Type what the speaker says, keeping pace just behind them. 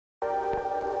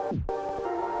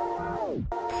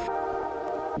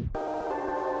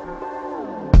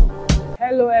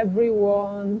Hello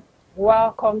everyone,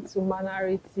 welcome to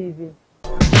Manari TV.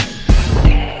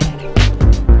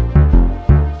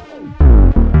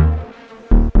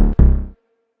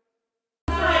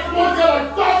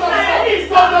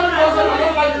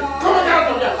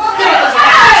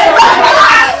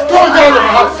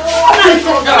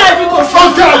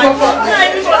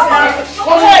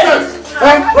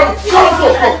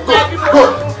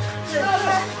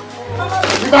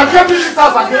 If I get this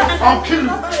house again, I'll kill you.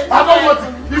 I don't want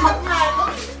it.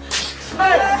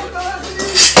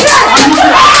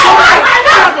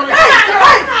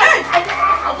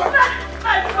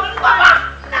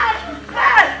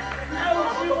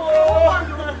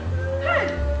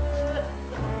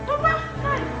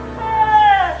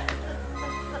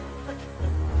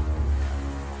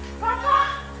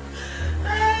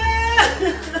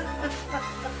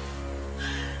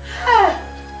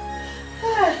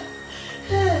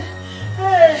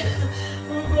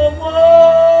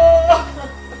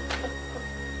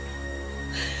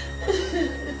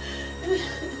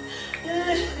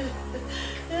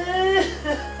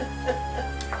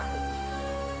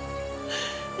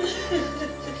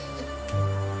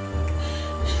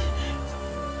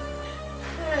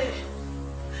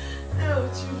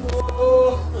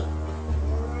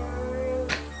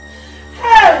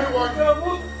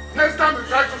 Next time you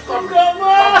try to stop me,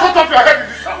 I'll cut off your head in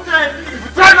this house. If you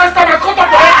try next time, I'll cut off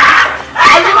your head.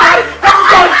 Are you mad?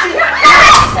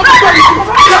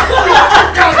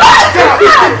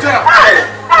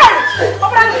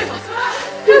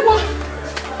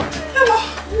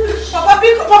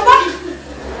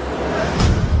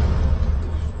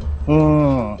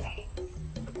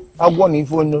 I want if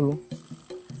you know,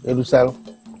 Edusal,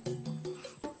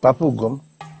 Papa Gum.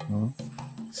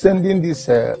 Sending this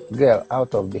girl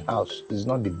out of the house is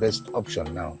not the best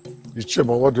option now. But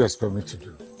what do you expect me to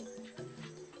do?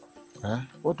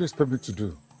 What do you expect me to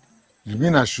do? You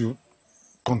mean I should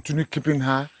continue keeping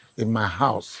her in my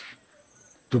house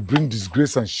to bring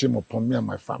disgrace and shame upon me and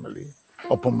my family,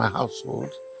 upon my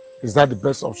household? Is that the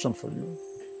best option for you?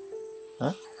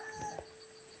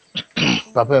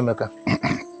 Papa Emeka,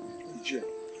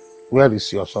 where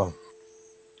is your son?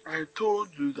 I told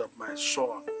you that my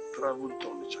son traveled to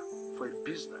Onitsha for a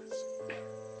business.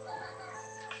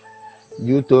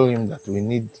 You told him that we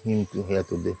need him to here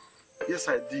today. Yes,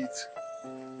 I did.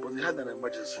 But he had an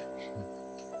emergency.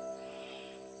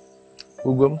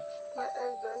 Ugom? My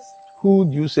elders. Who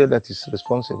do you say that is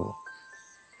responsible?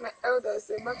 My elders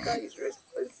say Maka is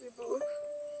responsible.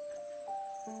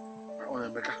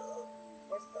 Emeka,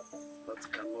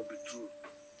 that cannot be true.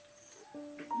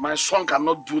 My son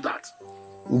cannot do that.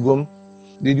 Ugom,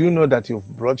 did you know that you've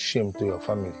brought shame to your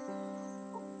family?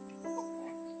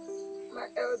 My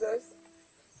elders,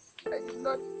 I did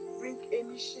not bring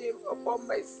any shame upon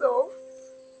myself.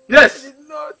 Yes! I did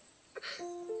not.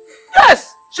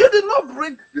 Yes! She did not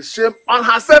bring the shame on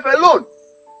herself alone.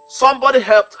 Somebody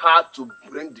helped her to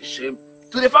bring the shame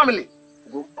to the family.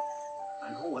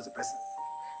 And who was the person?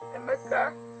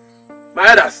 Emeka. My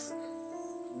elders,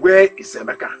 where is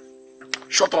Emeka?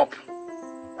 Shut up.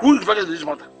 Who invited this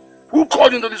matter? Who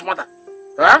called into this matter?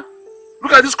 Huh?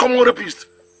 Look at this common rapist.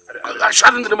 I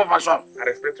shot in the name of my son. I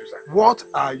respect you, sir. What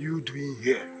are you doing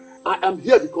here? I am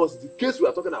here because the case we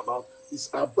are talking about is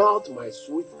about my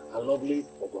sweet and lovely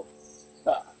Ogom.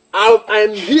 I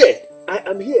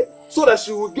am here so that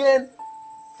she will gain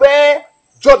fair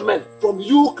judgment from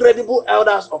you credible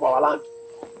elders of our land.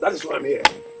 That is why I'm here.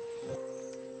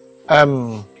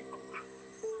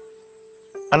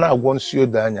 Anna wants you,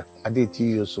 Danya. I did tell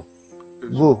you so.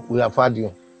 Go, we have had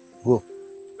you. Go.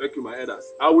 Thank you, my elders.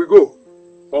 I will go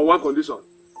on one condition.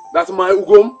 That my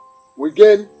Ugom will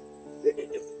gain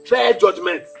a fair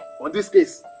judgment on this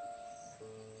case.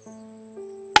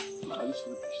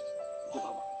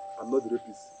 I'm not the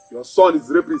rapist. Your son is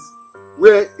the rapist.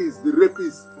 Where is the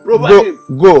rapist? Provide him.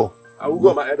 Go. I will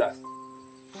go, my elders.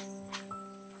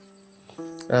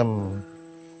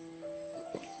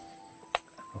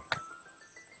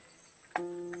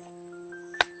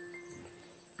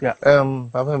 Yeah,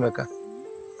 Papa Emeka,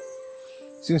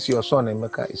 since your son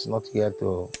Emeka is not here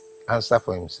to answer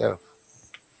for himself,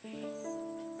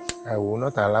 I will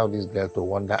not allow this girl to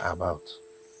wander about.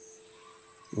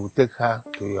 You will take her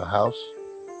to your house.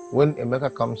 When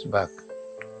Emeka comes back,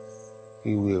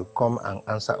 he will come and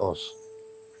answer us.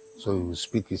 So he will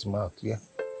speak his mouth, yeah?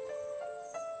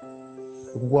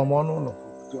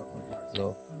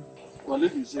 No. Well,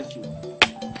 if you say so.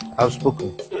 I've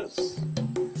spoken. Yes.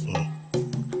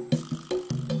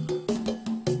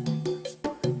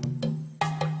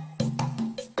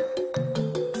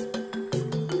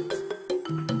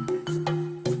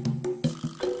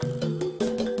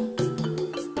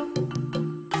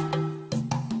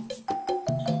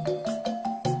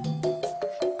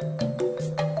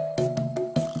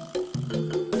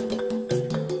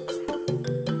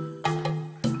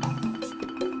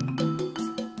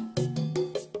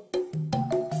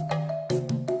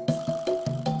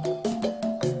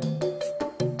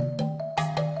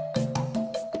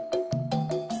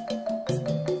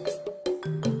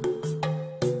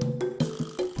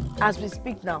 As we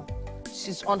speak now,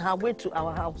 she's on her way to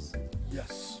our house.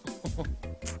 Yes.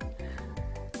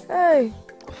 Hey,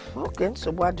 okay,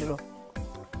 so Wadiro.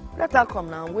 Let her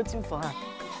come now. I'm waiting for her.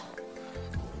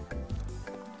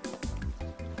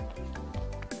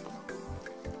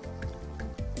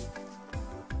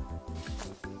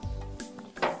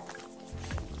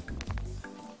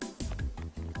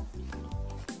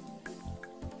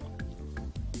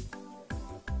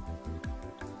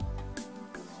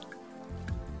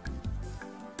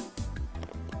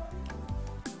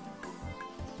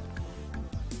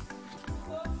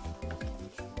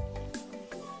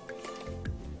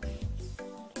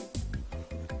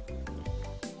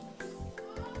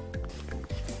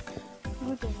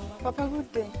 Papa,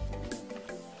 good day.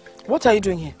 What are you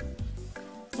doing here?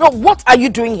 No, what are you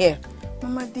doing here?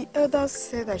 Mama, the elders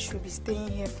said I should be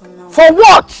staying here for now. For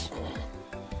what?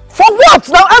 For what?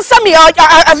 Now answer me.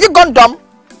 Have you gone dumb?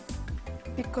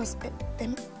 Because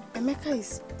Emeka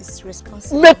is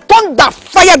responsible. May thunder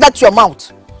fire that your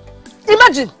mouth.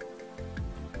 Imagine.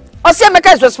 I say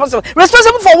Emeka is responsible.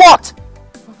 Responsible for what?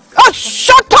 Oh,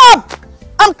 shut up!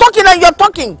 I'm talking and you're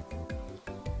talking.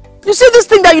 You see this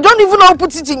thing that you don't even know who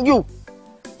put it in you.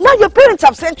 Now your parents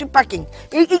have sent you packing.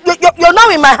 You're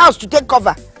now in my house to take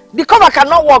cover. The cover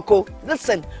cannot work. Oh,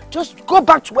 listen, just go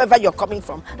back to wherever you're coming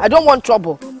from. I don't want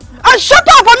trouble. And shut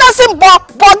up! I'm not saying bo.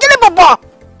 Give me bo.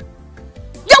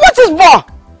 Yeah, what is bo?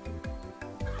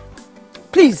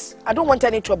 Please, I don't want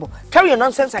any trouble. Carry your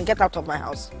nonsense and get out of my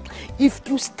house. If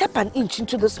you step an inch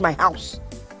into this my house,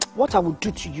 what I will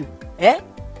do to you, eh?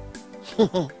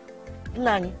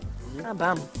 Nani?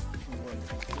 Abam.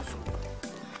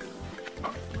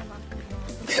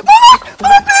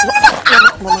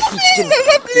 Mama,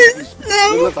 please,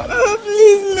 no.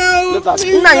 Please, no. Papa,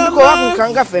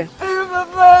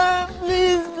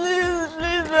 please,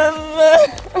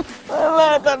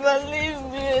 Papa, leave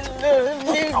me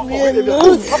alone. Leave me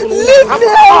alone.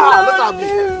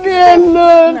 Leave me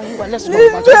alone. Let's go.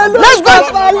 Let's go.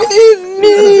 Leave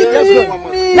me.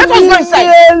 Let us go inside.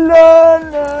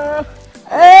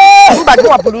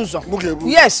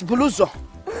 Yes, Buluzo.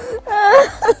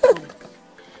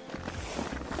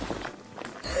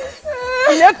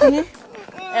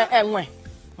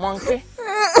 Monkey.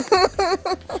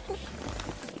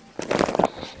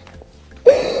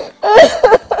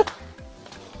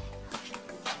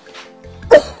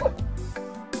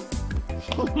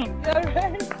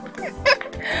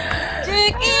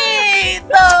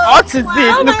 Chiquito! What is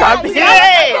it? Look at me.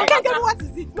 Hey! What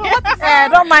is it? No, what is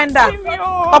it? Don't mind that.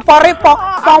 Paparipo.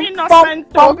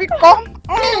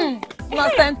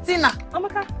 Innocentina.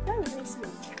 Amaka, that reminds me.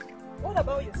 What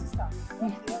about your sister?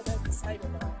 What the elders decide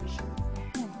on our issue?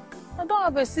 I don't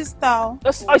have a sister.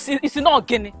 It's not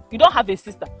Guinea. You don't have a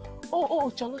sister.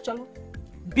 Oh, Chalo.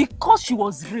 Because she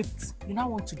was raped, you now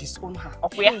want to disown her.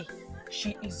 Okay? Hey.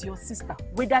 She is your sister,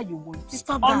 whether you want it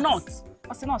or not.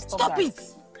 Stop it.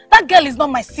 That girl is not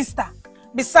my sister.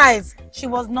 Besides, she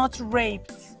was not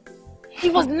raped.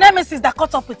 It was Nemesis that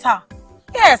caught up with her.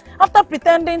 Yes, after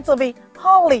pretending to be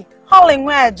Holly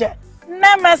Wedge.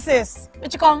 Nemesis.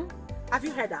 Have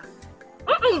you heard her?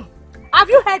 Have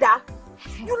you heard her?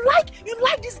 You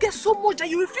like this girl so much that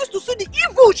you refuse to see the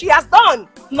evil she has done.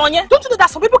 Nonya, don't you know that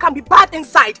some people can be bad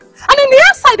inside? And in the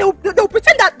outside, they will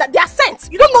pretend that they are sent.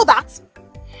 You don't know that?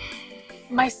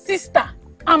 My sister.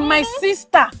 And my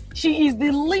sister, she is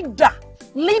the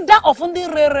leader of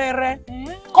Undirere.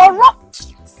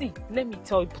 Corrupt. See, let me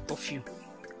tell you both of you.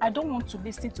 I don't want to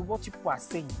listen to what people are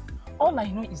saying. All I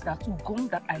know is that Ugom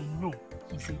that I know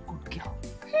is a good girl.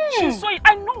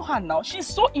 I know her now. She's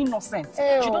so innocent.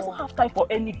 Ew. She doesn't have time for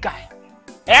any guy.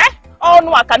 Eh? Oh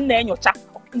no, I can't name your child.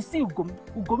 You see,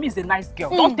 Ugom is a nice girl.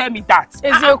 Don't tell me that.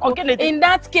 In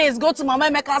that case, go to Mama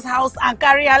Emeka's house and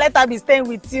carry her. Let her be staying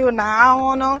with you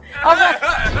now. No?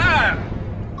 Hey.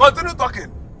 Continue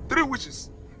talking. 3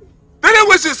 witches. 3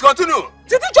 witches, continue.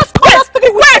 Did you just call us 3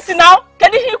 witches? Wait now.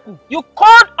 Can you hear? You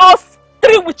called us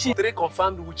 3 witches. 3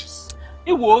 confirmed witches.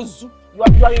 It was. You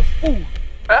are a fool.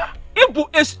 Eh? Ibu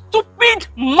a stupid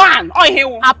man.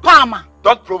 A palmer.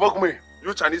 Don't provoke me,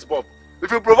 you Chinese Bob.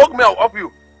 If you provoke me, I'll up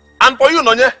you. And for you,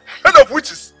 Nonye, head of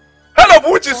witches,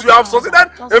 you have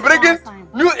succeeded in bringing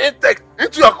new intake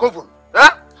into your coven.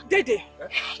 Huh? Dede,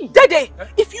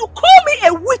 if you call me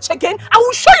a witch again, I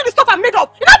will show you the stuff I made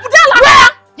up. Where?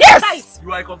 Yes! Nice.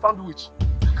 You are a confirmed witch.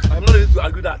 I'm not ready to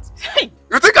argue that.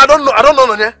 You think I don't know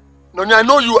Nonye? Nonye, I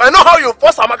know you. I know how you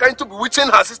forced Amaka into bewitching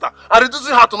her sister and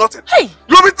reducing her to nothing. Hey!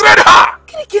 You betrayed her!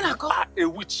 A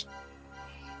witch.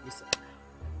 Listen.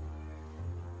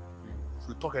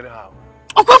 You talk anyhow.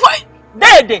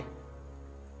 Dede!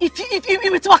 If you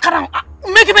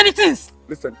make many things.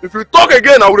 Listen, if you talk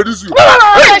again, I will reduce you. No,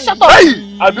 hey, shut up.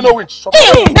 Hey, I do not win. Shut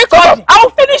up. I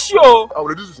will finish you. I will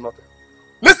reduce you to nothing.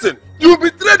 Listen, you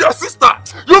betrayed your sister.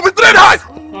 You betrayed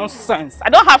her. Nonsense. I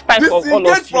don't have time for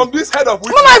all of you. From this head of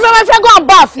witches. My friend, go and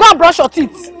bath. Go and brush your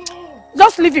teeth.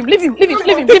 Just leave him. Leave him. Let's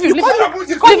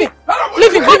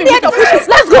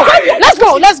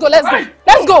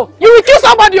go. You will kill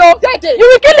somebody, oh. You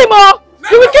will kill him, oh.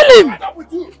 You will kill him.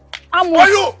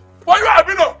 For you,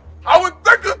 Abino, I will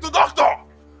take you to doctor.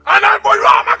 And then for you,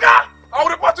 Amaka, I will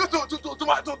report you to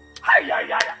my.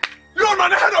 You are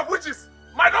the head of witches.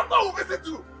 My doctor will visit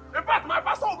you. In fact, my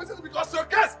pastor will visit you because your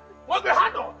case must be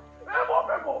handled.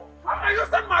 And you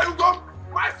send my Ugom,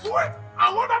 my sweet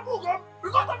and wonderful Ugom,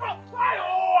 because of your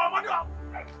I'm on your.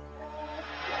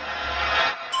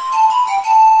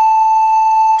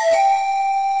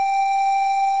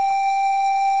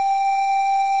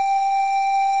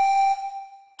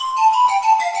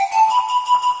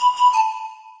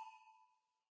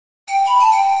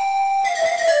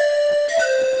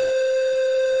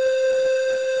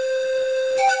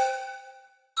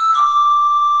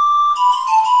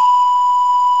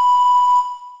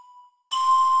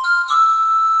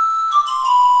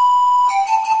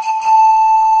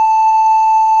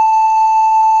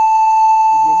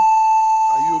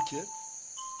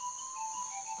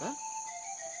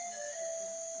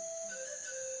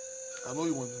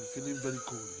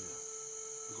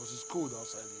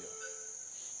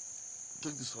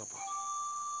 Take this wrapper.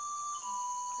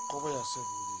 Cover yourself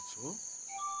with it, huh?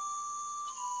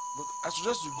 But I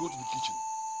suggest you go to the kitchen.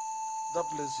 That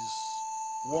place is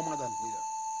warmer than here.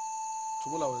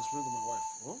 Tomorrow I will explain to my wife,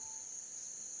 huh?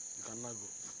 You can now go.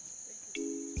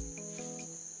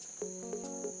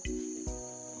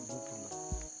 No problem.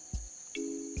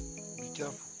 Be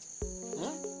careful.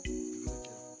 Huh? Be very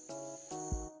careful.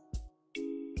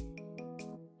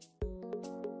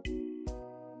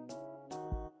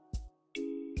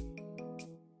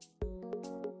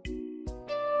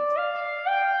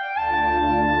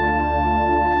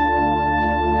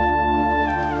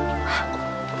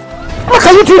 What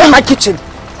are you doing in my kitchen?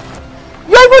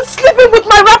 You're even sleeping with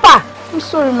my wrapper. I'm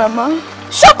sorry, Mama.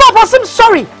 Shut up, I'm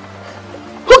sorry.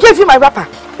 Who gave you my wrapper?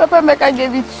 Papa Emeka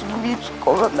gave it to me to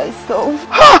cover myself.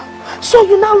 So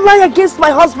you now lie against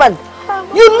my husband?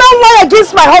 You now lie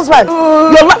against my husband?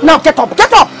 Now get up,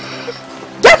 get up!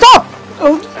 Get up!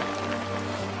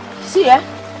 See,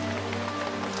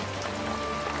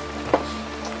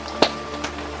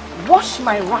 wash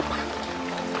my wrapper.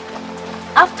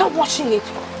 After washing it,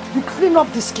 you clean up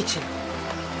this kitchen.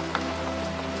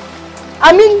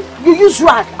 I mean, you use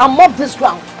rag and mop this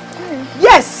ground.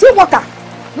 Yes, see water.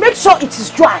 Make sure it is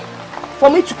dry for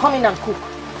me to come in and cook.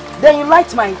 Then you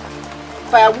light my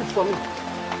firewood for me.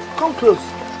 Come close.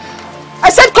 I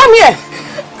said come here.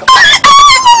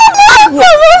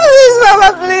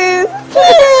 Mama, please.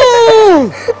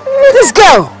 This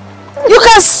girl, you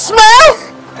can smell?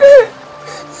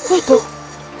 Wait, oh.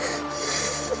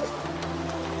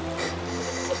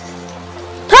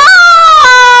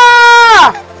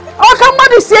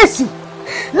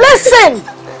 Listen,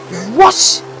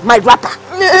 wash my wrapper.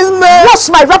 Yes, ma'am. Wash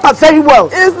my wrapper very well.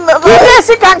 Yes, ma'am. Yes,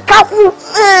 you can kapu.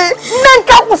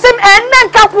 Nankapu same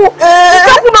nankapu.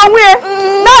 Kapu na we.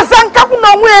 Na san kapu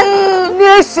na we.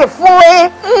 Ni sefoe.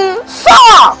 So.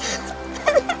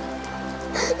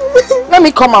 Let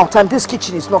me come out and this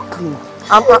kitchen is not clean.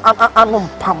 I'm on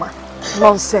Pama.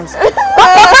 Nonsense.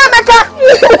 Papa Emeka.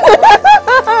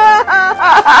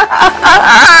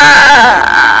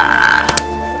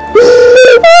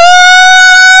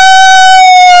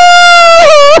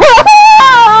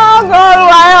 Oh God,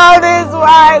 why all this?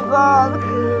 Why God?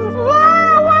 Why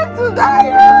I want to die?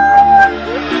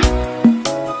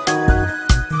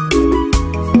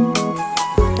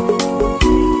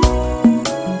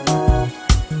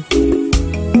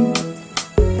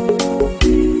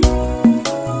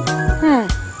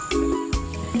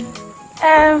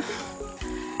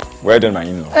 Well done, my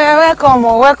in-law. Welcome,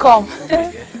 welcome.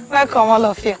 Welcome, all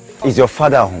of you. Is your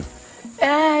father home?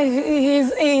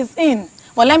 He's in.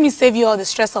 Well, let me save you all the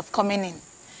stress of coming in.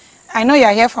 I know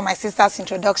you're here for my sister's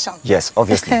introduction. Yes,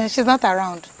 obviously. She's not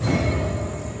around.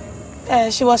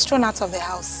 She was thrown out of the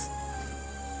house.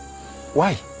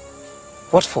 Why?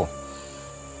 What for?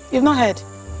 You've not heard?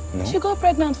 No. She got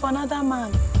pregnant for another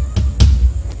man.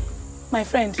 My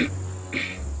friend,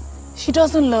 she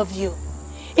doesn't love you.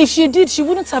 If she did, she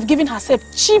wouldn't have given herself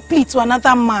cheaply to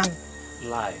another man.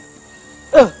 Lie.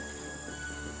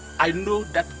 I know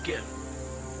that girl.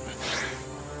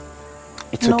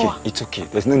 It's okay, it's okay.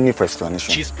 There's no need for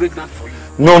explanation. She's pregnant for you.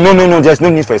 No, there's no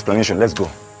need for explanation. Let's go.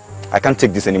 I can't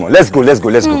take this anymore. Let's go. Have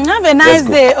a nice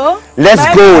day, oh. Let's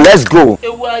go. Let's go.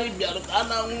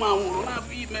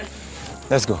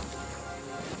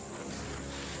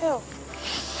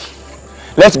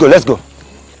 Let's go. Let's go.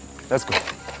 Let's go.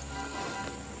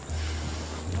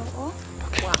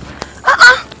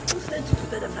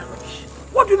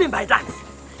 What do you mean by that?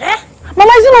 Eh?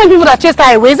 Mama, is it not people that chased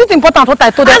her away? Is it important what I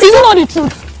told them? Is it not the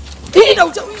truth?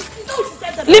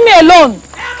 Leave me alone.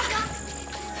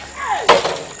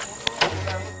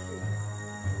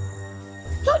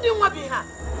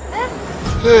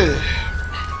 Hey,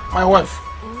 my wife.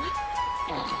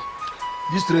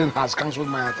 This train has cancelled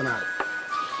my itinerary.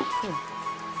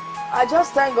 I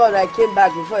just thank God I came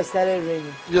back before it started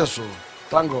raining. Yes, sir.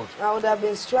 Thank God. I would have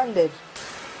been stranded.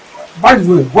 By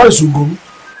the way, where is Ugomu?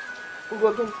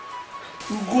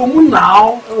 Ugomu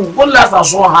now. What last I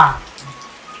saw her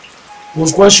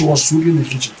was when she was sweeping the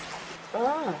kitchen.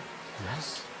 Ah.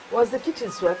 Yes. Was the kitchen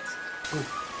swept? Oh.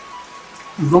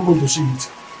 You're not going to see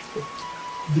it.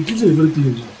 The kitchen is very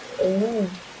clean now.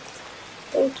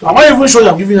 Okay. Am I even sure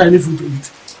you're giving her any food to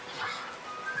eat?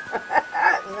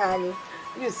 Nani,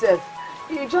 yourself,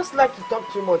 you just like to talk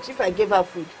too much. If I gave her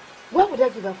food, where would I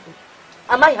give her food?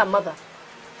 Am I her mother?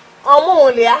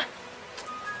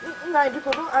 Nani,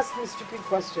 don't ask me stupid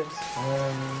questions.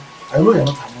 I know you're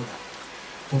not her mother,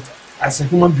 but as a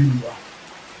human being you are.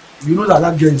 You know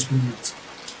that girl is pregnant.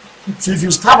 So if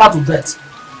you stab her to death,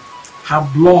 her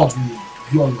blood will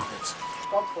be on your head.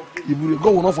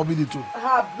 God will not forbid it too.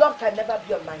 Her blood can never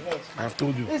be on my head. I have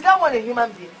told you. Is that one a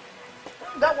human being?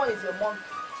 That one is a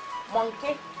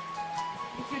monkey.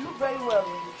 If you look very well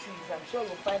in the trees, I'm sure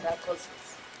you'll find her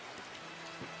cousins.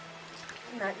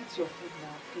 Now eat your food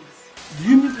now, please. Do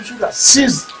you mean to say that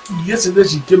since yesterday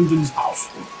she came to this house,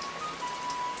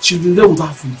 she's been there with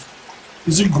her food?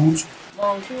 Is it good?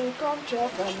 Monkey, come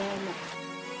chop banana.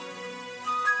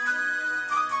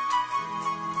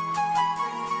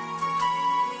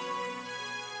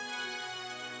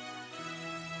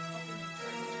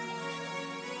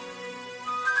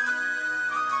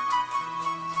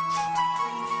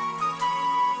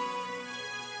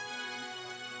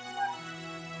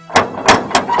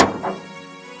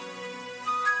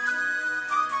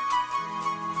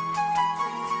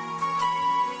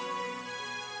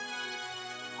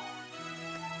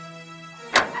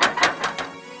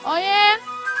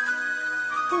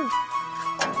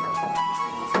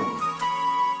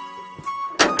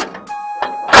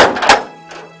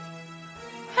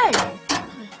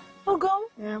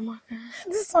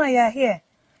 You're here.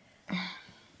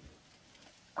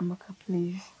 Amaka,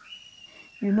 please.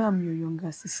 You know I'm your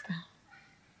younger sister.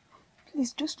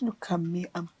 Please just look at me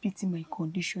and pity my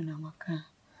condition, Amaka.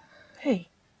 Hey,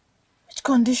 which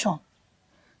condition?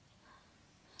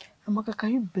 Amaka,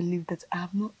 can you believe that I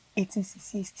have not eaten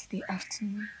since yesterday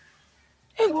afternoon?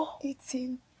 Hey, what?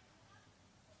 Eating.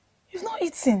 You've not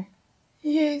eaten?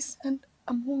 Yes, and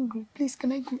I'm hungry. Please,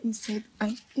 can I go inside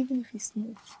and even if it's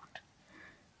small food?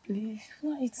 Please.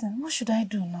 You've not eaten. What should I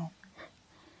do now?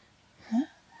 Huh?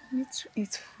 I need to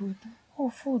eat food. Oh,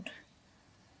 food.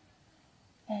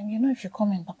 You know, if you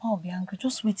come in, Papa will be angry.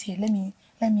 Just wait here. Let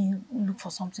me look for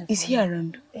something. Is he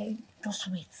around? Just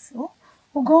wait. Oh,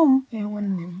 go on. Yeah,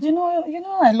 one name. You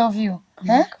know, I love you.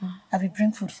 Eh? I will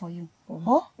bring food for you.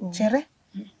 Oh, Chere.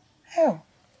 Hell.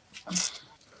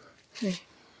 Hey.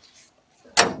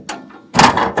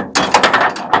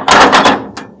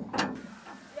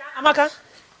 Amaka,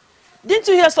 didn't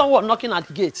you hear someone knocking at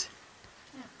the gate?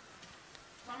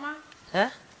 Mama. Eh?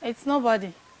 It's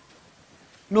nobody.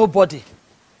 Nobody.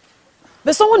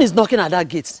 But someone is knocking at that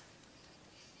gate.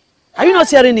 Are you not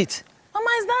hearing it? Mama,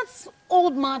 is that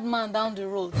old madman down the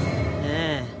road?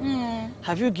 Yeah.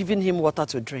 Have you given him water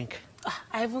to drink?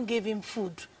 I even gave him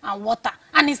food and water.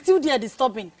 And he's still there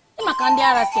disturbing.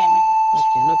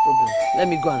 Okay, no problem. Let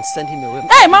me go and send him away.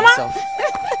 Hey, Mama!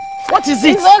 What is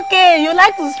it? It's okay. You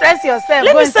like to stress yourself.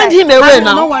 Let me send him away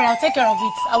now. Don't worry, I'll take care of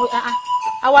it.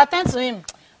 I will attend to him.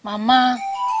 Mama.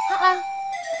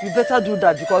 You better do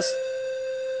that because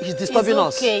he's disturbing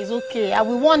us. It's okay. I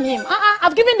will warn him.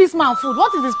 I've given this man food.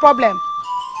 What is his problem?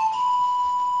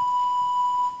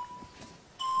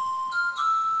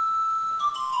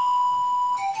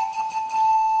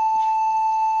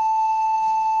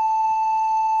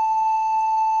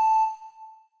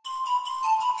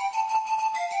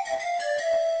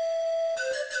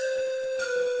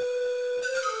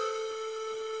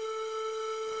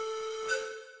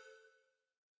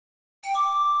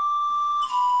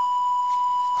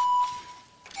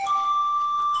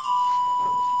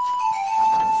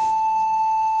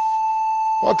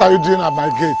 What are you doing at my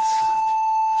gate?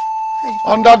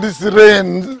 Under this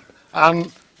rain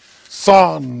and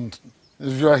sun,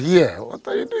 If you are here, what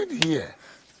are you doing here?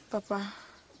 Papa.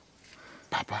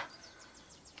 Papa?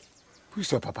 Who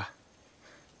is your papa?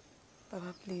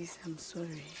 Papa, please, I'm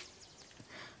sorry.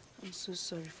 I'm so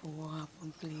sorry for what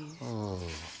happened, please. Oh,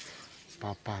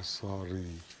 Papa, sorry.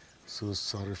 So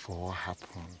sorry for what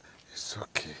happened. It's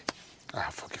okay. I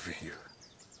have forgiven you.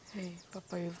 Hey,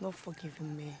 Papa, you've not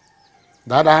forgiven me.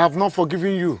 That I have not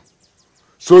forgiven you.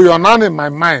 So you're now in my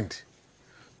mind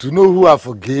to know who I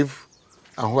forgave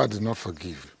and who I did not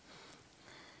forgive.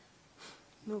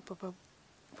 No, Papa.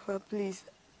 Papa, please.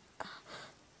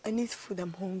 I need food.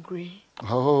 I'm hungry.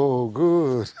 Oh,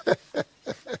 good.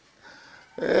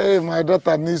 Hey, my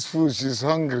daughter needs food. She's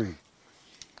hungry.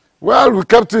 Well, we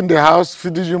kept you in the house,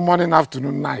 feeding you morning,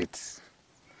 afternoon, night.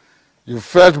 You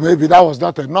felt maybe that was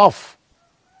not enough.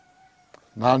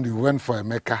 Now you went for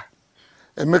Emeka.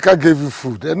 Emeka gave you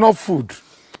food, enough food,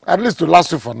 at least to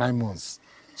last you for 9 months.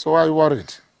 So why are you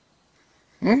worried?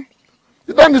 You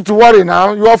don't need to worry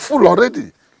now. You are full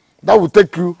already. That will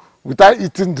take you without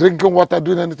eating, drinking water,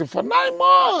 doing anything for 9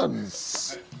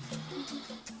 months.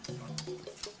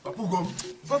 Apugom,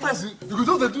 sometimes you could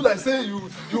just do like say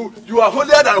you are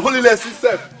holier than holiness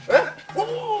itself. Eh?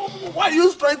 Why are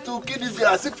you trying to kill this girl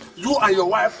as if you and your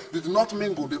wife did not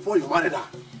mingle before you married her?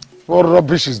 What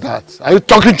rubbish is that? Are you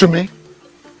talking to me?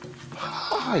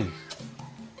 Why?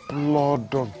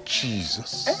 Blood of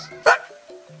Jesus.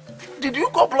 Did you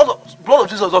call blood of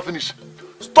Jesus or finish?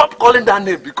 Stop calling that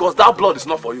name because that blood is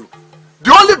not for you.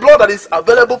 The only blood that is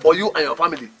available for you and your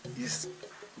family is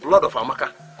blood of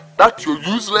Amaka. That's your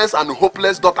useless and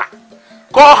hopeless daughter.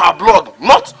 Call her blood,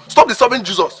 not stop disturbing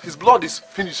Jesus. His blood is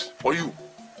finished for you.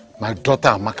 My daughter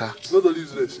Amaka? It's not only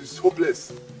useless, it's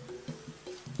hopeless.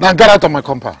 Now get out of my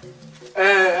compound.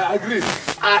 I agree.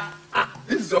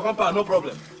 This is your compound, no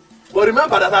problem. But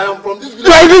remember that I am from this village.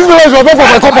 Yeah, this village, you're not from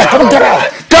my compound. Come get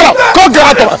out. Get out. Come get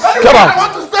out of it. Get out. I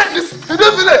want to stay in this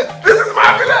village. This is my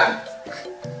village.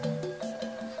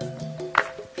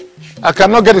 I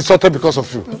cannot get it sorted because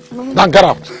of you. Now get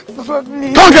out. Papa,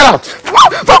 please. Come get out.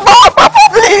 Papa,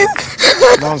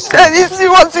 please. Nonsense. Can you see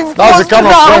what you've That's the kind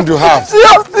of friend you have.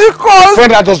 Seriously, A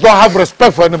friend that does not have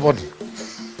respect for anybody.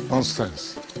 Nonsense.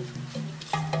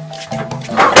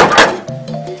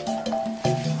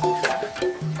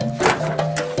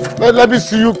 Let me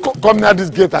see you come near this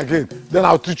gate again. Then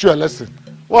I'll teach you a lesson.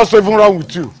 What's even wrong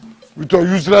with you? With your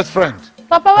useless friend?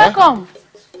 Papa, welcome.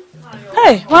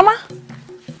 Hey, Mama.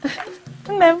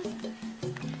 Name.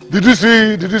 Did you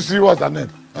see what's her name?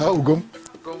 Ugom?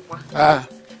 I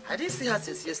didn't see her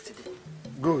since yesterday.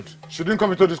 Good. She didn't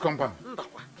come into this compound?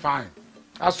 Fine.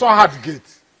 I saw her at the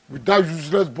gate with that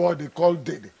useless boy they call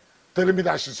Dede, telling me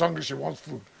that she's hungry, she wants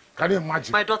food. Can you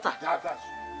imagine? My daughter. That's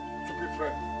stupid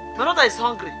friend. My daughter is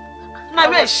hungry. Now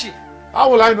where is she? How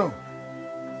will I know?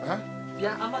 Huh?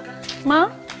 Yeah, Amaka. Ma?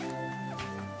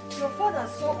 Your father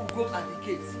saw Ugom at the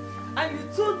gate, and you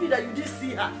told me that you didn't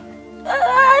see her.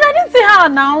 I didn't see her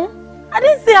now. I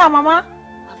didn't see her, Mama.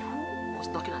 And who was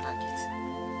knocking at that gate?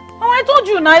 Oh, I told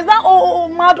you now. It's that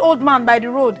mad old man by the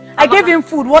road. I gave him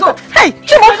food, water. So, hey,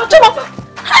 Chimo!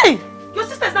 Hey! Your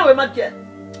sister is now a mad girl.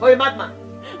 Or a madman.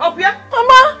 Up here?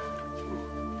 Mama!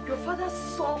 Your father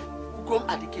saw Ugom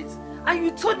at the gate. And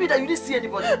you told me that you didn't see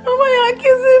anybody. Mama, you're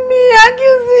accusing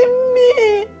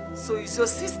me. So it's your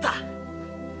sister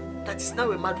that is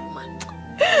now a mad woman.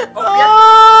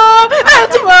 Oh!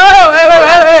 Wait.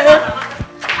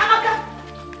 Amaka!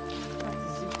 What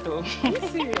is it though?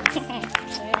 Serious?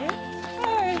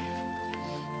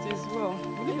 It is well.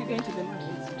 Will you be going to the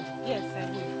market? Yes, I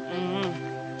will.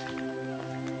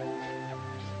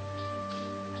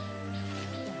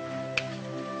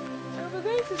 I'll be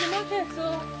going to the market, so...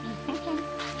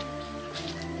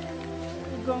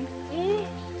 Go.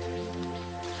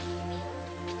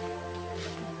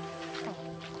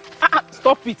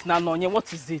 Stop it now, Nonya.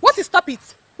 What is it? What is stop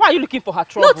it? Why are you looking for her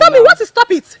trouble? No, tell me, now? what is stop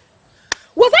it?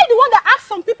 Was I the one that asked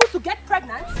some people to get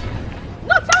pregnant?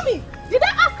 No, tell me. Did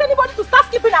I ask anybody to start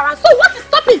skipping around? So what is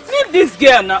stop it? Leave this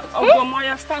girl now. Oh,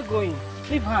 Maya, start going.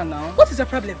 Leave her now. What is your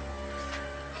problem?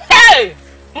 Hey!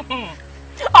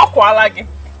 Okwalagi.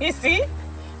 You see?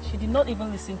 She did not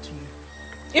even listen to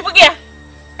you. Ifugia!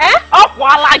 Eh?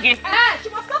 Okwalagi. She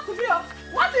must talk to me.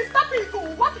 What is stop it?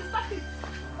 What is stop it?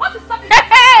 What is stop it?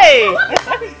 Hey! What is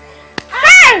stop it?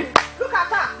 Hey! Look at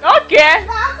her. Okay.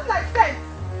 Now acting like sense.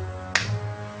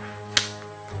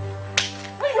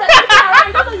 When you were skipping around,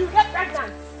 you don't know you get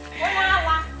pregnant.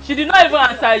 She did not even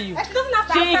answer you. She doesn't have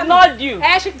to She answer ignored me. you.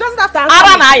 She doesn't have to answer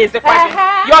Arana me. is the question.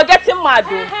 You're getting mad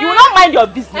though. You will not mind your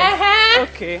business.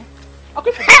 Okay.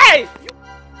 Okay. Hey!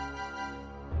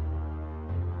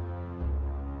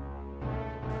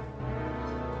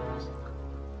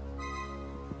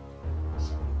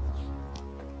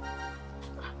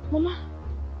 Mama.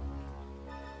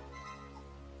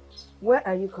 Where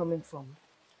are you coming from?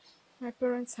 My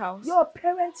parents' house. Your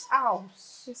parents'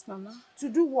 house? Yes, Mama. To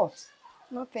do what?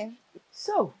 Nothing.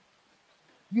 So,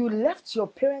 you left your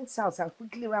parents' house and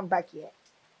quickly ran back here,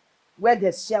 where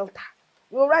there's shelter.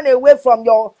 You ran away from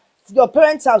your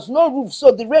parents' house, no roof,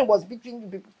 so the rain was beating you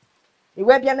people. You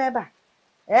were your neighbor.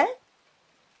 Eh?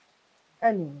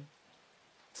 Anyway,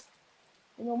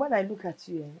 you know, when I look at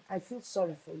you, I feel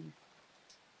sorry for you.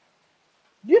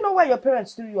 Do you know why your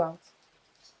parents threw you out?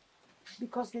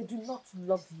 Because they do not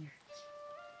love you.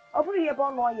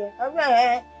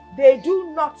 They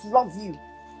do not love you.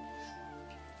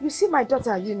 You see my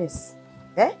daughter Eunice,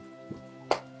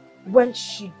 when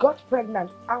she got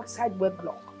pregnant outside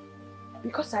wedlock,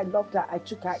 because I loved her, I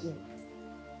took her in.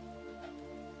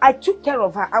 I took care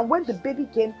of her, and when the baby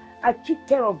came, I took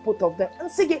care of both of them.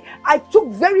 And Sige, I took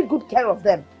very good care of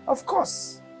them. Of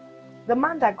course, the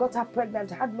man that got her pregnant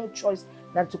had no choice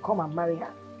than to come and marry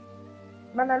her.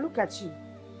 Nana, look at you.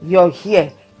 You're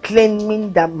here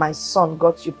claiming that my son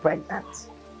got you pregnant.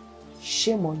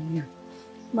 Shame on you.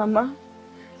 Mama,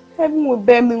 heaven will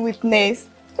bear me witness.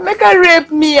 Emeka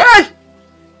raped me.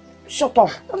 Shut up.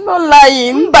 I'm not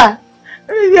lying. Mba.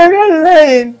 You're not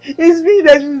lying. It's me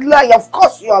that is lying. Of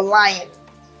course you're lying.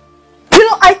 You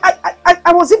know,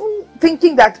 I was even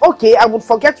thinking that, okay, I would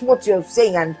forget what you're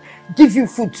saying and give you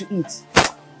food to eat.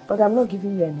 But I'm not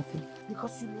giving you anything.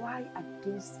 Because you lie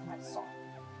against my son.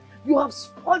 You have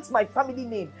spoiled my family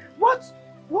name. What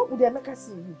would Emeka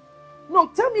see in you? No,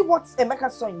 tell me what Emeka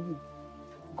saw in you.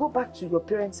 Go back to your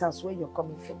parents' house where you're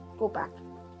coming from. Go back.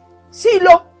 See,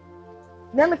 lo,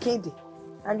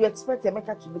 and you expect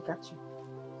Emeka to look at you.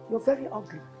 You're very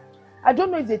ugly. I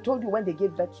don't know if they told you when they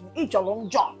gave birth to you. Eat your long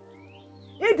jaw.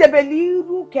 Eat a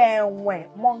beliru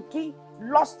monkey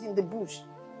lost in the bush.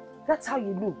 That's how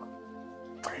you look.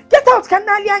 Get out,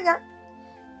 Kanalianya.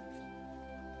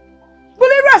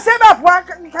 Bulira set up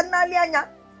Kanalianya.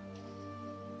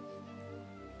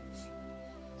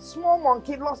 Small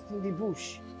monkey lost in the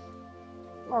bush.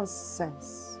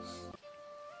 Nonsense.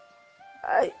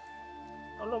 Ay,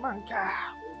 Olomanka.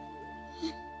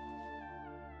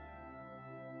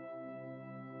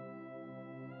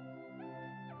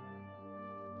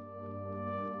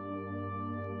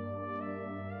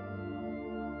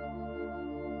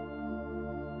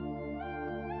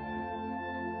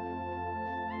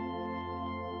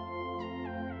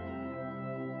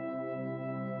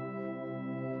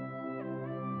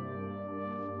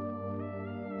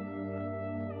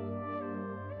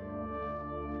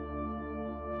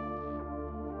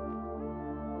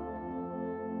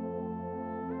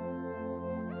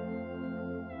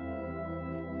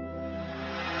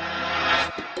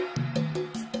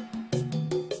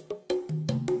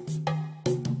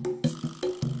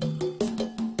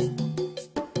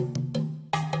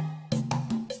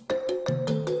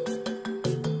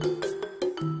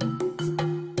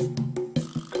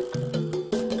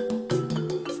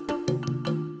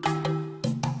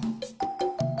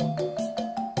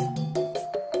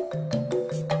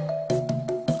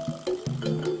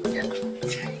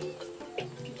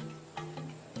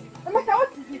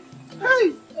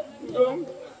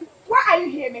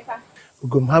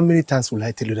 How many times will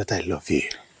I tell you that I love you?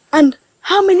 And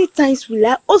how many times will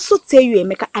I also tell you,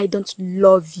 Emeka, I don't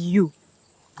love you?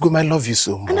 Gum, I love you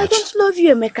so much. And I don't love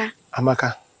you, Emeka.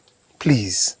 Amaka,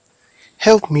 please,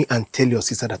 help me and tell your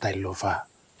sister that I love her.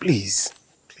 Please,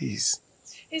 please.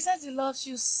 He said he loves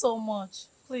you so much.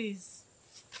 Please.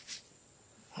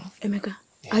 Emeka,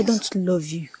 yes. I don't love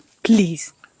you.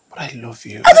 Please. But I love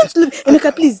you. I don't love you.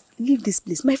 Emeka, please, leave this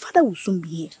place. My father will soon be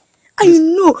here. I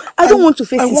know. I don't want to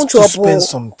face his trouble. I want to spend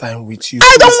some time with you.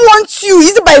 I don't want you.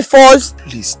 Is it by force?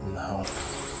 Please, now.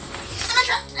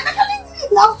 Emeka, leave me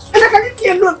now. Emeka, leave me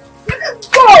alone. Let me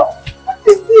go. What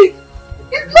is this?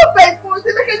 It's not by force.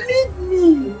 Emeka, leave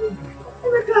me.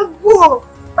 Emeka, go.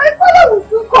 My father will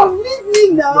soon come. Leave me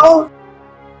now.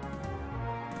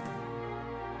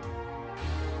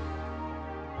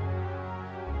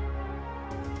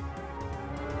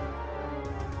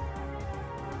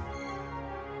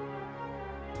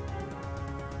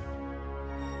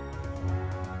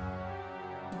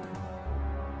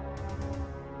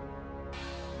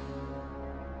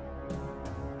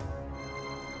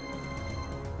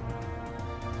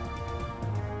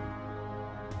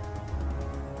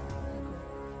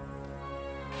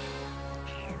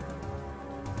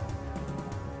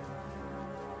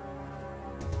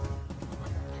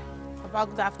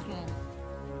 Good afternoon.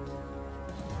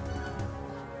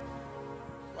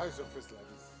 Why is your face like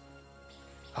this?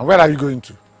 And where are you going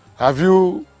to? Have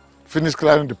you finished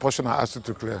clearing the portion I asked you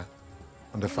to clear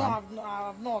on the farm? No, I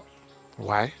have not.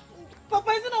 Why?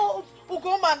 Papa, isn't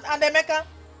Ugom and Emeka?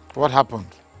 What happened?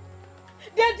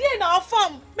 They're there in our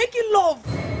farm, making love.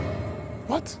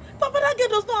 What? Papa, that girl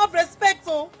does not have respect,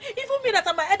 oh. Even me that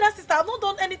I'm my elder sister, I've not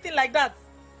done anything like that.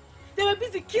 They were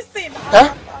busy kissing and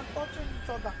touching each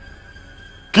other.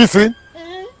 Kissing?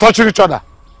 Touching each other?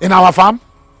 In our farm?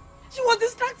 She was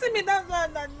distracting me, that's why I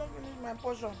did not finish my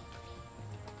portion.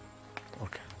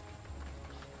 Okay.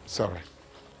 Sorry.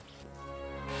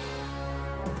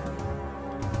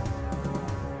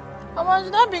 Mama,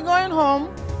 should I be going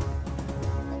home?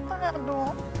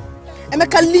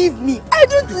 Emeka, leave me. I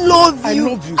don't love you.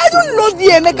 I love you. I don't love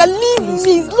you, Emeka. Leave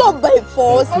me. It's love by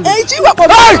force.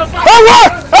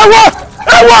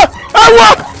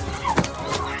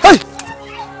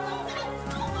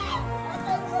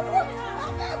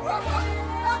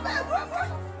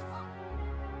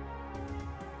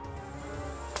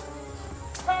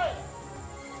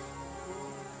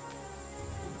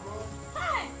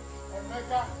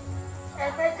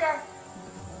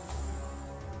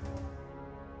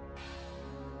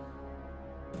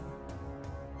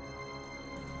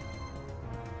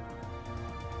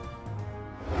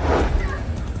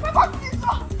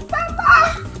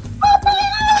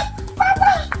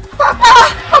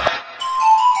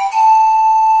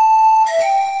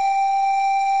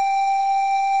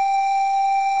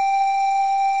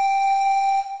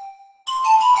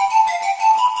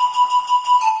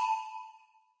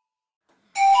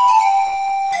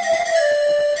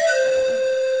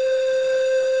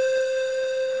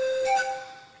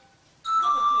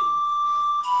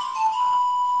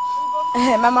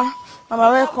 Hey, Mama,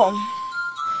 welcome.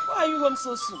 Why are you home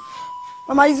so soon?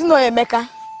 Mama, you know Emeka?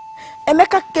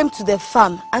 Emeka came to the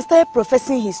farm and started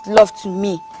professing his love to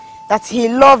me. That he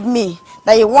loved me,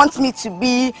 that he wants me to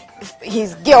be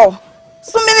his girl.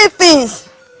 So many things.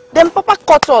 Then Papa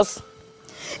caught us.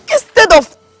 Instead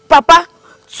of Papa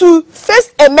to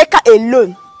face Emeka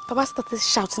alone, Papa started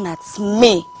shouting at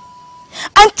me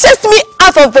and chased me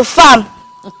out of the farm.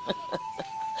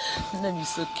 No,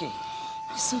 it's okay.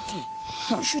 It's okay.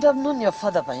 You should have known your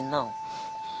father by now.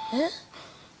 Eh?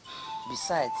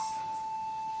 Besides,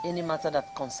 any matter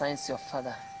that concerns your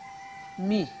father,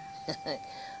 me,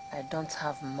 I don't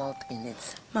have mouth in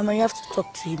it. Mama, you have to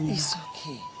talk to him now. It's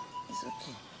okay. It's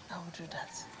okay. I will do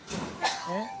that.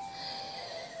 Eh?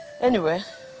 Anyway,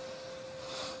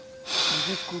 did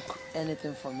you cook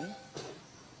anything for me?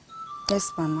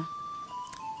 Yes, Mama.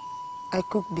 I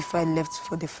cooked before I left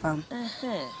for the farm.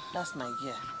 That's my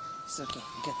gear. It's okay.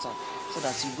 Get up so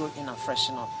that you go in and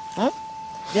freshen up. Huh?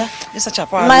 Yeah, this is a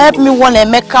chapter. Mama, help me warn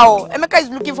Emeka. Oh. Emeka is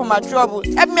looking for my trouble.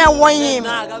 Help me and warn him.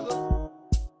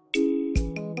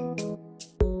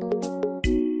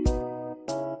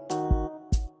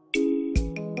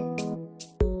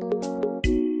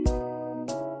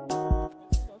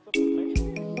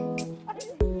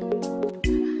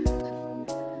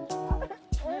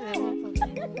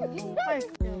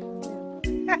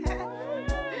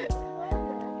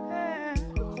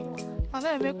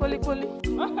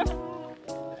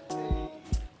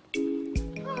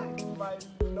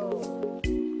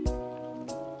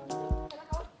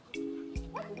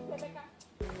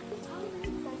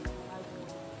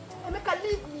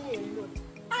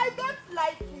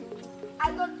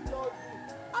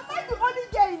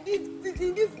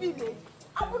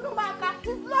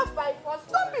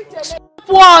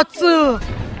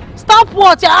 Stop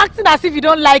what? You're acting as if you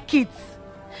don't like it.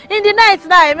 In the night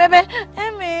now, maybe.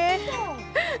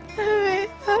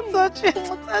 Don't touch me.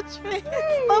 Don't touch me.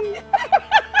 Stop me.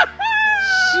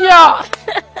 Sure.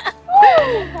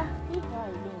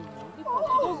 She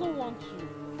doesn't want you.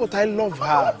 But I love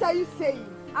her. What are you saying?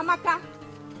 Amaka,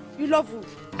 you love who?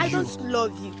 I don't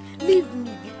love you. Leave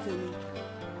me, Bikoni.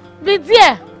 Be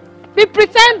there. Be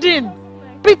pretending.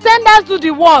 Pretenders do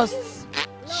the worst.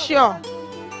 Sure.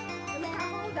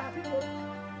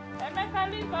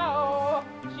 Emeka, leave her. Oh,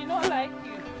 she don't like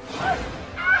you.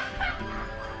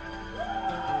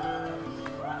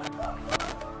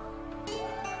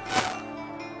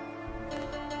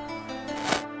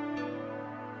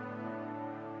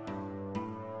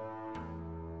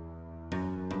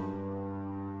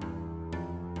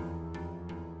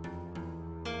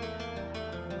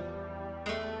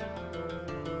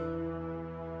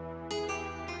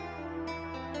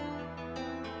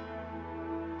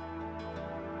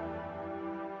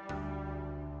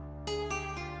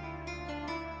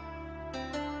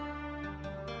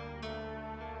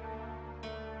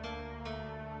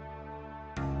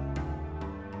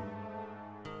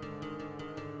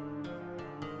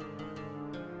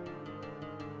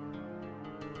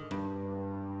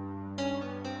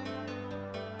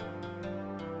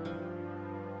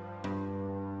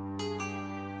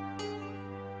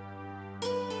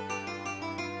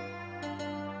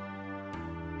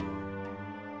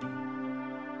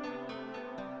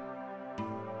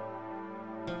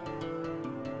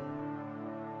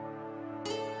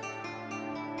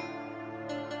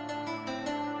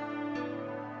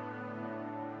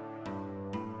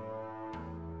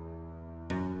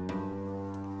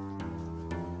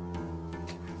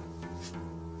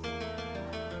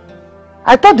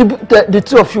 I thought the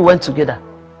two of you went together.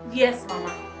 Yes,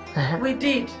 Mama. We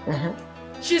did.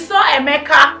 She saw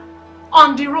Emeka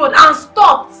on the road and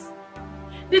stopped.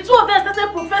 The two of them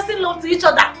started professing love to each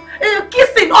other,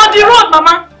 kissing on the road,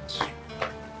 Mama.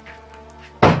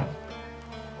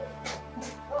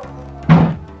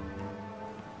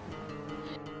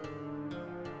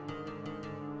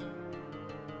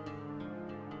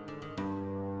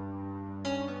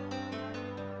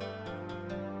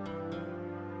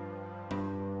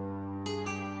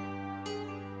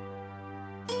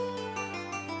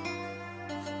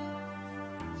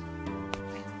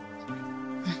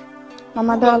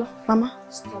 Mama, doll. Mama.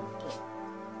 Stop.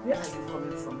 Where are you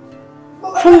coming from?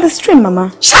 From the stream,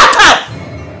 Mama. Shut up!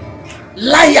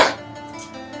 Liar!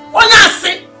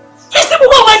 Onyase!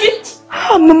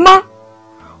 Oh, Mama.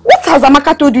 What has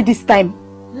Amaka told you this time?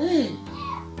 Hey,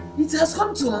 it has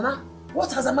come to Nana.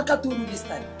 What has Amaka told you this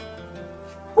time?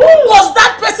 Who was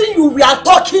that person you were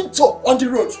talking to on the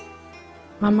road?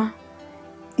 Mama,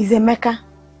 it's Emeka.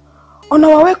 On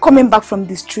our way coming back from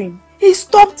the stream, he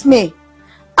stopped me.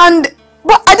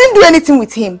 But I didn't do anything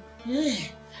with him.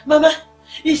 Hey, Mama,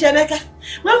 it's Emeka.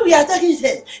 When we are talking,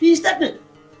 he stopped me.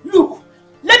 Look,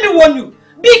 let me warn you.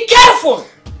 Be careful.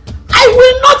 I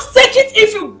will not take it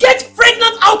if you get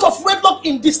pregnant out of wedlock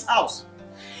in this house.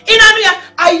 In Anuya,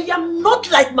 I am not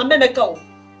like Mama Emeka.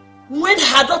 When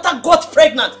her daughter got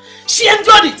pregnant, she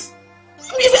endured it.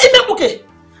 You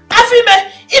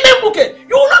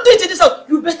will not do it in this house.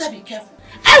 You better be careful.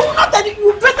 I will not tell you.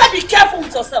 You better be careful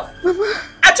with yourself. Mama.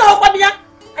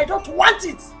 I don't want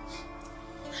it.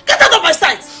 Get out of my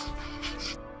sight.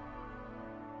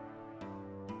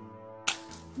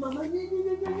 Mama, you're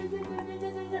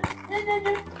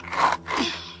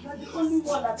the only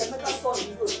one that Emeka saw in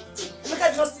the road. Emeka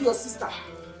did not see your sister.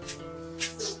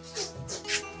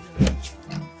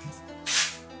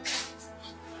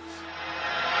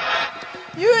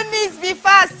 You need to be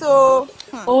fast, so.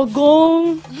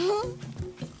 Ogon.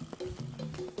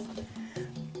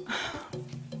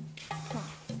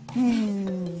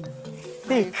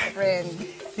 Big friend.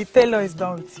 The tailor is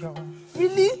done with you.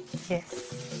 Really? Yes.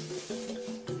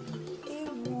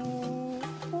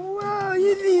 Wow,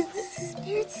 Eunice, this is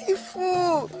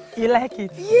beautiful. You like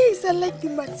it? Yes, I like the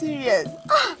material.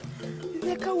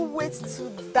 I can't wait to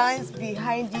dance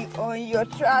behind you on your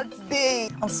track day.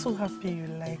 I'm so happy you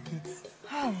like it.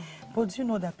 But do you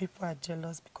know that people are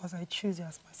jealous because I choose you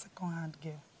as my second-hand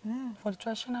girl for the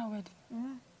traditional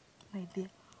wedding? My dear,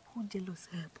 who jealous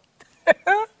help?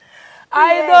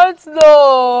 I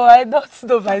don't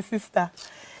know my sister.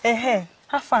 Hey,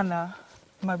 have fun now,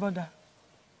 my brother.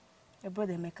 Your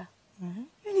brother Emeka?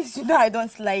 You know I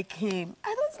don't like him.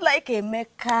 I don't like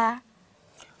Emeka.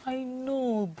 I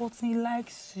know, but he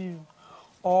likes you.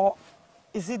 Or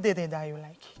is it Dede that you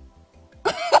like?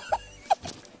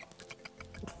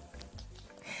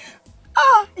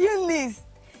 Eunice,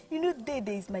 you know Dede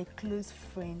is my close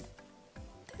friend.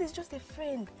 Dede is just a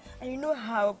friend. And you know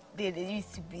how Dede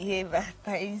used to behave at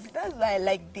times. That's why I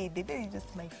like Dede. Dede is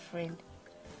just my friend.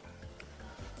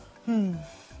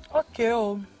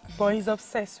 Okay, but he's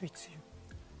obsessed with you.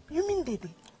 You mean Dede?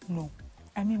 No,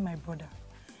 I mean my brother.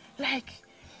 Like,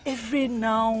 every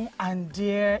now and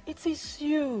then, it is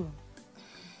you.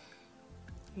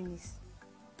 Eunice,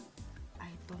 I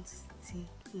don't still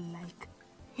like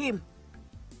him.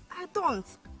 I don't.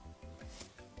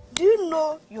 Do you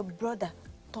know your brother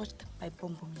touched my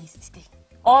bum yesterday?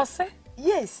 Also?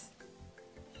 Yes.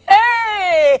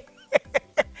 Hey!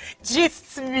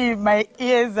 Just me, my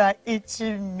ears are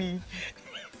itching me.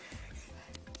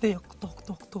 Talk.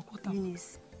 What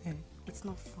Eunice, it's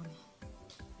not funny.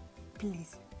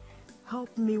 Please,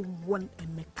 help me warn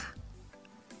Emeka.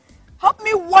 Help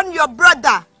me warn your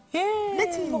brother. Hey.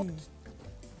 Let him know.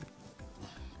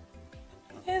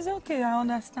 It's okay, I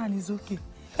understand, it's okay.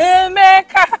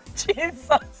 Emeka,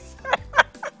 Jesus.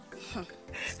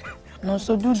 No,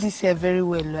 so do this here very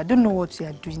well. I don't know what you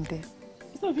are doing there.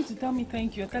 It's not good to tell me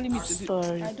thank you. You're telling me to do.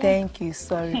 Sorry, thank you,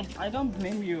 sorry. I don't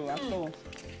blame you at all.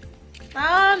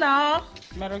 No.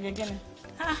 Marogegene.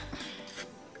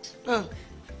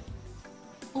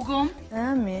 Ugom?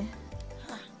 Me.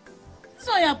 This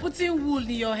one you're putting wool in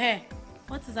your hair.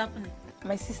 What is happening?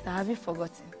 My sister, have you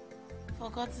forgotten?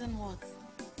 Forgotten what?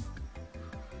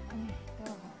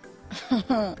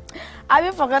 Have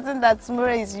you forgotten that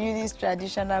tomorrow is Eunice's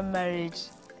traditional marriage?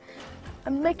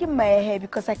 I'm making my hair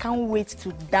because I can't wait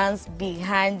to dance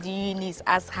behind Eunice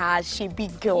as her shabby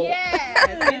girl.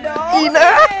 Yeah, you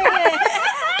know?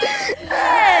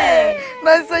 Hey.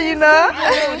 No, so you know?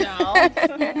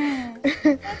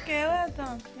 Okay, well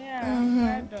done. Yeah,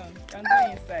 well done. Can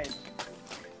go inside.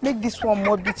 Make this this one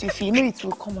more beautiful. You know it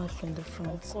will come out from the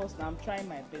front. Of course, now I'm trying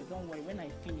my best. Don't worry. When I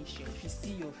finish it, if you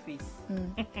see your face,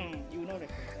 you will not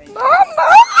recognize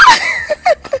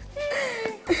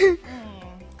it.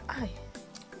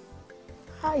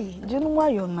 Hi, do you know why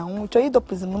you're now? You're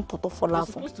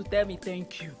supposed to tell me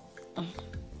thank you.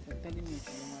 You're telling me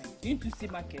you need to see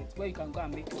market where you can go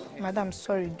and make your hair. Madam,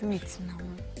 sorry, do it now.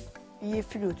 You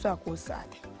feel to go sad.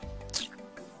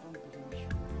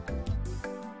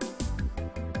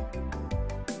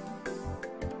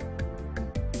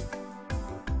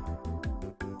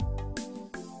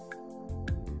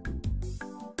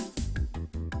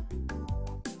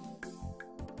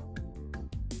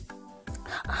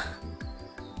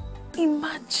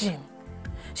 Imagine,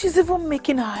 she's even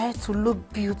making her hair to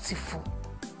look beautiful.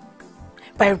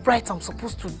 By right, I'm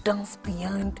supposed to dance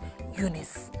behind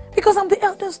Eunice because I'm the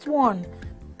eldest one.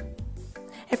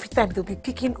 Every time they'll be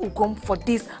picking Ugom for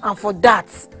this and for that.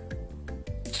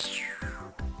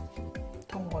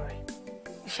 Don't worry,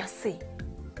 you shall see.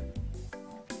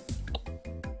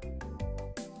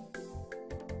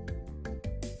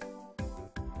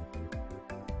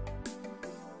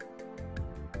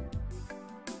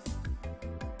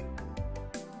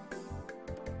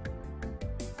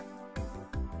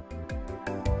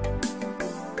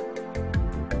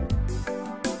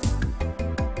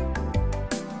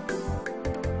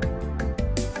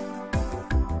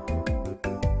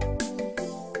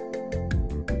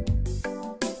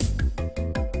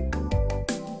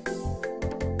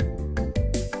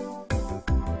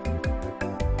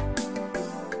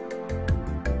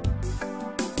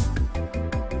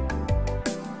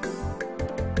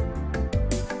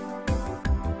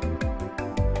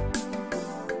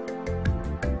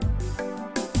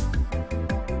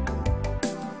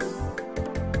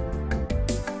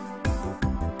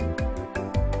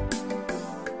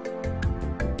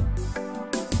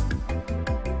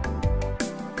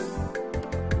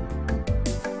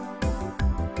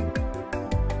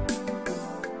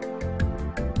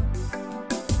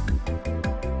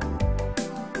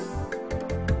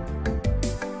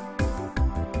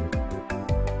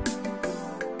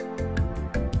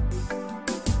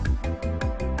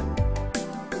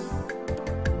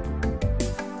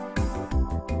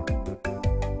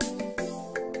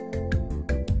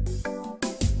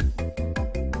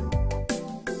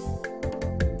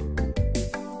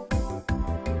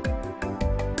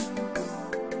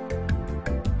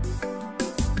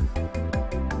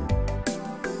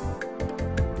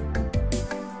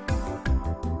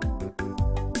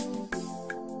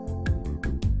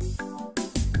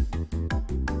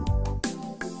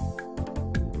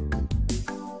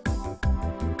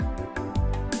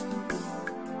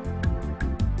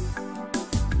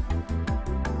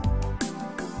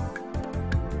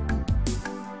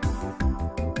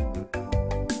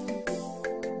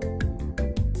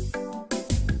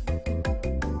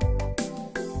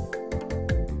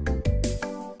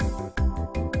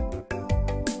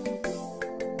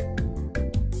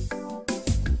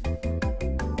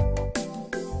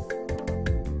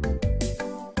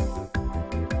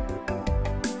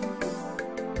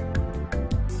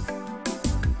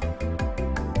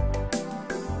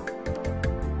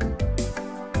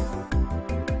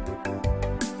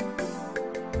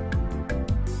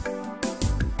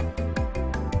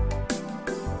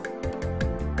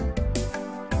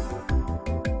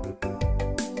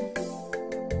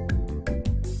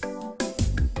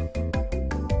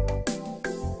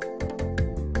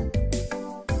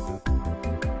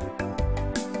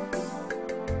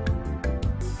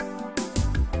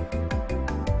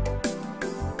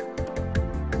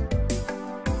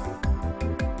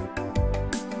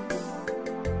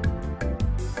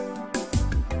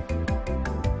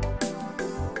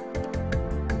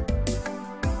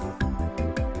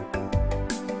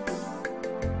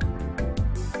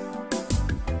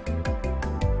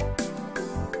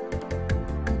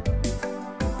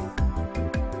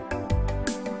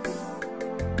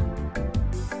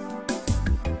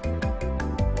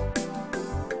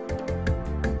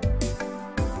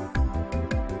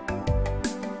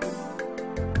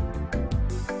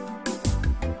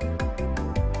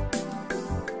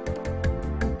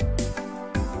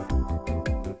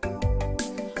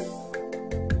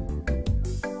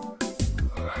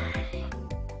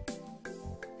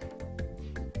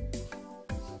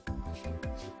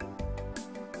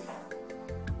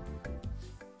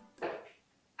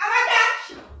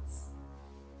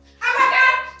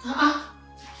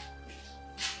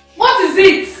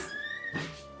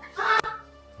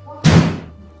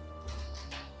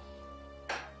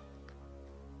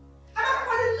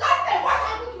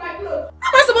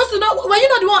 Were you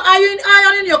not the one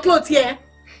ironing your clothes here?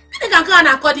 You can go and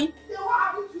according.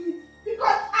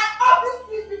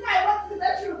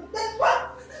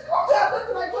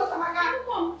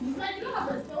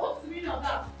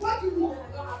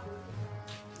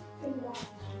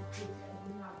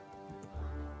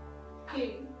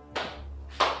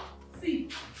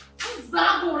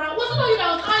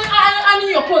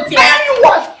 clothes here. Iron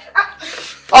what?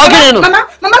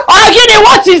 Ogini,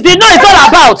 what is the noise all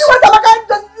about? You want Amaka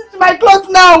just my clothes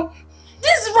now?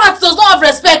 This rat does not have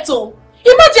respect, oh.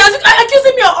 Imagine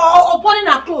accusing me of burning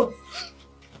her clothes.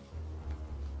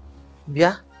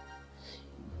 Bia,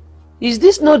 is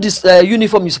this not this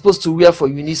uniform you're supposed to wear for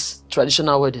Eunice's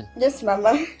traditional wedding? Yes,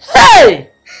 Mama. Hey!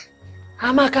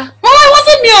 Amaka. Mama, it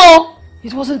wasn't me, oh.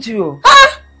 It wasn't you.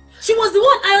 Huh? She was the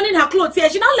one ironing her clothes here.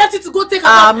 She now left it to go take her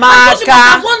bath. Amaka. She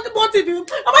must have wanted you.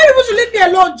 Why people should leave me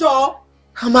alone, Joe?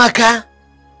 Amaka,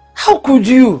 how could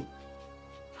you?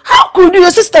 How could you?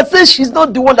 Your sister says she's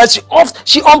not the one that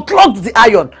she unplugged the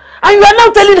iron. And you are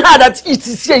now telling her that it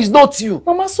is here, it's not you.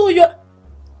 Mama, so you're...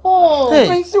 Oh, hey.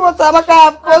 I see what Amaka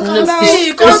have caused now.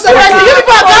 See, because you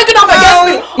people are ganging up against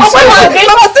me.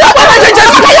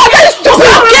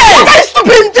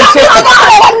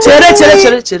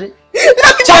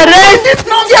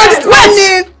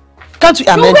 Can't we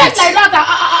amend it?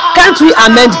 Can't we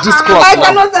amend this clause? I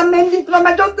cannot amend it,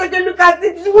 Mama. Just take a look at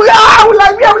it.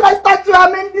 Where will I start to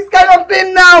amend this kind of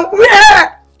thing now?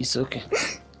 Where? It's okay.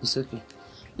 It's okay.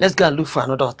 Let's go and look for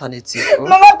another alternative. Oh.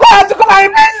 Mama, go out to come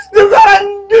and go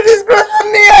and do this clothes for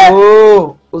me.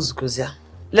 Oh, Ozukozia.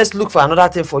 Let's look for another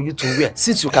thing for you to wear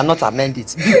since you cannot amend it.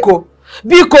 Biko.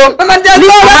 Mama, leave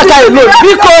Amaka alone.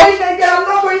 Biko. I'm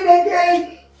not going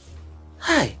again.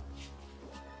 Hi.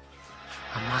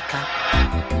 Amaka.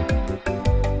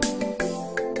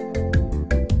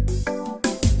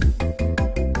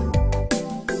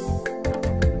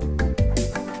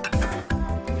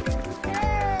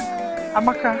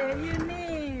 Amaka.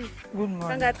 Good morning.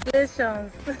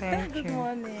 Congratulations. Thank you. Good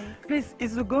morning. Please,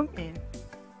 is Ugom in?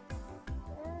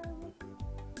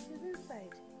 She's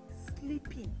inside,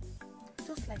 sleeping.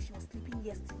 Just like she was sleeping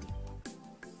yesterday.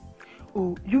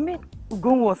 Oh, you mean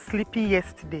Ugom was sleeping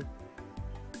yesterday?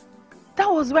 That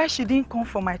was why she didn't come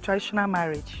for my traditional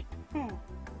marriage.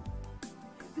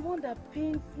 The one that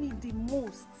pains me the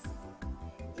most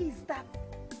is that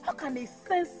how can a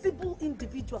sensible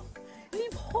individual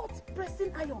leave hot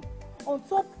pressing iron on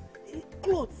top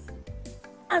clothes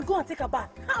and go and take a bath?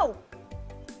 How?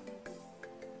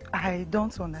 I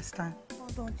don't understand. How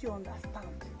don't you understand?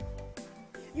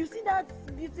 You see that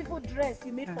beautiful dress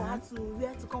you made for her to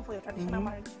wear to come for your traditional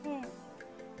marriage?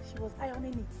 She was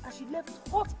ironing it and she left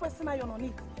hot pressing iron on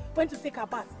it. Went to take her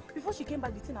bath. Before she came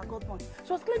back, the thing had got burned.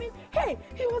 She was claiming, hey,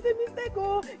 it was a mistake,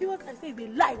 oh. It was, I say it's a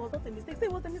lie, it was not a mistake. Say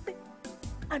it was a mistake.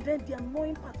 And then the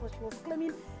annoying part was she was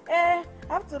claiming,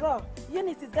 after all,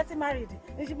 Eunice is getting married.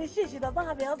 And she does not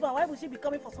have a husband. Why would she be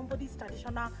coming for somebody's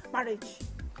traditional marriage?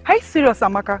 Are you serious,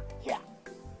 Amaka? Yeah.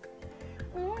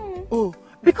 Oh,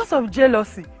 because of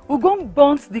jealousy, Ugom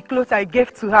burnt the clothes I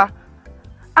gave to her.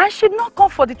 And she did not come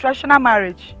for the traditional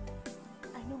marriage.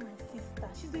 I know my sister.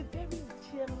 She's a very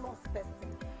jealous person.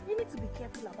 You need to be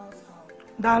careful about her.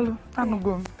 Dalu,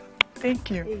 Anugom. Thank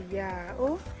you. Hey, yeah.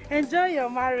 Oh, enjoy your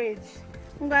marriage.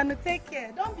 I'm going to take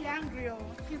care. Don't be angry, oh.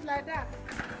 She's like that.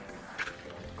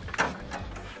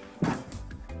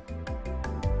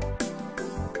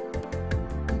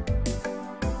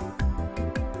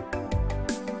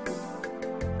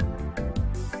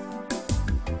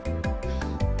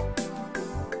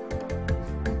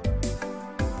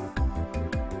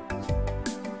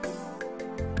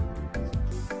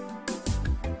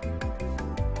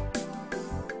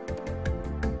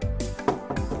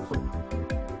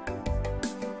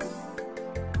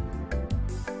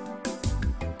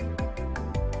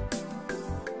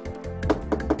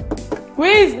 Who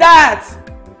is that?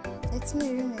 It's me,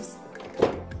 Eunice.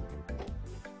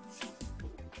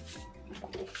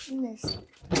 Eunice.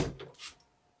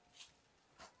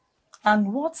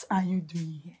 And what are you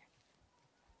doing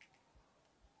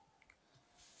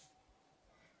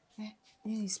here?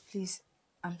 Eunice, please.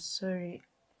 I'm sorry.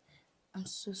 I'm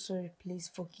so sorry. Please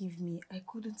forgive me. I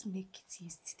couldn't make it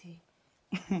yesterday.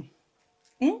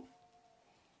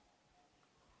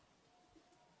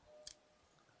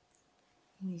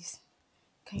 Eunice,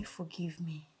 can you forgive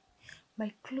me?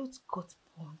 My clothes got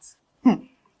burnt.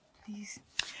 Please.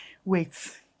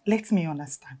 Wait, let me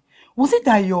understand. Was it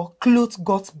that your clothes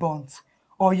got burnt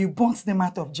or you burnt them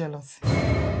out of jealousy?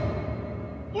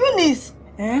 Eunice!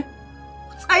 What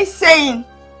are you saying?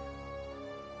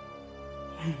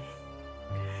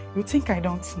 You think I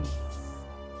don't know?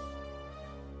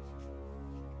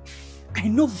 I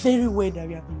know very well that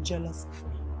you have been jealous of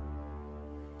me.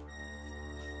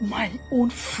 My own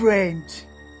friend.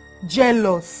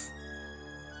 Jealous.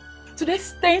 To the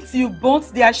extent you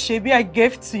burnt the ashebi I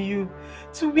gave to you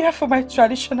to wear for my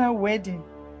traditional wedding.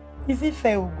 Is it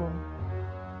fair, Ugom?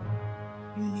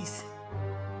 Eunice,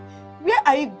 where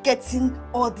are you getting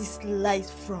all these lies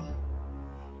from?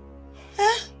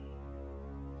 Huh?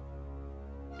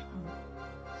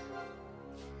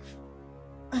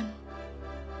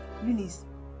 Eunice,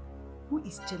 who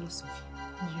is jealous of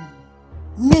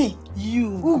you? Me?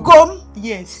 You. Ugom?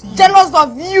 Yes. You. Jealous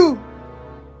of you.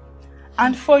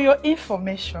 And for your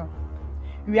information,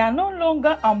 we are no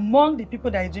longer among the people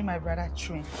that do my brother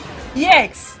train.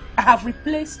 Yes, I have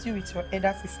replaced you with your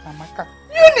elder sister, Maka.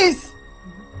 Eunice!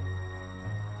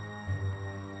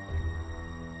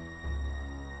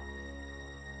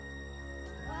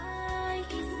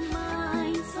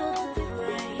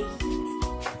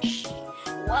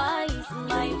 Why is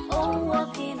my own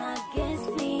working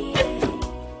against me?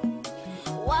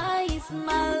 Why is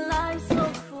my life so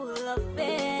full of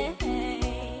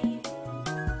pain?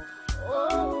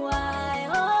 Oh why,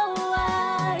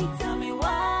 tell me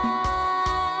why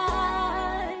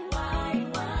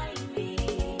me?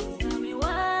 Tell me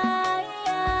why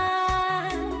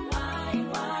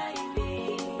me?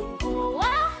 Oh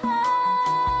why me?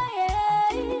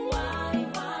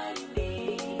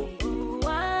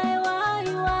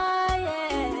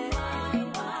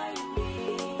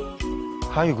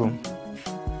 How you going?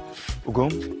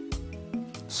 Ugom?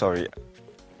 Sorry,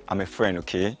 I'm a friend,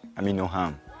 okay? I mean no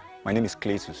harm. My name is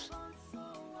Cletus.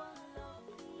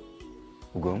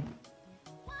 Ugom?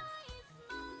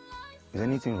 Is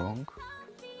anything wrong?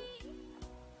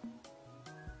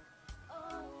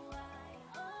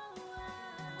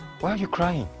 Why are you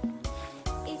crying?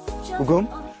 Ugom?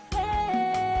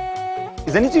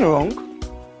 Is anything wrong?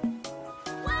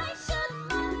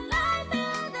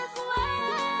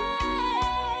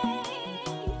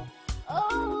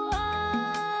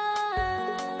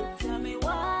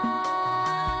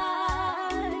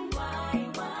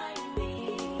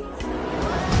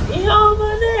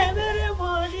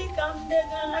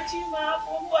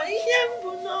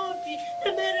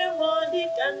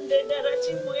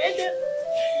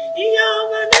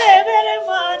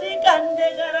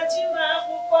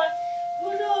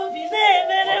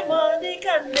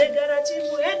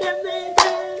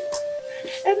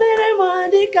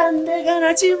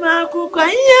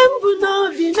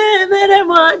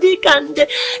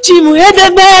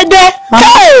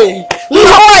 Hey!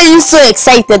 How are you so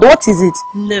excited? What is it?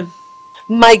 Nem,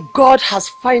 my God has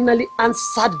finally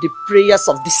answered the prayers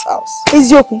of this house.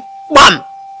 Izioku. Bam!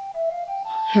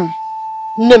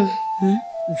 Nem,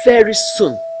 very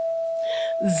soon,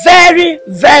 very,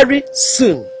 very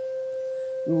soon,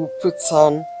 we will put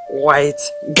on white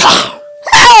gown.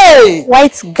 Hey!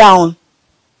 White gown.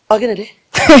 Ogenede.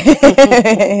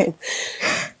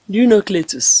 Do you know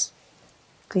Cletus?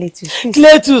 Cletus.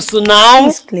 Cletus now.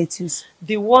 Who's Cletus?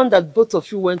 The one that both of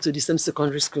you went to the same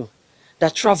secondary school.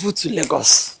 That traveled to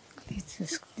Lagos.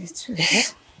 Cletus.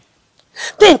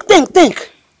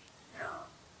 Think.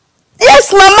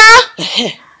 Yes, Mama.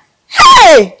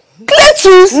 Hey,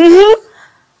 Cletus.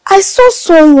 I saw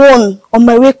someone on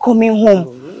my way coming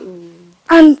home,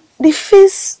 and the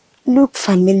face looked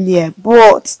familiar,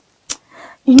 but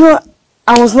you know,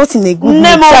 I was not in a good mood,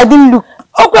 so I didn't look.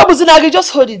 Okwabuzunagi,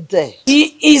 just hold it there.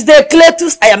 He is the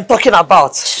Cletus I am talking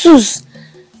about. Sus.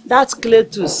 That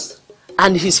Cletus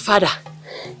and his father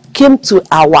came to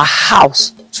our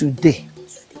house today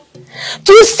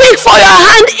to seek for your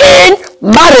hand in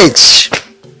marriage.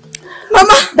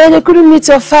 Mama. Then they couldn't meet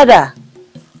your father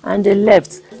and they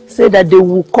left. Said that they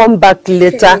will come back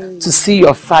later to see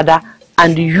your father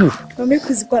and you. Make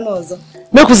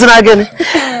Kuzina again.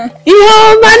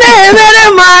 Yo mane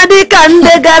mere madi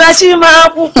kande garachi ma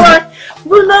pupoi.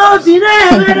 Buno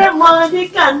bine mere madi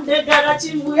kande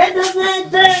garachi muede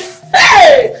mede.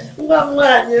 Hey,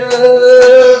 mwanyo.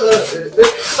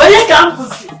 Oye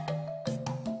kampusi.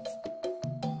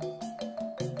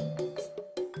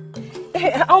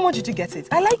 Hey, how much did you get it?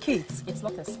 I like it. It's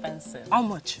not expensive. How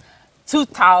much?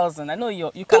 2,000. I know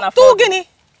you can afford. 2 guinea.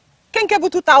 Kenkebu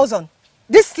 2,000.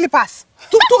 These slippers.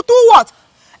 Two what?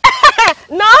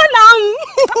 No.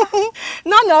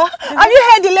 Have you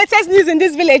heard the latest news in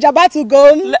this village about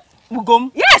Ugom?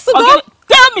 Ugom? Yes, Ugom. Okay,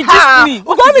 tell me this, please.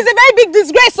 Ugom is a very big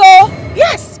disgrace, oh.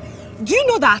 Yes. Do you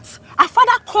know that our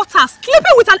father caught her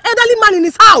sleeping with an elderly man in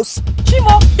his house?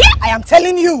 Chimo. Yeah, I am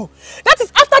telling you. That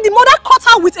is after the mother caught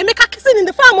her with Emeka kissing in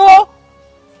the farm, oh.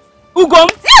 Ugom?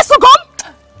 Yes, Ugom.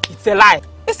 It's a lie.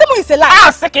 It's a lie. I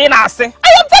am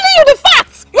telling you the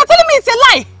facts. You're telling me it's a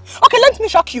lie. Okay, let me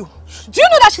shock you. Do you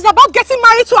know that she's about getting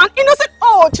married to an innocent...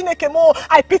 Oh, Chinekemo,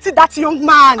 I pity that young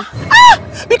man.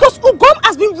 Because Ugom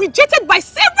has been rejected by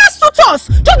several suitors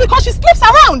just because she sleeps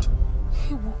around.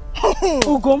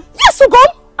 Ugom? Yes,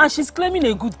 Ugom. And she's claiming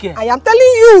a good girl. I am telling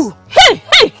you.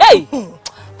 Hey.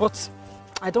 But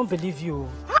I don't believe you.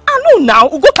 I know now.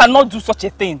 Ugo cannot do such a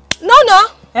thing. No.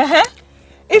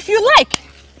 If you like,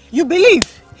 you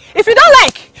believe. If you don't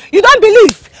like, you don't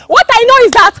believe. What I know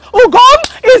is that Ugom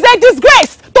is a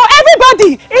disgrace to to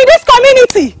everybody in this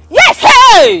community. Yes.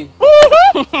 Hey!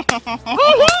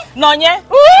 Nonya,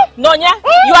 Nonya,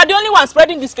 you are the only one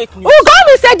spreading this fake news. Ugom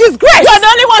is a disgrace. You are the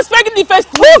only one spreading the fake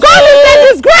news. Ugom is a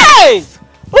disgrace.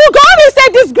 Ugom is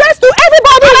a disgrace to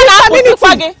everybody in this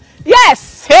community.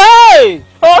 Yes. Hey!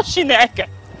 Oh, Shineke.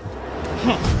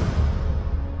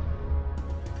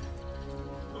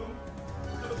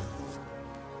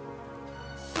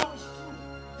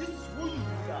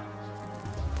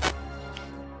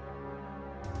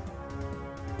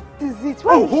 Is it?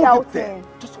 Why are you hold shouting? it there.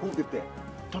 Just hold it there.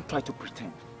 Don't try to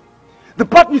pretend. The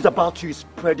bad news about you is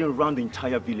spreading around the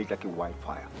entire village like a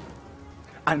wildfire.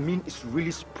 I mean, it's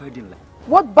really spreading like...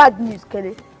 What bad news,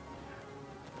 Kelly?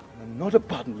 Another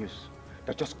bad news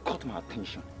that just caught my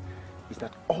attention is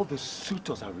that all the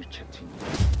suitors are rejecting you.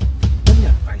 Let me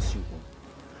advise you,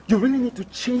 you really need to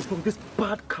change from this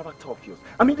bad character of yours.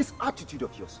 I mean, this attitude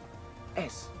of yours.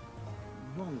 Else,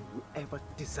 none will ever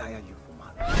desire you for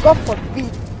marriage. God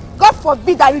forbid. God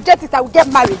forbid I reject it, I will get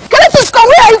married. Can you just come?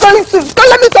 Where are you going to? Don't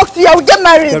let me talk to you, I will get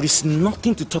married. There is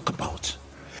nothing to talk about.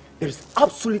 There is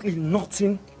absolutely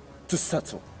nothing to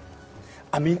settle.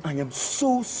 I mean, I am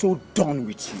so done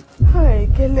with you. Hi,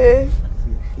 Kelly. For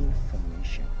your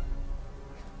information,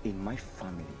 in my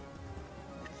family,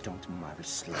 we don't marry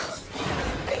slaves.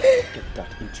 Get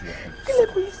that into your head. Kelly,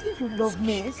 but you say you love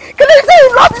me. Kelly, you say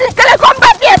you love me. Kelly, come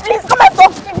back here, please. Come and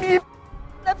talk to me.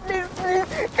 Please.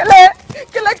 Kelly.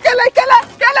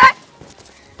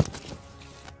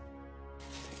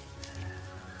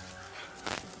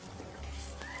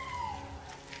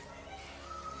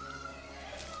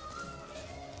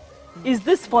 Is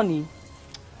this funny?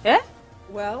 Eh?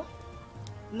 Well,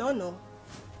 no.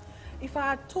 If I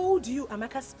had told you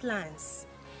Amaka's plans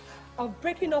of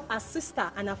breaking up her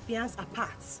sister and her fiancé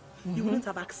apart, you wouldn't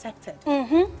have accepted.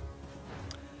 You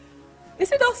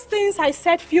see those things I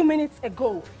said a few minutes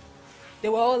ago? They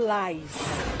were all lies.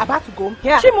 About to go?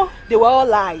 Yeah. Shimo. They were all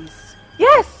lies.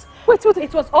 Yes. Wait.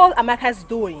 It was all Amaka's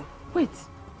doing. Wait.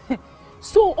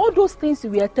 So all those things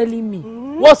you were telling me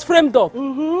was framed up?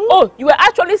 Oh, you were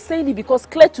actually saying it because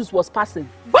Cletus was passing?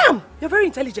 Bam! You're very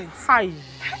intelligent. Hi.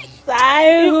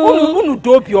 Saihu.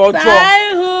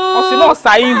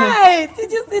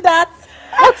 Did you see that?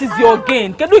 What is your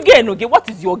gain? Can you gain again? What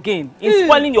is your gain in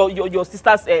spoiling your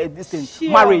sister's this thing,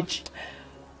 marriage?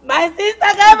 My sister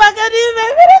came back and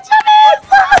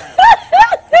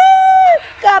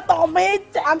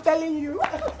I'm telling you.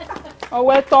 Oh,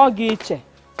 well, Togiche.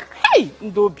 Hey,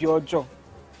 Ndobi Ojo.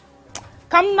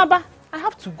 Come, Naba. I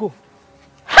have to go.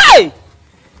 Hey!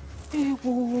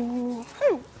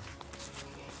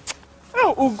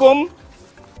 Oh, Ugom.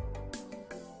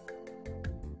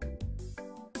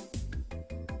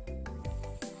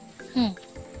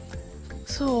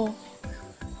 So,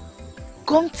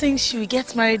 Gom thinks she will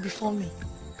get married before me.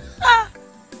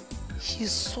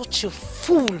 She's such a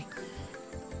fool.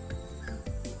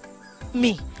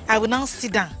 Me, I will now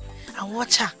sit down and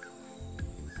watch her.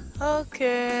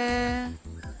 Okay.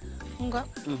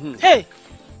 Hey!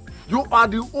 You are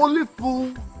the only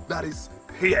fool that is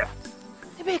here.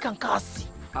 Maybe you can cast.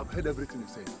 I've heard everything you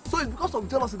said. So it's because of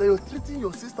jealousy that you're treating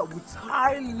your sister with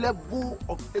high level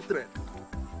of hatred.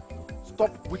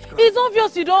 Stop witchcraft. It's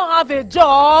obvious you don't have a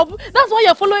job. That's why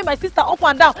you're following my sister up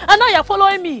and down. And now you're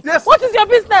following me. Yes. What is your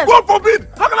business? God forbid!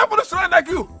 How can I follow someone like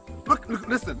you? Look,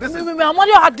 listen.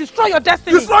 Amadio, I'll destroy your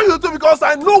destiny. Destroy you too because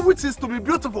I know witches to be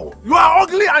beautiful. You are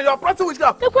ugly and you are practicing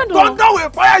witchcraft. Thunder will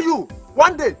fire you.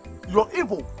 One day, your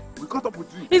evil will cut up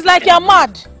with you. It's like you're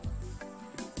mad.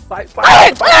 If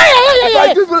I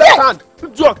give you left hand,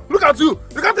 look at you.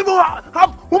 You can't even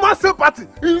have human sympathy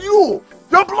in you.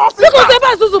 Your blood sister. Your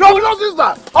blood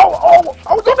sister.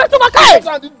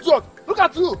 Look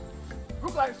at you.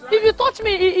 Look like if you touch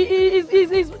me,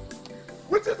 it's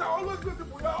witches are always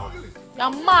beautiful. You are ugly.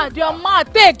 You're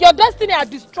mad. Take your destiny are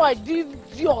destroyed. These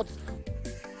idiots.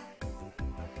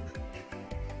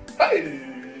 Hey,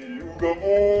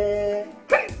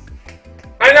 hey.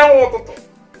 I now want to.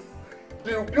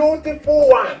 The beautiful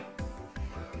one.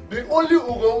 The only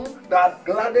Ugom that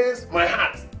gladdens my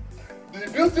heart. The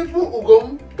beautiful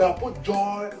Ugom that put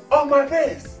joy on my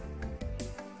face.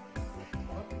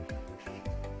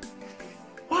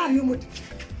 Why are you moody?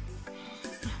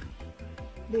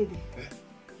 Baby.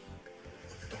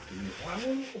 Talk to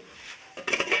me.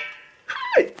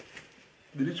 Hi!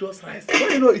 Delicious rice. Why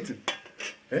are you not eating?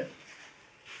 Eh?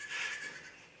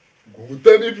 Go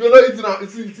tell me if you're not eating now.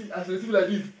 See, as I see like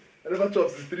this. I never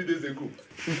chopped since 3 days ago.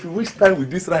 If you waste time with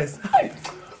this rice,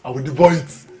 I will devour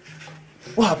it.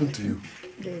 What happened to you?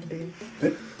 Baby.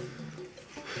 Eh?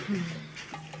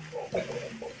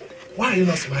 Why are you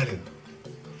not smiling?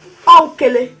 Oh,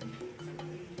 Kelly.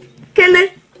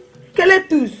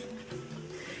 Keletus.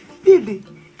 Baby,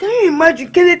 can you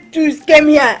imagine Keletus came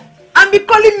here and be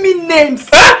calling me names?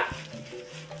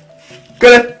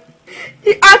 Kele!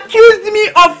 He accused me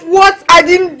of what I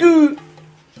didn't do.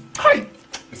 Hi!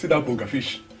 You see that burger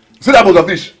fish? You see that burger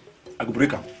fish? I go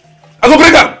break him. I go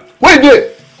break him! Where you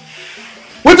there?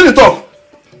 Wait till you talk.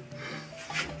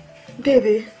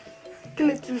 Baby,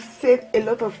 Keletus said a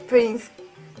lot of things.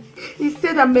 He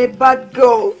said I'm a bad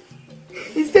girl.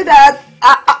 He said that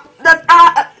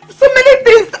so many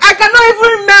things I cannot even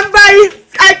remember.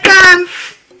 I can't.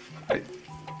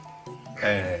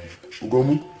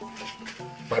 Ugomu,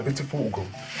 my beautiful Ugomu.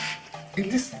 In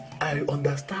this, I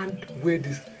understand where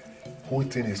this whole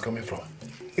thing is coming from.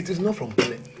 It is not from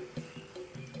Kele.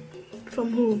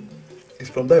 From who? It's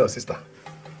from that your sister.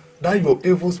 That your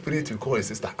evil spirit you call your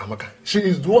sister, Amaka. She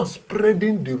is the one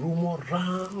spreading the rumor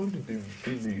around the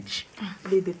village.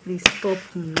 Baby, please stop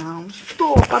now.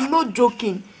 Stop. I'm not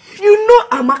joking. You know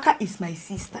Amaka is my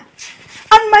sister.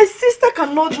 And my sister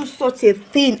cannot do such a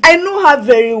thing. I know her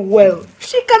very well.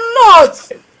 She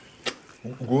cannot.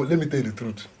 Go, let me tell you the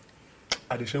truth.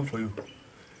 I'm ashamed for you.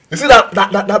 You see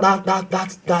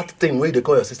that thing where they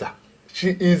call your sister? She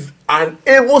is an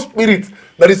evil spirit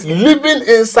that is living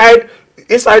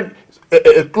inside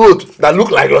a cloth that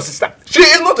look like your sister. She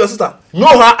is not your sister. Know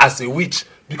her as a witch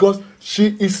because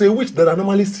she is a witch that I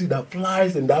normally see that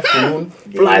flies in the afternoon,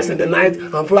 flies in the night,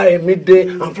 and fly in midday,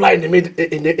 and fly in the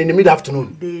mid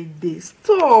afternoon. They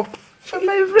stop.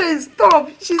 My friend, stop.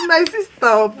 She's my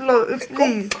sister.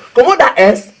 Please. Come on, that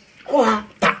S. Call her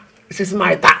Ta. She's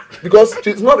my Ta because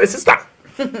she's not a sister.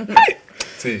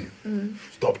 See,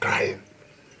 stop crying.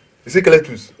 You see,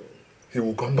 Keletus, he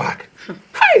will come back.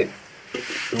 Hey.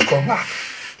 He will come back.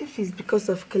 If it's because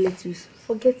of Keletus,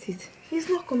 forget it. He's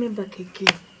not coming back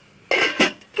again.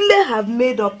 Kele have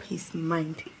made up his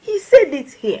mind. He said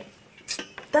it here.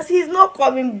 That he's not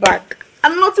coming back.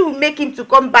 And nothing will make him to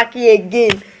come back here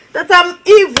again. That I'm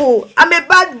evil. I'm a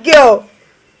bad girl.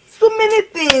 So many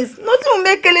things. Nothing will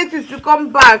make Keletus to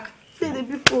come back. Say the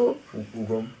people.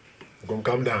 Ugom,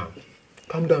 calm down.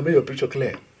 Calm down, make your picture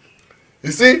clear.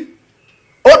 You see,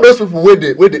 all those people where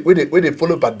they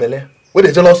follow Bad Belle, where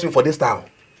they jealous you for this town,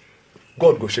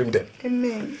 God go shame them.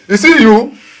 Amen. You see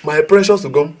you, my precious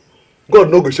Ugom, God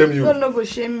no go shame you. God no go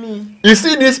shame me. You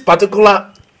see this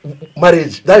particular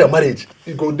marriage, that your marriage,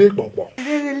 you go dey gbogbo.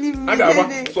 Leave me.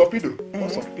 Sopido.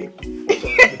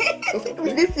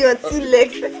 With this your 2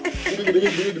 legs.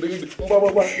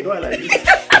 You know I like this.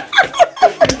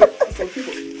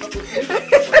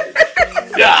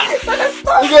 Yeah.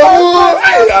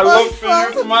 I love seeing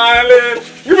you smiling.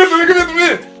 Give it to me.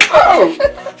 Oh.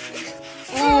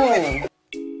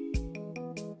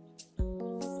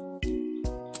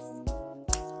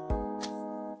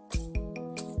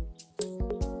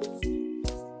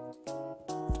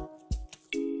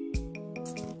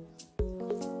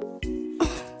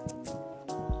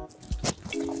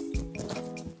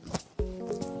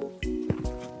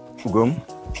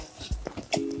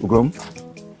 Ugom,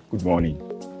 good morning.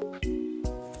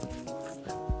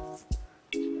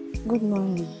 Good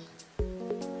morning.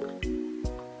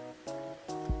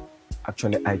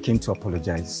 Actually, I came to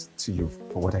apologize to you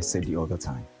for what I said the other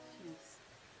time.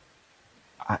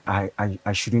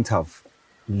 I shouldn't have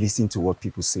listened to what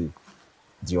people say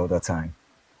the other time.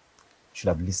 Should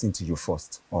have listened to you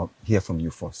first or hear from you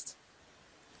first.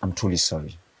 I'm truly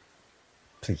sorry.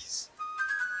 Please.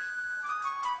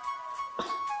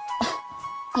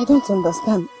 I don't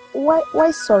understand.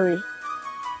 Why sorry?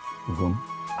 Ugom,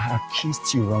 I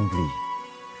accused you wrongly.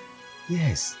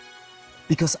 Yes,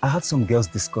 because I had some girls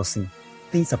discussing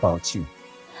things about you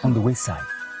on the wayside.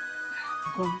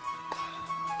 Ugom,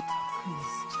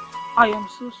 please, I am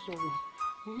so sorry.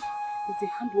 It's the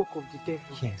handwork of the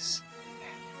devil. Yes.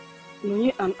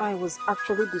 Nonye and I was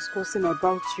actually discussing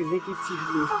about you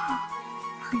negatively.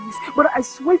 Please, but I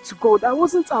swear to God, I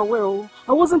wasn't aware.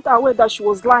 I wasn't aware that she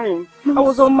was lying. I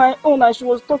was on my own and she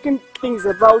was talking things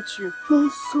about you.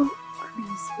 So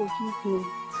please forgive me.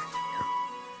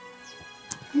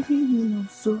 Forgive me,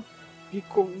 so.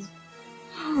 Because,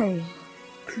 hi,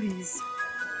 please.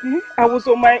 I was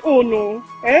on my own, no?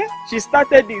 She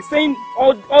started this, saying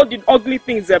all the ugly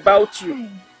things about you.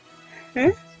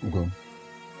 Go.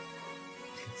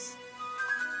 Please.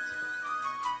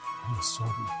 I'm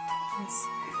sorry. Yes,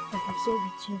 I'm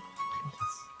sorry too.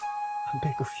 Please, I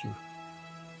beg of you.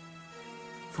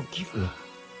 Forgive me.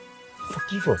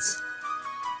 Forgive us.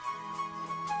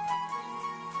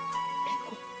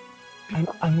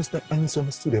 I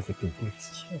misunderstood everything,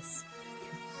 please. Yes.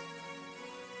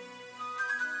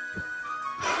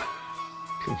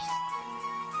 Please.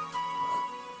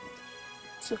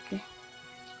 It's okay.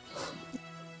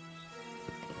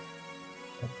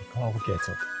 I'll get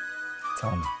up.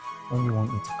 Tell me, when you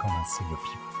want me to come and see your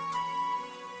people?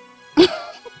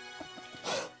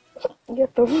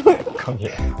 Get up. Come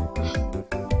here.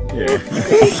 Yeah.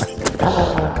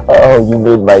 Oh, you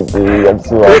made my day. I'm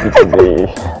so happy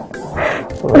today.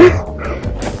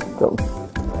 Come.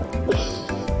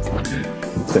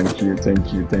 Thank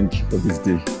you for this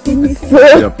day. Thank you, sir.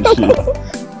 I appreciate it.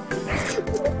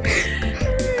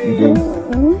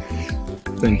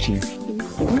 Thank you. Thank you.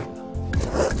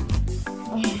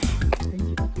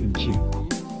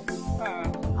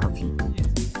 Happy.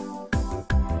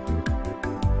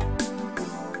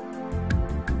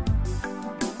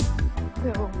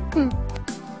 So,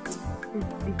 if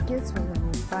the kids will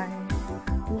buy,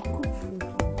 we'll cook food.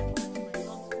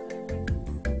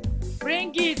 Bring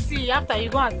it, see, after you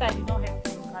go outside, you don't have to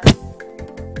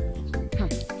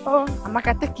carry. Oh,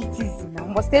 Amaka, take it easy now.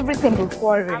 Must everything be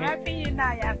quarrel? I'm helping you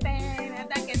now, you're saying, and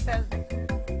that gets us.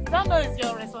 You don't know it's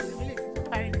your responsibility to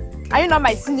carry it. Are you not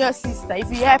my senior sister? If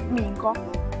you help me, Nko.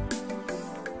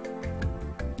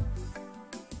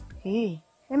 Hey,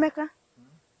 Emeka,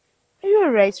 are you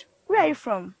alright? Where are you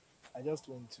from? I just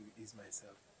want to ease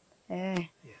myself. Eh.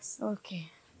 Yes. Okay.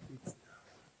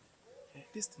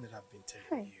 This thing that I've been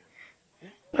telling you.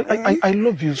 I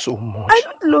love you so much. I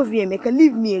don't love you, Emeka.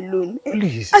 Leave me alone.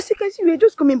 Please. As you can see, we're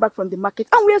just coming back from the market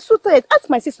and we are so tired. Ask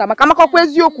my sister, Amaka,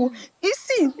 where's Yoku? You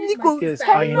see, Nico. Yes,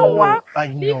 I know.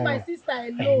 Leave my sister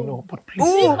alone. I know, but please.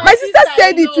 Oh, my sister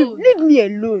said it too. Leave me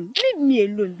alone. Leave me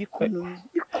alone.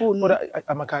 But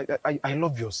I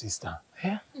love your sister.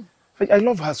 Yeah? I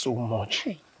love her so much.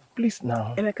 Please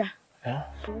now. Emeka. Yeah?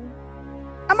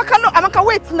 Amaka, no. Amaka,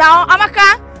 wait now.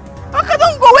 Amaka,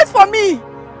 don't go. Wait for me.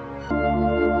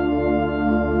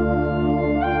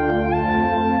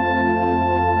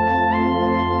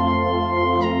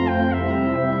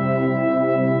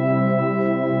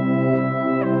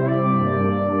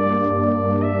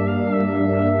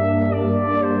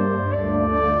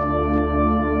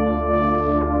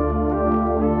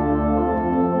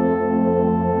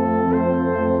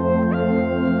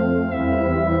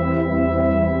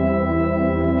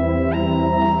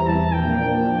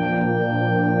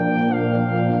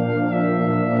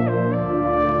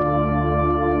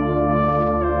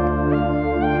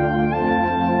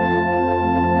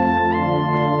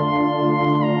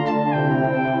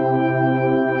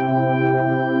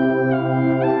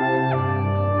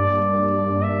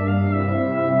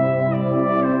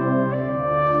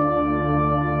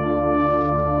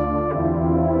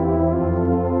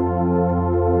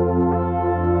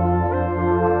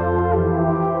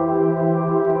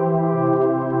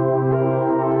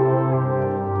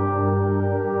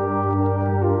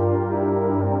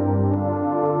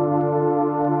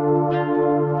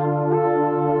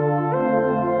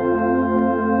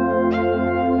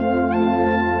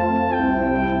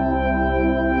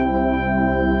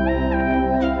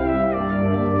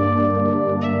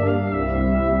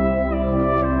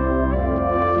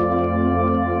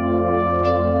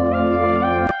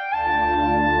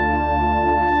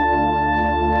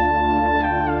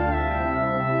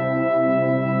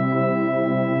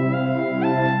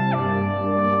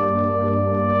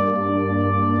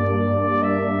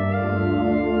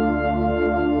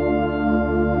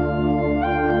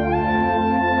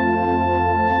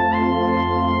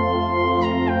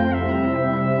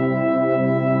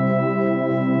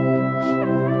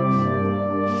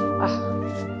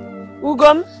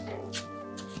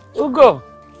 Ugo.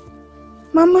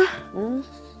 Mama.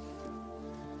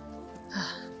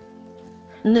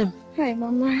 Nem. Hi,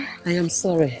 Mama. I am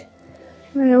sorry.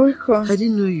 You're welcome. I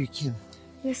didn't know you came.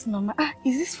 Yes, Mama.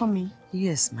 Is this for me?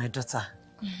 Yes, my daughter.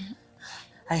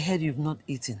 I heard you've not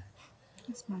eaten.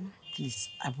 Yes, Mama. Please,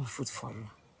 I brought food for you.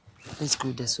 Let's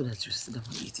go there so that you sit down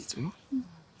and eat it. Hmm?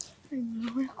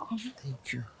 You're welcome.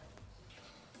 Thank you.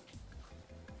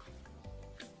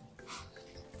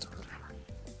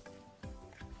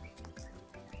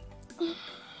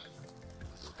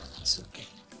 It's okay.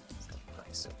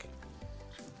 It's okay.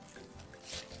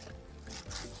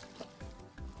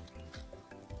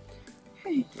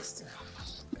 Hey.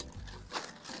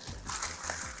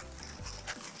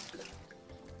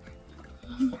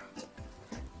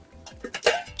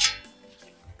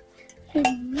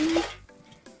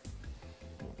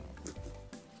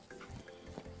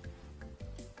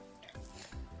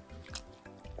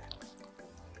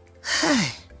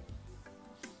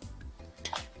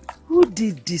 Who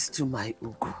did this to my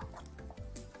Ugo?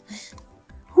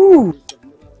 Who?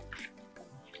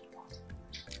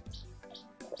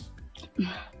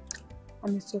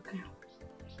 It's okay.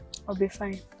 I'll be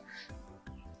fine.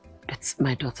 It's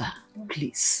my daughter,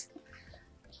 please.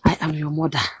 I am your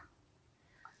mother.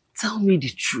 Tell me the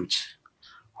truth.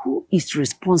 Who is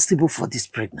responsible for this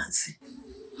pregnancy?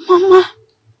 Mama,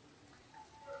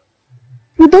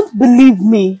 you don't believe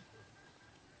me.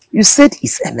 You said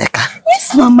it's Emeka.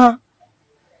 Yes, Mama.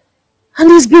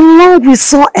 And it's been long we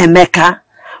saw Emeka.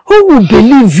 Who will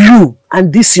believe you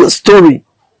and this your story?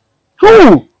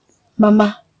 Who?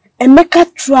 Mama,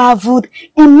 Emeka traveled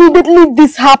immediately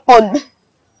this happened.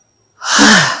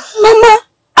 Mama,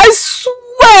 I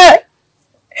swear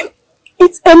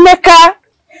it's Emeka.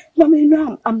 Mama, you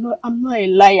know I'm not a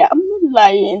liar. I'm not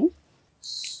lying.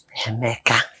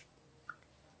 Emeka.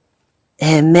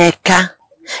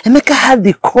 Emeka had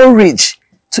the courage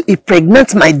to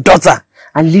impregnate my daughter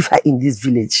and leave her in this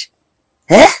village.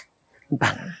 Eh?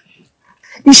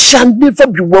 It shall never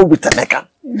be well with Emeka.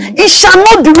 It shall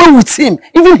not be well with him,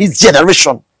 even his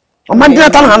generation. Amen.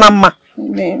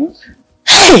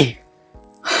 Hey!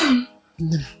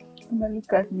 Mama,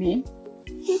 look at me.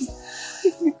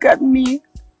 Look at me.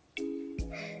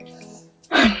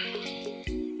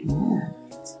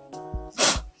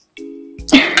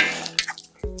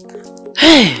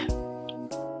 Hey!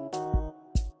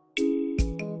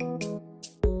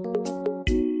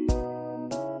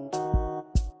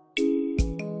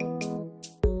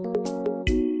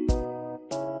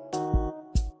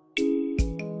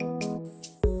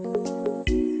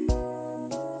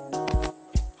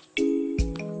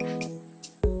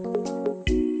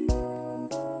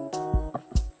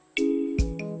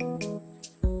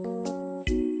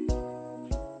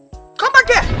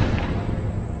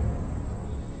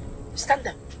 Stand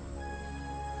up.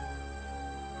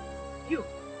 You.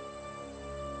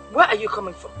 Where are you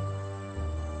coming from?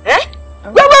 Eh?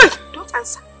 Wait! Don't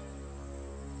answer.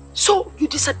 So, you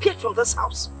disappeared from this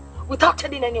house without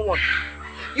telling anyone.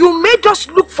 You made us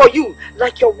look for you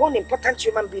like you're one important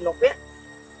human being up here.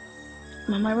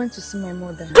 Mama, I went to see my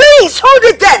mother. Please, hold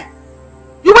it there!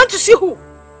 You went to see who?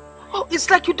 Oh, it's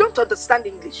like you don't understand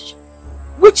English.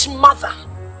 Which mother?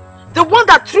 The one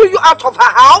that threw you out of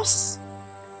her house?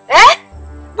 Eh?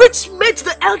 Which made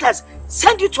the elders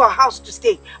send you to her house to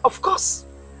stay? Of course.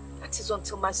 That is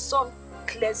until my son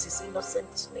clears his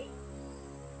innocent name.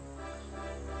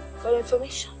 For your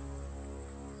information,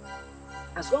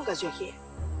 as long as you're here,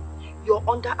 you're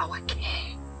under our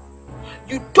care.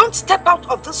 You don't step out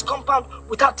of this compound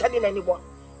without telling anyone.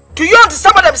 Do you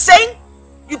understand what I'm saying?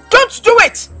 You don't do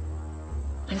it!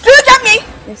 Do you get me?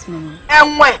 Yes, Mama.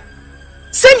 And when?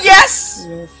 Same yes?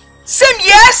 Yes. Same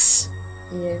yes?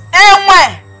 Yes.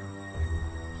 Enwe.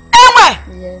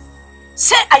 Enwe. Yes.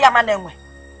 Say I am an enwe.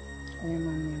 I am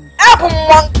an enwe. Ebu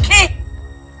monkey.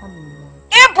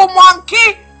 Ebu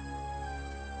monkey.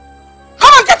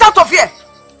 Come on, get out of here.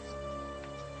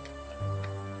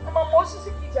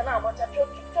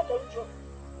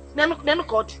 Nenu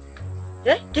God.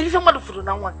 Eh? Can you find what for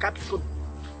now one cat food?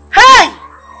 Hey!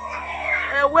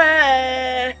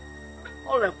 Ewe.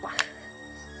 Ole pa.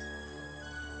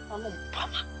 Anu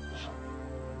pama.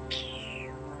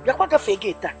 Yakwaka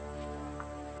fegeta.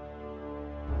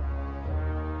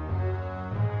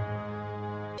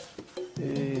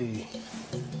 Hey.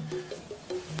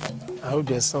 I hope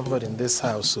there's somebody in this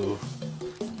house, so.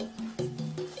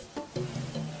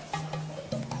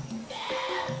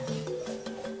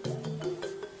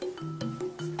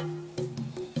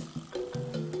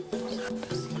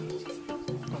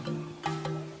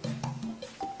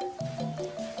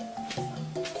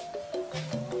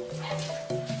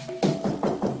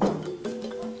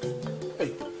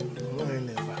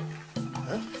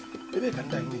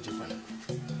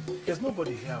 There's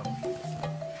nobody here.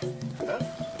 Huh?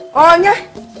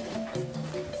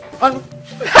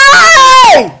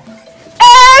 Hey!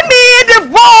 Amy the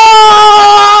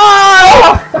boy!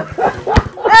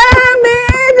 Amy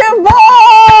the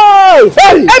boy!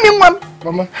 Hey! Amy,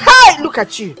 Mama. Hey! Look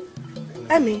at you.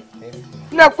 Amy.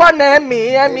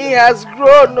 Amy has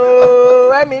grown.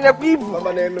 Amy, Amy, hey!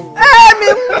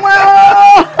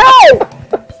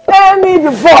 Amy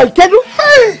the boy. Can you?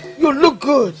 Hey! You look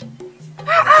good.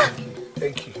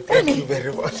 Thank you. Amy, Thank you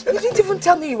very much. You didn't even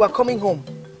tell me you were coming home.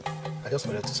 I just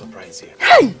wanted to surprise you.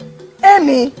 Hey!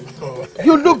 Amy,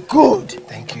 you look good.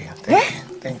 Thank you.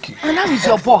 Thank you. And how is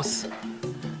your boss?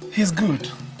 He's good.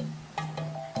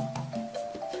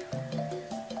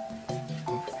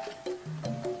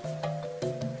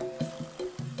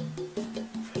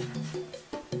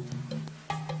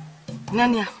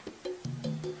 Nyanya.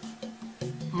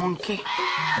 Monkey.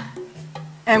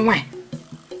 Enwe.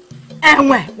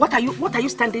 What are you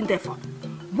standing there for?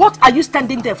 What are you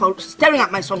standing there for, staring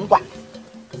at my son? Go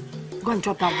and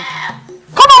drop that water.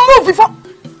 Come on, move before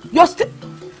you're still.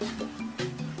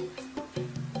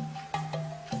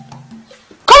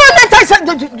 Come on, let I say.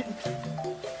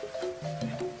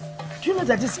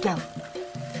 know that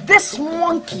this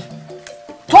monkey,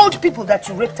 told people that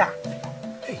you raped her?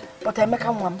 Hey. But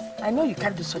Emeka Mom, I know you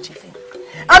can't do such a thing.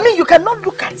 I mean, you cannot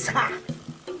look at her,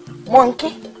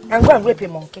 monkey, and go and rape a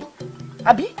monkey.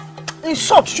 Abi, in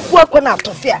short, Chukwu akwana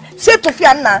Tofia. Say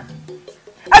Tofia na.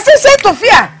 I say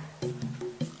Tofia.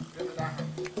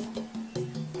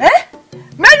 Eh?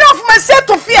 Many of my say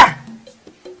Tofia.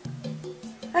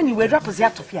 Anyway, rap is here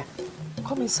Tofia.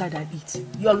 Come inside and eat.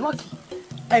 You're lucky.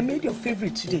 I made your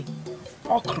favorite today.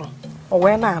 Okra.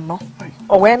 Owena no.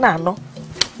 Owena no.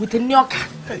 With a nyoka.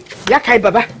 Yakai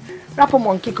baba. Rap a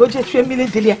monkey. Go just 3 million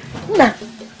delia. Nah.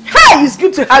 Hi, it's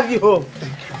good to have you home.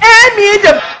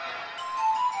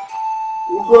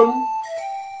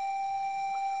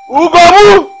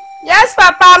 Ugomu! Yes,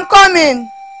 Papa, I'm coming.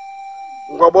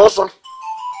 Ugoboso.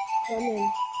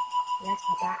 Coming. Yes,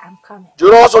 Papa, I'm coming. Do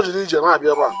you know what you need? You're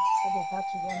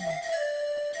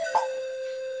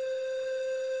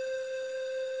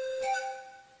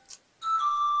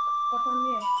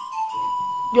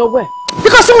You're where?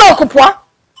 Because you know Kupwa.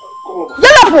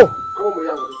 Yellow.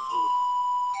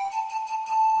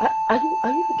 Are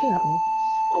you looking at me?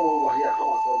 Come over here, come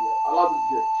on, allow me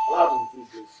to allow me to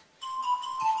please.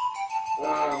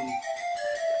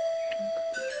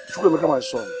 Chukwu, my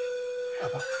son.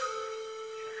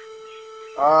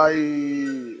 I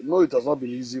know it has not been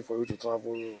easy for you to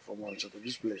travel from Onitsha to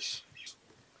this place.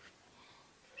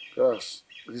 Yes,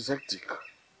 it is hectic.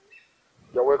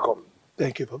 You're welcome.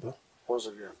 Thank you, Papa. Once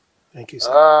again. Thank you,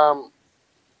 sir.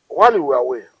 While you were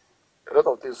away, a lot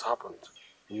of things happened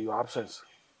in your absence.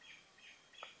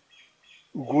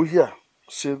 Ugo here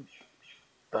said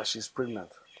that she's pregnant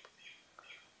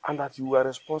and that you were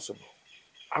responsible.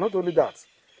 And not only that,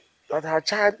 that her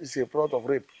child is a product of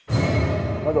rape.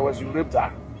 In other words, you raped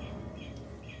her.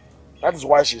 That is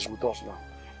why she's with us now.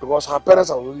 Because her parents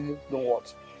have already done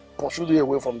what? Pursued her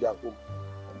away from their home.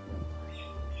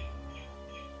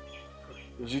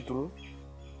 Is it true?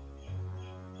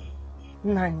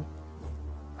 Nani,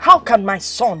 how can my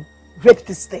son rape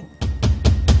this thing?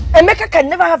 Emeka can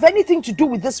never have anything to do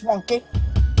with this monkey.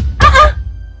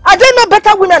 Are there no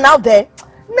better women out there?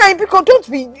 Nani, because don't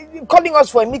be calling us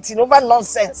for a meeting over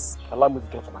nonsense. Allow me to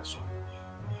talk to my son.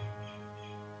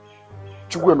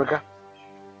 Chukwu Emeka,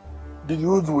 did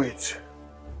you do it?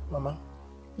 Mama?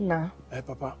 Nah. Hey,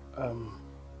 Papa.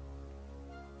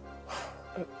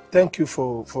 Thank you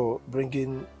for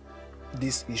bringing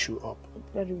this issue up.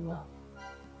 Very well.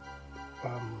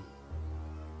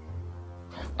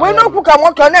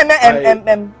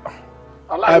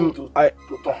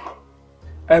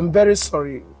 I'm very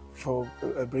sorry for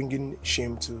bringing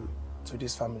shame to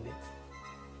this family.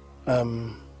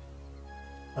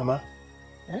 Mama,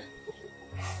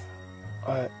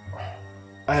 I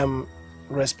am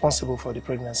responsible for the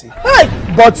pregnancy. Hey!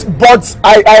 But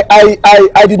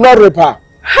I did not rape her.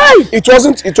 Hey! It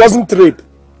wasn't rape.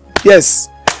 Yes,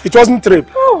 it wasn't rape.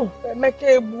 Oh, it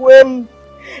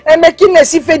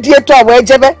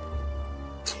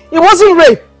wasn't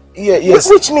rape. Yeah, yes.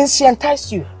 Which means she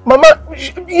enticed you. Mama,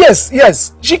 yes.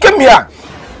 She came here.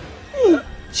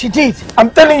 She did. I'm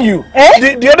telling you.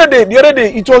 Eh? The other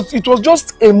day, it was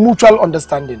just a mutual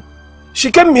understanding.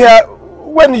 She came here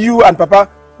when you and Papa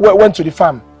went to the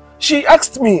farm. She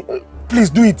asked me, please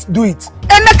do it.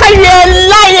 Emeka, you're a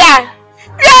liar.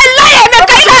 You're a liar,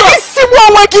 Emeka.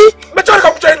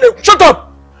 Shut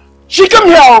up. She came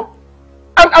here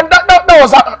and that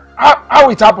was how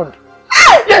it happened.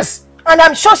 Yes. And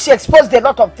I'm sure she exposed a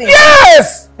lot of things.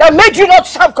 Yes! That made you not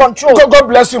have control. God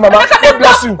bless you, Mama. God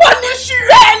bless you.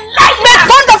 May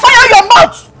thunder fire your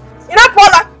mouth. You know,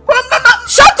 Paula?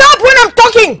 Shut up when I'm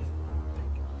talking.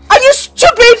 Are you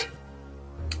stupid?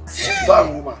 Sit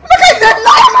down, woman.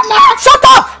 Shut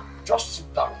up. Just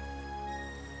sit down.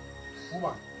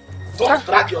 Woman, don't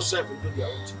drag yourself into their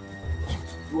own thing.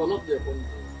 You are not there for me.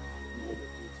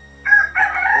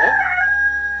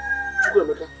 Chukwu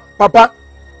Emeka. Papa,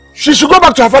 she should go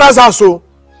back to her father's house, so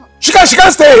she can't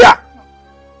stay here.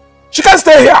 She can't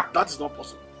stay here. That is not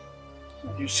possible.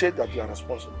 You said that you are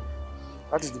responsible.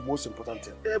 That is the most important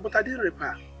thing. But I didn't rape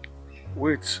her.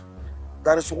 Wait,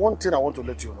 there is one thing I want to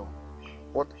let you know.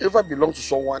 Whatever belongs to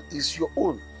someone is your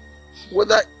own,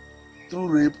 whether through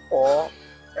rape or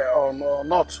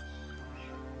not.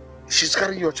 She's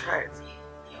carrying your child,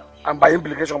 and by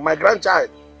implication, my grandchild.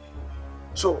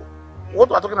 So, what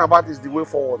we're talking about is the way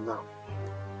forward now.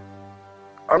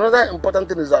 Another important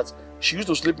thing is that she used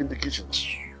to sleep in the kitchen,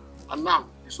 and now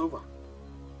it's over.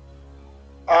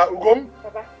 Ugom,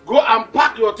 go and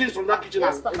pack your things from that kitchen.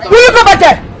 Yes, will you go back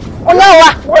there?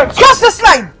 Cross this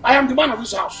line. I am the man of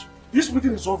this house. This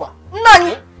meeting is over.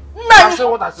 Nani,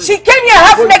 she came here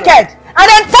half naked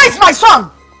and entice my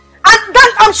son. And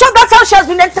that, I'm sure that's how she has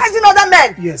been enticing other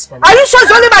men. Yes, Mama. Are you sure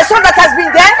it's only my son that has been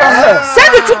there? Say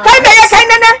the truth. Yes. One day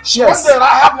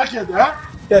I have naked, eh?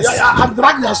 Yes. Yeah, and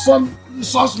drag your son's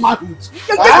manhood.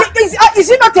 Is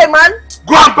he not a man?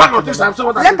 Go and bang on this. I'm saying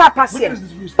what I Let her pass here.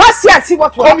 Pass here and see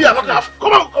what will happen. happen.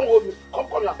 Come on, hold me. Come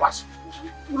here, pass.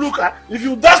 Look, if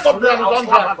you dare stop there, you don't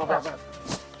have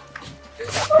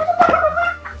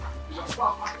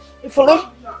it. Follow?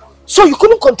 So you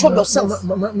couldn't control yourself.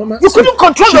 Mama, you couldn't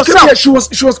control yourself. Here, she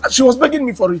was begging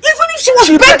me for it. Even if she was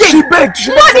begging. She begged.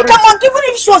 Money, come on. Even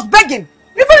if she was begging.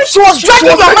 Even if she was dragging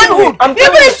your manhood.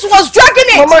 Even if she was dragging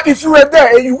it. Mama, if you were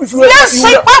there, if you were yes,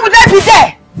 there, why would I be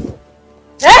there?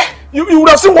 Eh? You would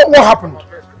have seen what happened.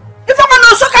 If I'm an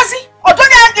Osokasi, or don't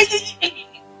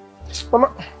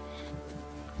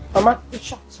Mama.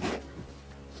 Shut.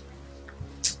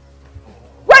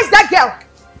 Where's that girl?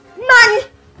 Nani.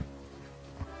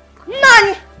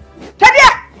 Come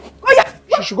here. Oh yeah.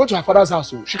 She should go to her father's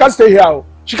house. She can't stay here.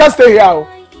 She can't stay here.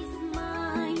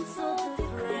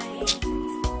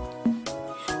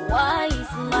 Why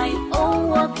is my own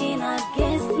working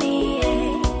against me?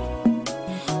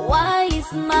 Why is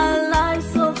my life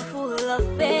so full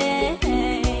of pain?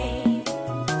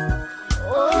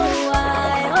 Oh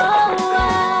why,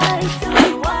 tell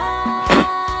me why?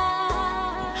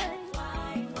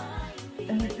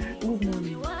 Good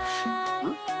morning.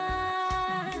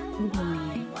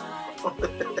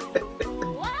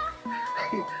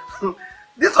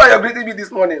 This is why you're greeting me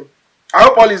this morning. I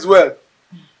hope all is well.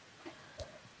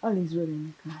 All is well,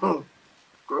 Emeka.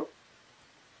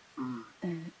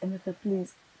 Emeka,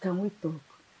 please, can we talk?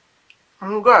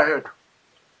 Go ahead.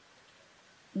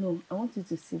 No, I want you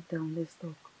to sit down. Let's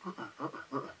talk.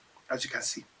 As you can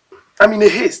see, I'm in a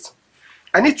haste.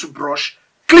 I need to brush,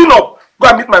 clean up, go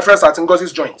and meet my friends at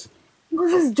Ngozi's joint.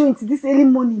 Ngozi's joint this early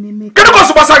morning, Emeka. Can you go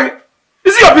to Basari?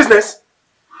 Is it your business?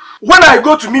 When I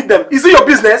go to meet them, is it your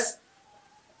business?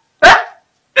 Eh?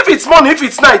 If it's morning, if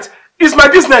it's night, it's my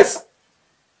business.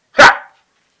 Ha!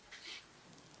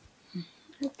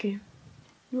 Okay,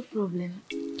 no problem.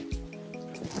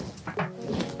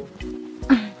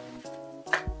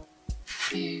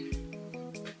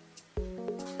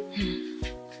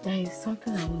 There is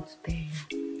something I want to tell you.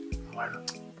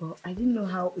 But I didn't know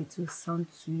how it will sound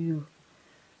to you.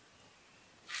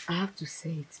 I have to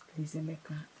say it, please,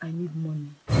 Emeka. I need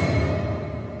money.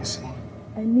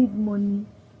 I need money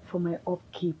for my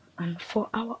upkeep and for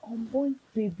our unborn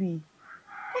baby.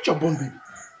 Which unborn baby?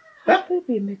 Huh?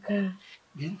 Baby, Emeka.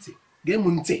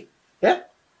 Eh?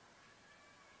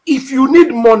 If you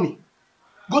need money,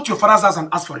 go to your father's house and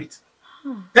ask for it.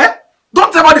 Eh?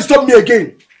 Don't ever disturb me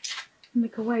again.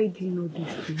 Emeka, why are you doing all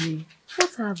this to me?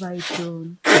 What have I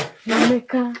done?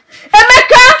 Emeka!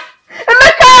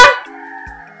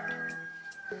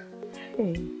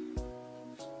 Hey.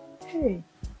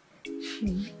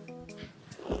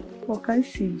 Okan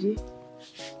CJ.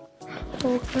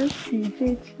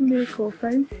 Make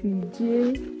Okan CJ.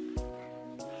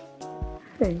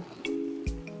 Hey.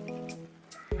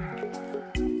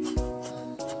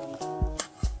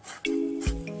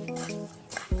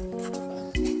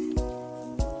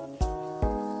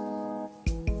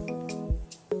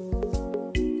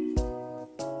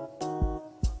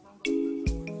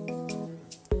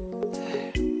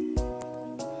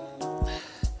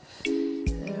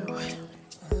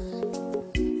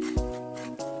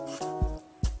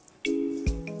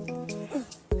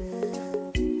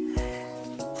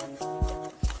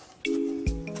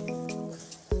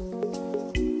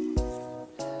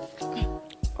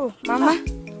 Mama,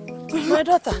 my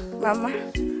daughter. Mama,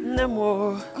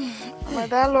 Nemo.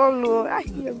 Madalolo,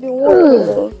 you've been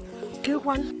walking. Get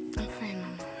one. I'm fine,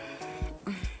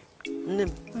 Mama. Nem,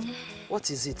 what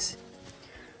is it?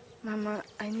 Mama,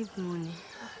 I need money.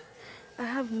 I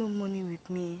have no money with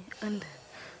me, and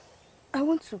I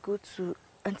want to go to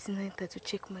antenatal to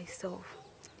check myself.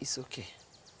 It's okay.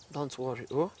 Don't worry,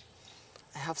 oh?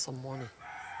 I have some money in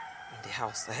the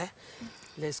house, eh?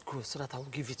 Let's go so that I will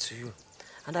give it to you.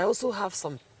 And I also have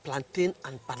some plantain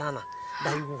and banana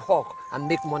that you will hawk and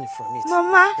make money from it.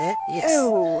 Mama? Eh? Yes.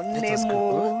 Oh,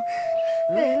 Nemo.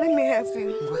 Hey, let me help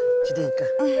you. Chidenka.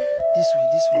 This way.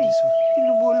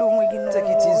 Take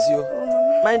it easy.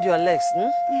 Oh. Mind your legs.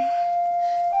 Hey.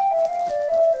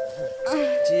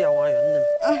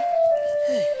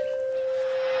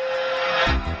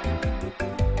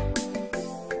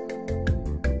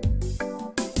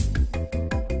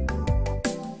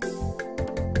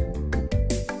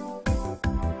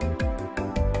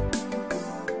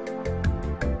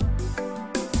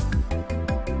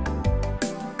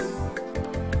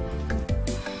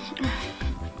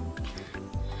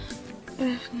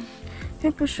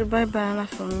 People should buy banana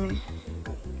from me.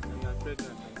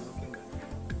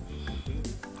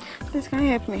 Please, can you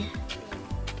help me?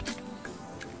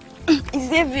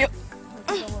 Xavier.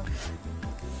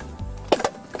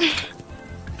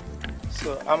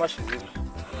 So, how much is it?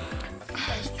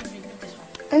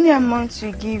 Any amount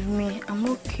you give me, I'm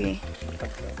okay.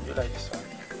 You like this one?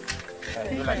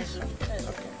 You like this one?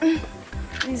 Okay.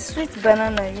 It's sweet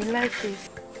banana, you like it?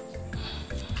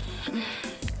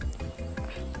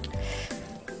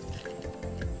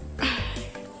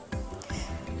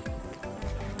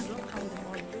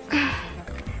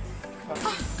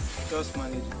 Just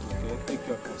manage it, okay? Take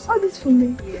care of yourself. All this for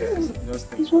me? Yes. Just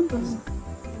take It's 1 person.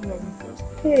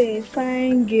 Hey,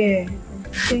 fine girl.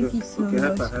 Thank you so much.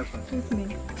 Help her. Help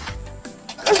me.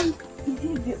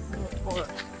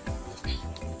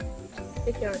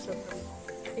 Take care of yourself.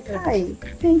 Hi,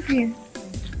 thank you.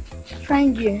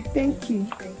 Fine girl, thank you.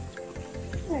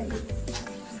 Hi.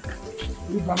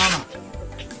 Eat banana.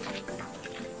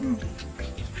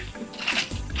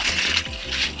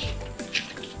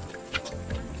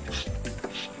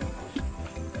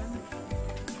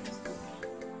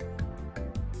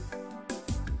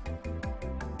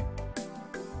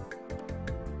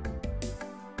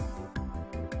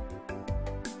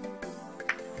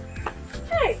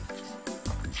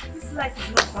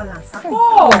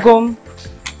 Ogom,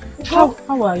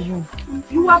 how are you?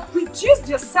 You have reduced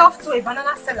yourself to a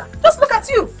banana seller. Just look at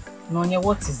you. Nonya,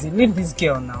 what is it? Leave this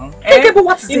girl now. Hey, but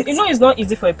what is it? You know it's not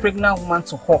easy for a pregnant woman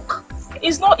to hawk.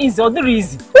 It's not easy, or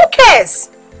easy. Who cares?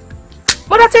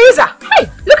 Mother Teresa, hey,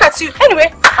 look at you.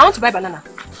 Anyway, I want to buy banana.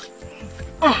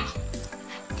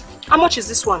 How much is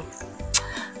this one?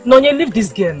 Nonya, leave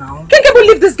this girl now. Can't you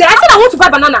leave this girl? I said I want to buy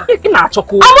banana.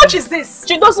 How much is this?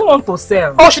 She doesn't want to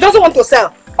sell. Oh, she doesn't want to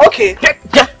sell. Okay.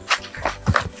 Yeah.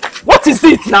 What is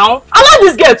it now? Allow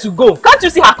this girl to go. Can't you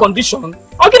see her condition?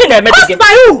 Caused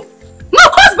by who? No,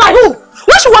 caused by who?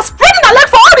 When she was spreading her leg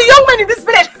for all the young men in this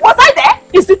village, was I there?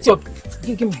 Is it your...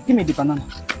 Give me the banana.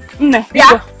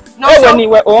 Yeah.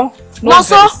 No,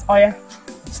 sir. Oh, yeah.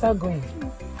 Start going.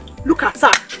 Look at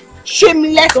her.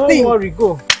 Shameless thing. Don't worry,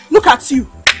 go. Look at you.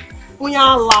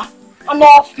 Unyala.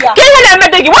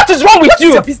 What is wrong with What's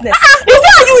you? Your business? Is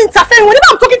that you interfering? Whenever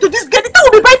I'm talking to this girl, the thing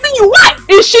will be biting you. Why?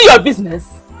 Is she your business?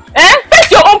 That's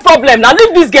your own problem. Now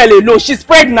leave this girl alone. She's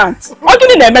pregnant. No,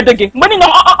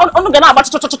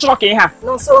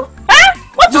 so.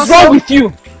 What is wrong with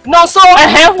you? No, so.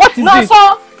 What is no, this?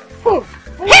 So.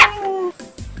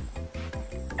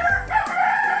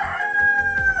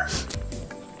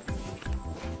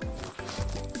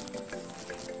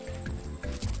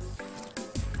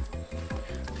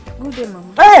 Good day,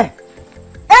 Mama.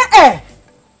 Hey!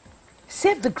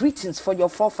 Save the greetings for your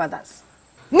forefathers.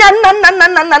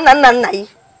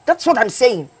 That's what I'm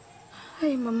saying.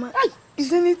 Hey, Mama.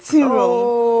 Is anything wrong?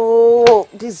 Oh,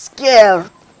 this girl.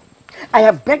 I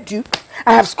have begged you.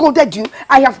 I have scolded you.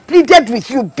 I have pleaded with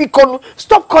you. Bikonu,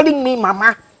 stop calling me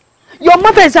Mama. Your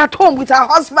mother is at home with her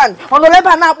husband.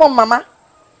 Mama.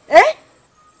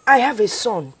 I have a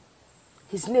son.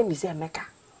 His name is Emeka.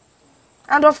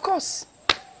 And of course,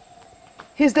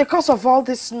 he's the cause of all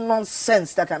this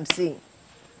nonsense that I'm seeing.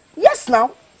 Yes,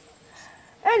 now.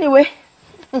 Anyway,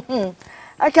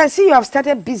 I can see you have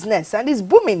started business and it's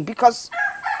booming because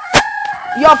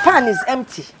your pan is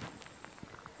empty.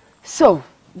 So,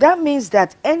 that means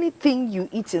that anything you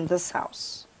eat in this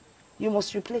house, you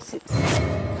must replace it.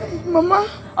 Mama?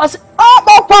 I say,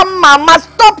 oh, Mama,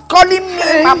 stop calling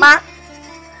me Mama.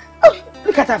 Oh,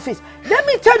 look at her face. Let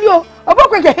me tell you,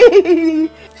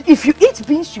 if you eat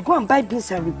beans, you go and buy beans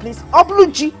and replace.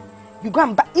 Blue G, you go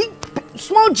and buy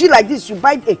small G like this, you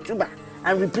buy a tuber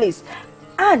and replace.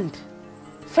 And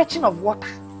fetching of water.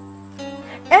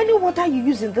 Any water you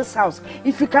use in this house,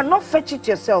 if you cannot fetch it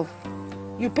yourself,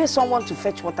 you pay someone to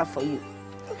fetch water for you.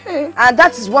 Okay. And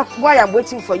that is why I'm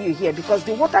waiting for you here, because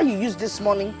the water you used this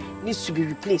morning needs to be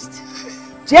replaced.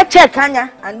 Check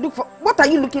Kanya and look for. What are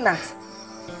you looking at?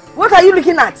 What are you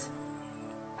looking at?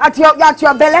 At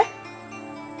your belly?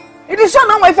 It is so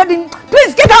now my feeding.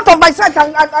 Please get out of my sight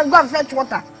and go and fetch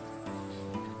water.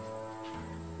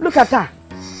 Look at her.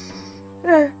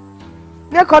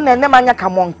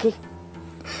 Monkey.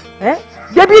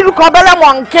 Baby, look at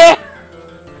monkey.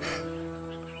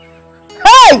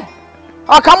 Hey!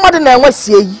 I come out and what's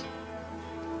ye?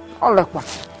 Oh, look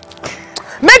what.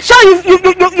 Make sure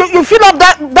you fill up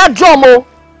that drum, oh.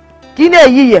 Kine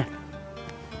ye.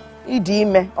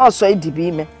 Idime, also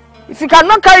idibime. If you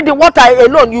cannot carry the water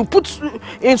alone, you put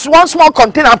in one small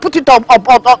container and put it up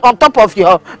on top of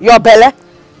your belly.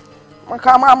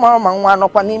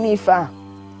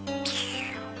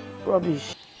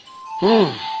 Rubbish.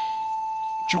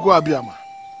 Chukwu abịama.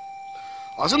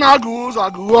 Ọ sị na agụ ụzọ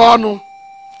agụ ọnụ.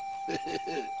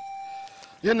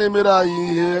 Ihe na-emere anyị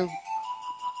ihe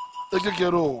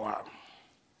ekekere ụwa.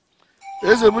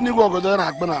 Eze bụ n'igwe ogodo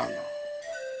na-akpị n'ala.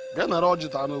 Bịa nara ọjị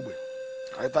taa n'ogbe.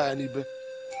 Ka anyị taa ya n'ibe.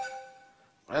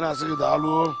 Anyị na-asị gị daalụ.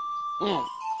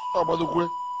 Ọ gbadokwe.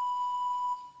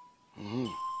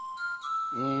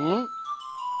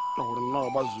 Ọ hụrụ nnọọ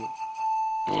gbazuo.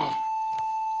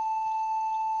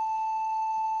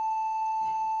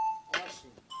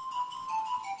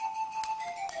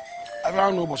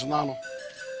 Abịa n'ụbọchị n'anụ.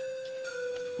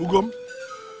 Ugom,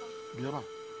 Biaba.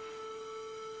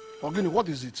 Ogini, what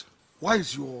is it? Why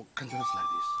is your countenance like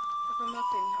this? Papa,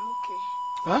 nothing. I'm okay.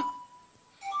 Huh?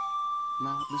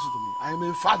 Now, listen to me. I am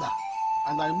a father,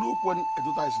 and I know when a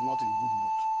daughter is not in good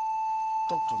mood.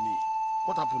 Talk to me.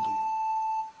 What happened to you?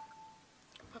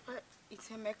 Papa, it's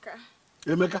Emeka.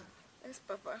 Emeka? Yes,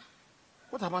 Papa.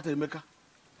 What about Emeka?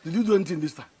 Did you do anything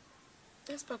this time?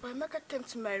 Yes, Papa. Emeka came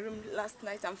to my room last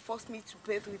night and forced me to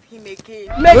bathe with him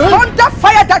again. May thunder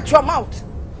fire that your mouth.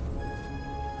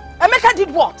 Emeka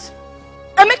did what?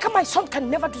 Emeka, my son, can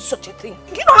never do such a thing.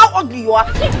 You know how ugly you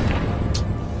are.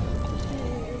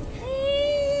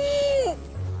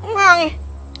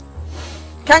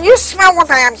 Can you smell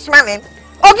what I am smelling?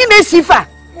 Ogine Sifa.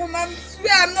 Mom, I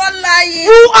swear I'm not lying.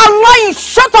 You are lying.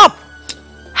 Shut up.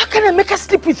 How can Emeka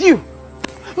sleep with you?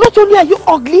 Not only are you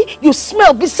ugly, you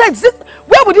smell. Besides,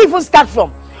 where would it even start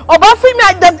from?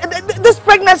 This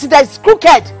pregnancy that is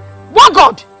crooked. What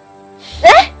God?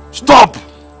 Eh? Stop!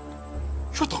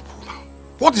 Shut up.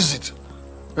 What is it?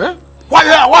 Eh? Why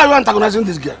are you antagonizing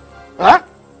this girl? Huh?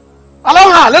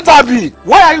 Allow her, let her be.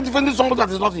 Why are you defending someone that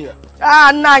is not here?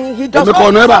 Nah, he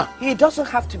doesn't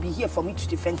have to be here for me to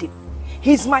defend him.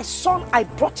 He's my son. I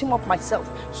brought him up myself.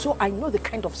 So I know the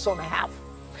kind of son I have.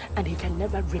 And he can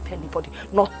never rape anybody,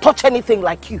 nor touch anything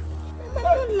like you.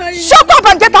 Shut up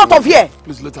and get out of here!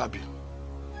 Please let her be.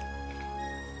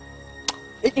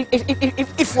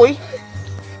 If we...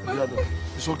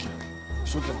 It's okay.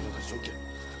 It's okay, it's okay.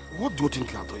 What do you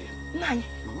think you are doing? Nai,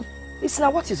 it's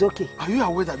not what is okay. Are you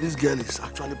aware that this girl is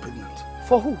actually pregnant?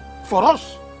 For who? For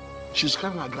us. She's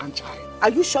carrying a grandchild. Are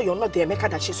you sure you're not the Emeka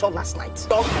that she saw last night?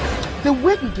 The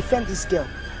way you defend this girl,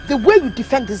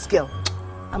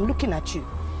 I'm looking at you.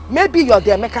 Maybe you're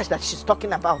the Emeka that she's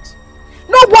talking about.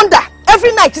 No wonder.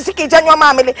 Every night,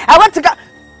 I went to go.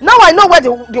 Now I know where the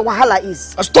wahala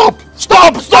is. Stop!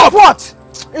 Stop! Stop! What?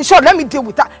 In short, let me deal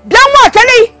with that.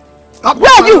 Kelly! Where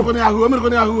are you?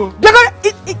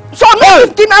 So I'm not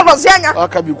 15 hours,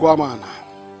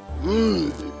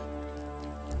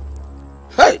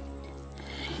 Hey!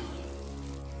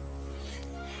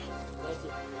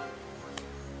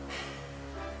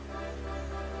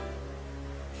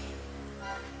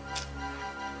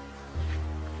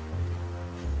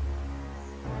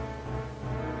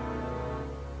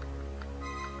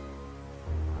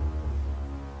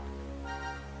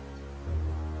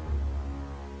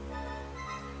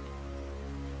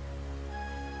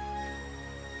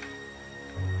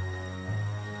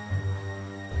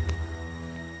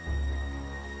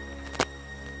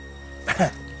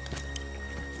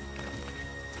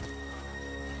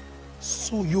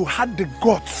 So you had the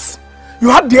guts, you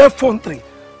had the effrontery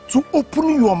to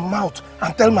open your mouth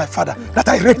and tell my father that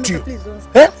I raped you. Please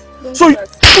don't eh? Don't So you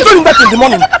doing that in the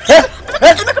morning? Eh?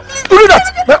 Eh? To do that?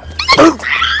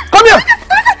 Come here.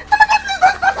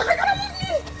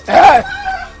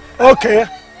 Okay,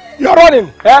 you're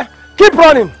running. Eh? Keep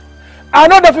running. I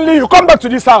know definitely you come back to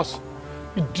this house.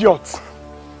 Idiot.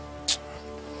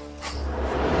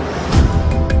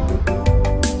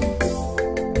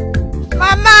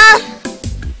 Mama!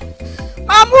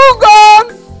 Amugo!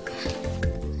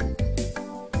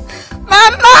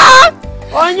 Mama!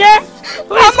 Onye?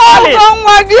 Mama,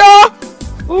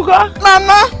 Ugo?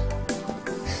 Mama!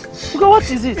 Ugo, what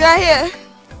is it? We are here.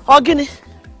 Ogini?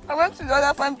 I went to the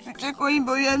other farm to check on him,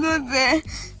 but we are not there.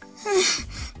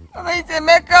 Mama, it's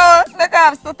Emeka. Emeka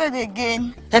have started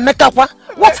again. Emeka,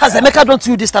 what has Emeka done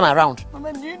to you this time around?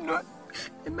 Mama, do you know?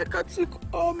 Emeka took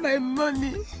all my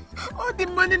money. All the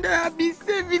money that I've been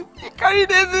saving. He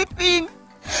carried everything.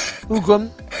 Ugom,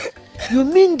 you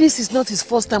mean this is not his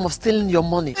first time of stealing your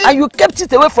money? And you kept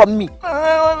it away from me?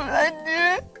 Mama, what will I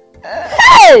do?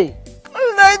 Hey! What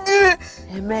will I do?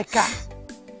 Emeka.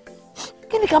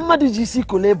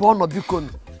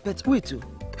 But wait,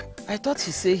 I thought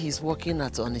he said he's working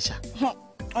at Onitsha.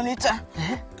 Onitsha?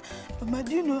 Mama,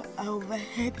 do you know I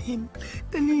overheard him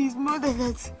telling his mother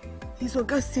that his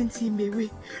Oga sent him away.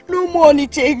 No more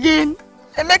Onitsha again.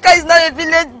 Emeka is not a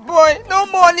village boy. No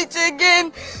more Onitsha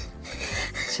again.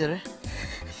 Chere,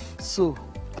 so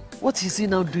what is he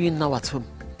now doing now at home?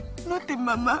 Nothing,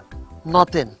 Mama.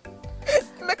 Nothing.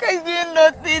 Emeka is doing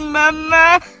nothing,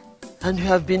 Mama. And you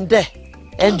have been there,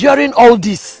 enduring all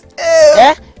this.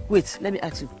 Eh? Wait, let me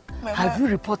ask you. Mama. Have you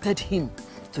reported him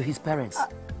to his parents?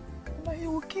 Mama, he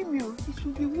will kill me. It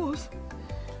will be worse.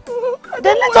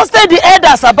 Then let us tell the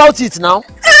elders about it now.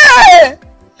 Hey!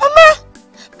 Mama!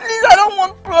 Please, I don't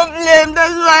want problem.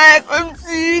 That's why I come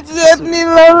to you to help me,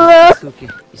 Mama. It's okay.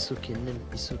 It's okay, Nim.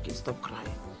 It's okay. Stop crying.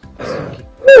 It's okay.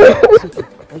 It's okay.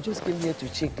 I just came here to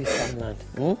check this farmland.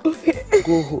 Okay.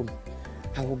 Go home.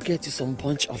 I will get you some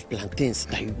bunch of plantains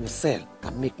that you will sell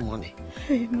and make money.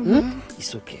 Hey, Mama.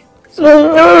 It's okay.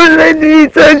 Mama, let me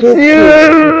touch you.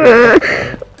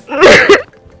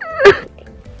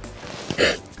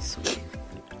 It's okay.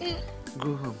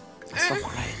 Go home. Stop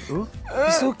crying. Oh?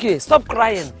 It's okay. Stop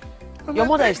crying. Your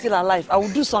mother is still alive. I will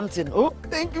do something. Oh?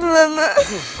 Thank you, Mama.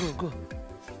 Go.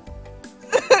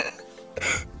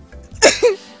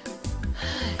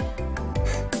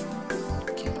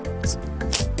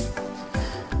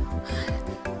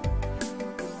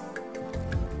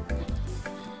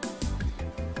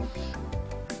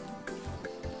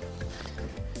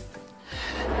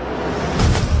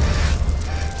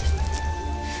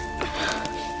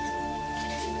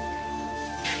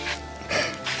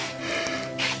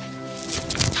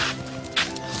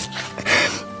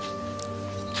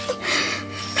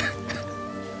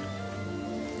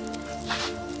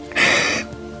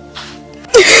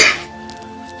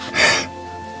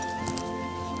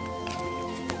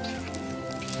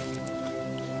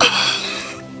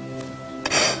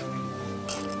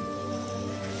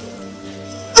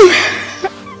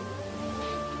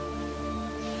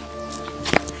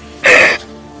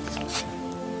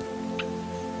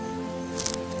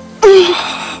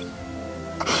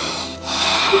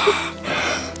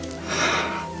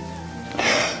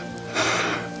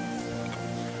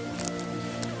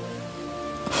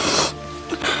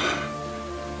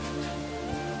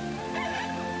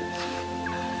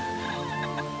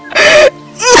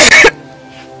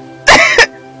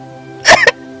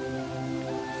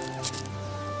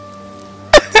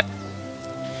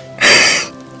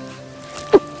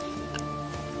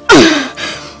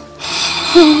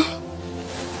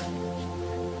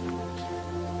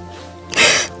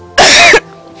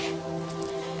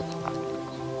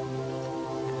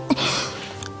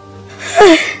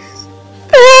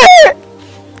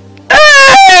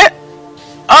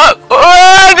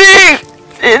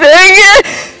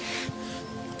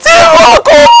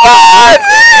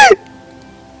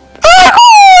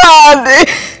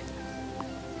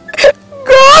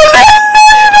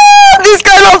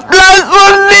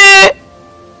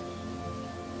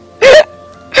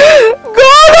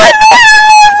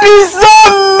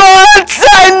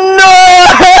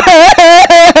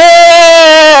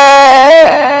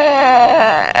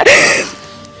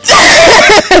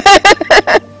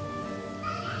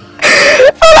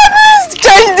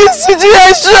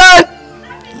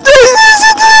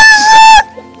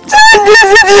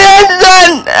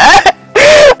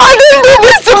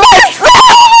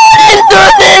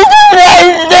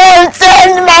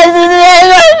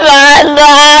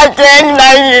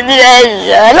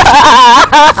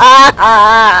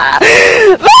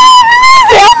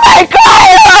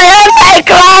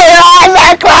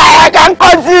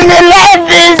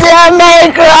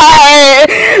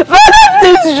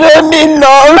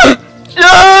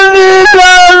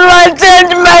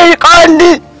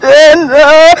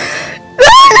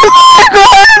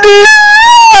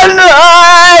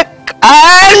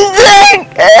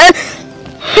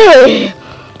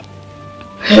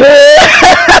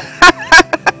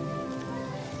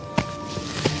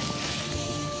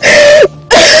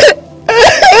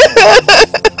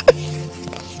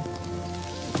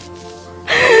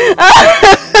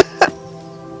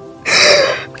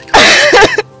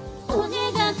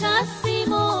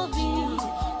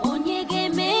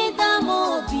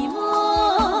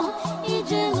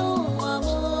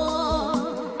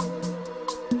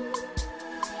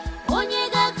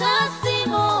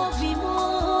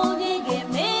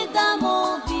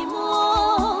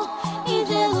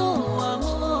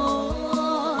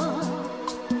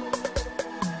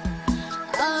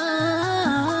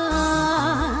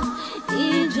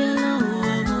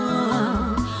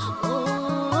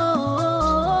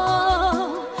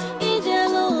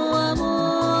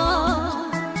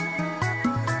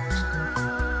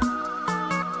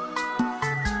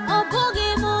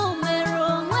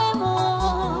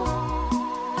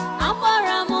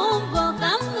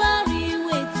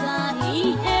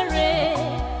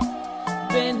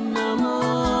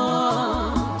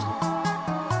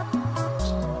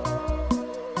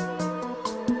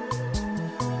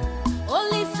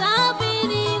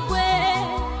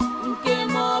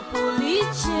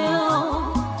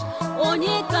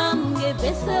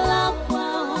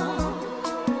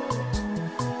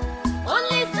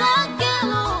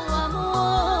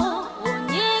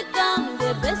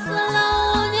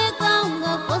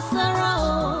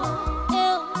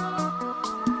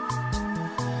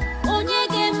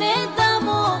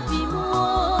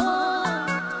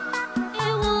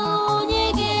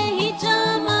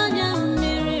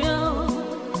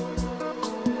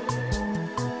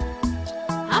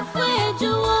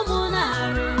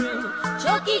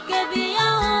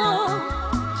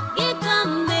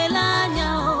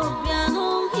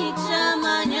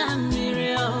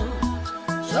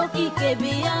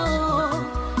 baby oh,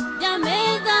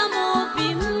 Jamaica mo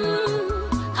bim,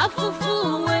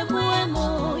 afufu we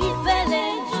mo ifele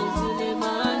juzule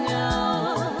manya.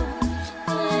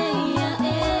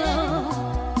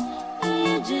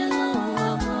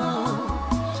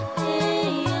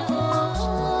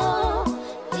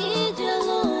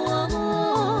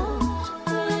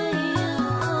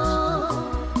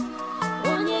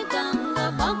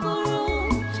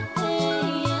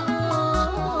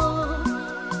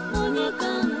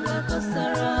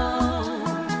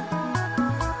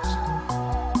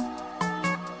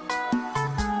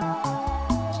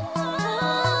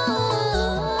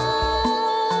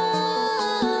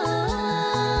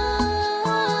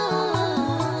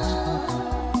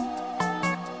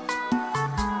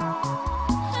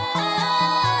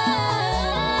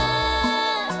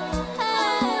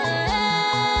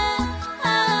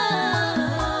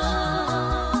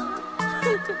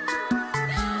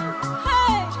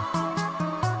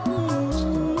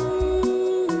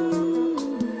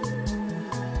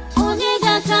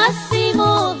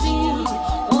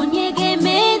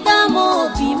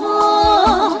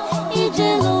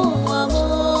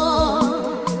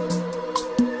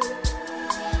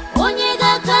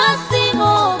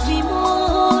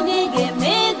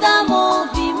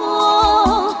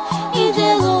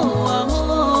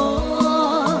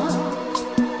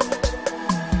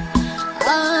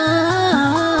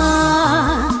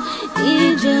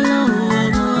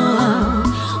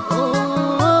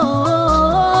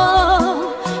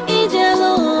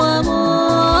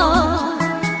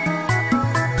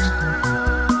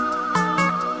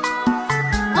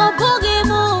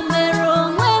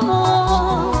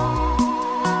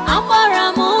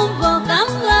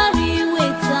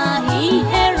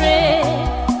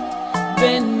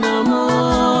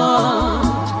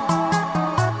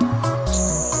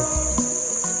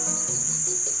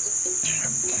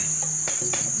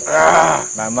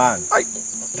 My man.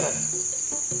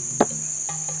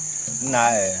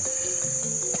 Nah,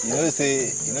 you know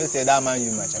say that man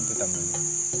you match and put money.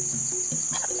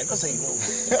 I don't say you know.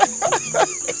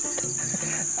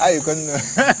 How you can know?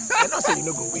 I don't say you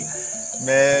know go win.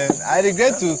 Man, I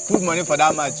regret to put money for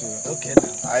that match. Okay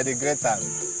now. I regret that.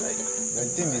 The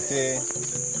thing is say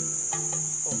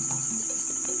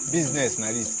business na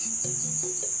risk.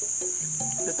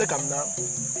 They take him now.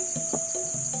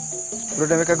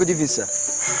 Brother Meka, good evening, sir.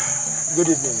 Good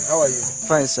evening. How are you?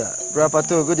 Fine, sir. Brother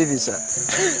Pato, good evening, sir.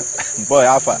 Boy,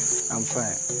 Alpha. I'm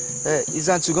fine. Is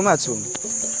Antugoma at home?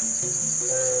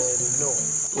 No.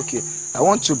 Okay. I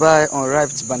want to buy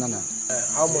unripe banana.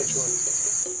 How much one?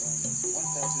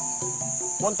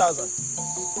 1,000.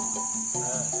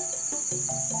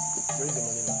 Bring the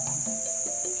money now.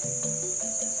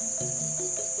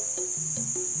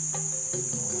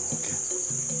 Okay.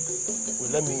 Well,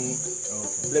 let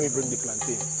me bring the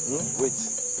plantain. Wait.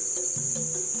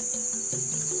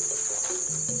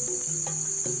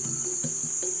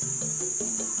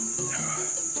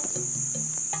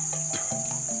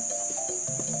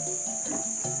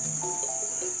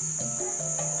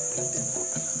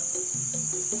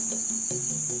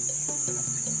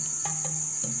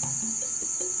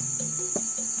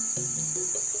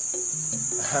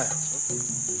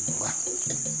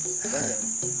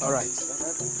 All right.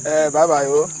 Bye bye.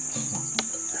 Oh.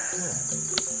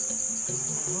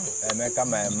 Emeka,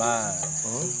 my man.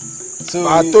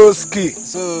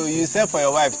 So you sell for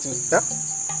your wife too? Yeah.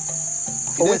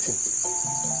 For waiting.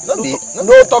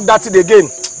 No talk that again.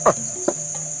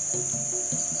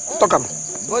 Talk am.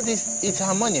 But it's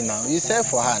her money now. You sell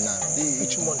for her now.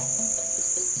 Which money?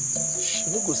 She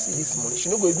no go see this money. She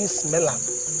no go even smell her.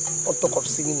 Not talk of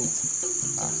seeing it.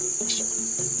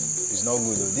 It's not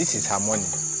good though. This is her money.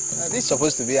 This is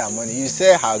supposed to be her money. You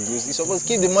sell her goods. You're supposed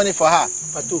to keep the money for her.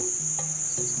 Pato,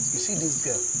 you see this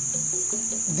girl?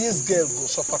 This girl will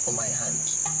suffer from my hand.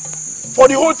 For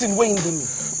the whole thing weighing me.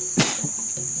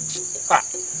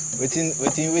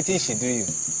 Waiting she do you.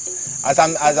 As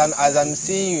I'm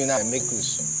seeing you now,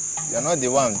 Mekus, you're not the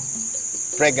one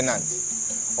pregnant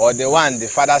or the one the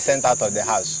father sent out of the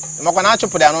house.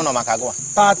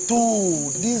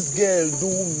 Pato, this girl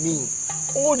do me.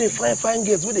 All the fine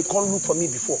girls where they can't look for me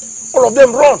before. All of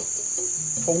them run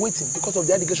for waiting because of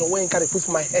the allegation where you carry put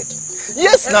for my head.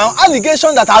 Yes, now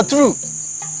allegations that are true.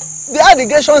 The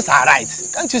allegations are right.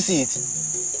 Can't you see it?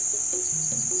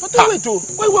 But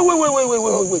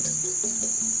wait.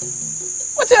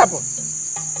 What's happened?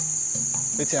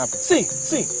 What's happened? See.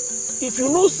 If you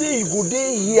know say you go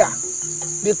there here,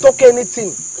 they talk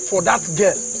anything for that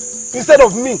girl instead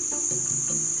of me.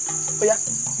 Oh yeah,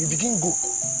 you begin go.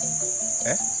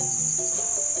 Eh?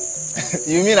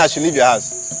 You mean I should leave your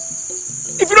house?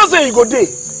 If you don't say you go there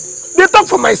They talk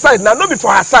for my side now, not be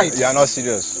for her side. You are not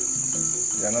serious.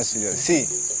 You are not serious.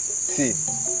 See,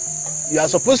 you are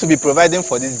supposed to be providing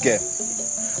for this girl.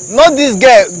 Not this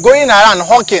girl going around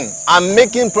hawking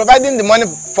and providing the money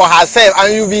for herself,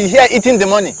 and you'll be here eating the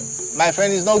money. My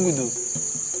friend, it's not good though.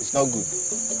 It's not good.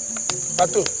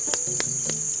 Pato.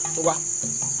 Owa.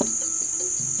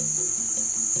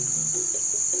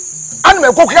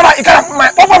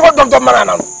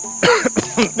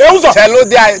 Cello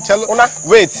there, cello.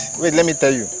 Wait, let me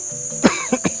tell you.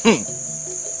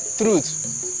 Truth,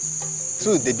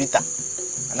 the bitter,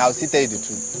 and I'll still tell you the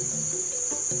truth.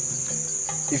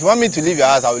 If you want me to leave your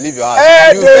house, I will leave your house.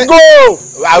 Hey, go!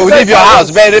 I will leave your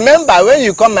house. But remember, when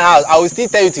you come to my house, I will still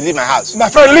tell you to leave my house. My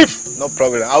friend, leave. No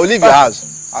problem. I will leave your house.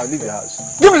 I will leave your house.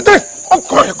 Give me the drink. Oh,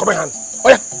 come on, hand. Oh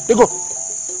yeah, they go.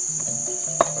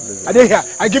 I didn't hear.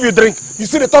 I give you a drink. You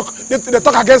see they talk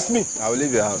against me. I will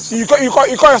leave your house. You call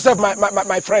yourself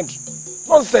my friend.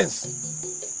 Nonsense.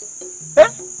 Eh?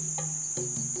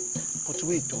 But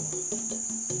wait, though.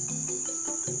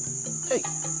 Hey.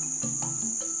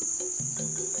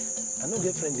 I no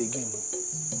get friend again.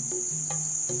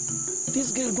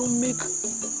 This girl don't make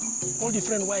all the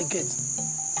friends I get.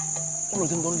 All of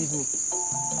them don't leave me.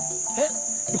 Eh?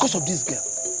 Because of this girl.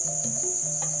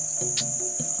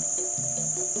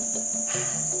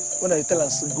 When I tell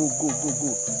us go,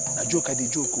 I joke, I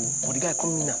joke, but the guy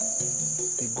come in now.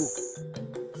 They go.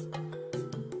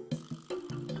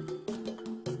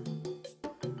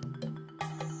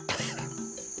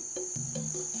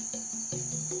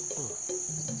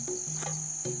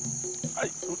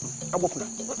 I walk now.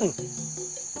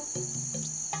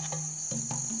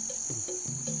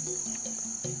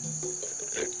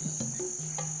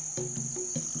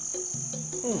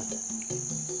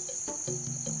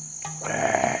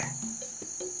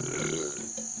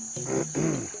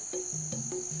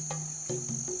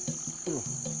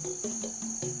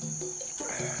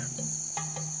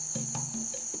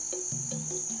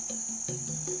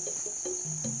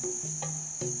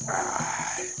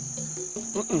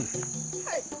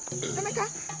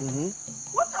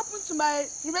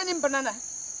 Banana.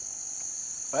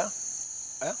 Well?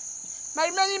 My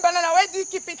remaining banana, where do you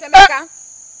keep it, Emeka?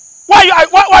 Why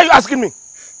are you asking me?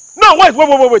 No,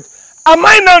 wait. Am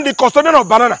I now the custodian of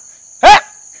banana? Eh?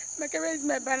 Emeka, where is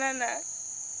my banana?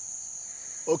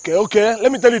 Okay,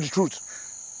 let me tell you the truth.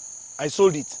 I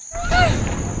sold it.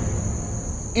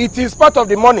 It is part of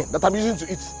the money that I'm using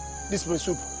to eat this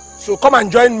soup. So come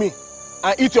and join me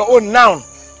and eat your own now.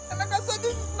 Emeka, so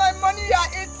this is my money you are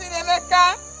eating,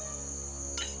 Emeka?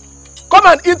 Come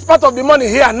and eat part of the money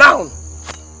here now.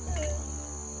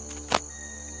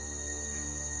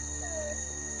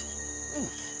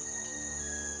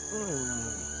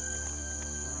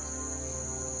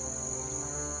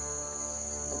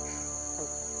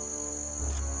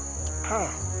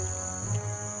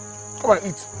 Come and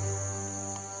eat.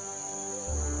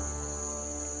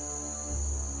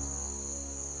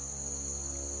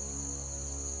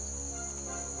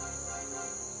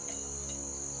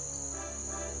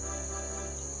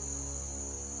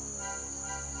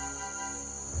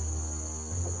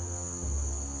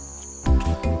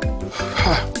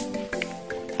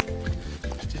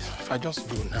 If I just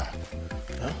go now,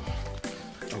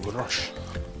 I will rush.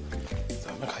 So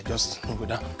I just go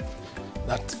down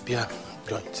that beer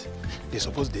joint. They're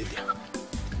supposed to be there.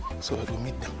 So I will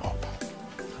meet them up.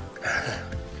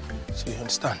 So you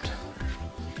understand?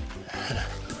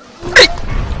 Hey!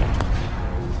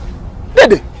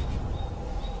 Dede!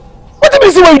 What do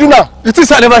you see what you do now? You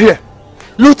think I never hear?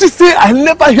 You think say I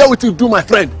never hear what you do, my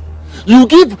friend? You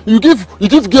give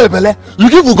girl belle, you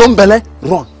give Ugom belle,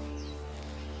 run.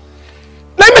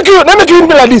 Let me kill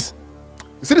me like this.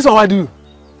 You see this one I do?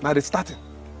 Now they starting.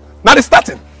 Make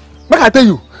I tell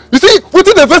you. You see,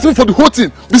 within the investment for the whole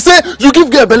thing, they say you give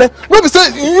girl belle. No, they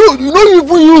say you don't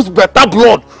even use better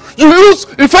blood. You use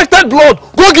infected blood.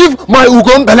 Go give my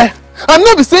Ugom belle. And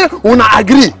no, they say una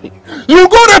agree. You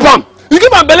go rape am. You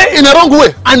give am belle in a wrong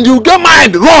way, and you get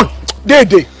mind run.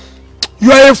 Dede,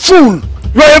 you are a fool.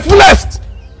 You are a foolest.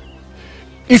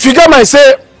 If you get my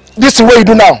say, this is what you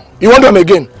do now. You want them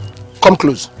again? Come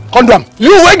close. Come down.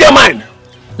 You will get mine.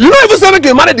 You don't even say make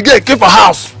you marry the girl, keep for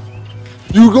house.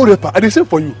 You go rape her. I dey say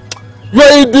for you. You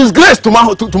are a disgrace to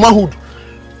manhood.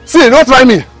 See, don't try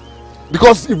me.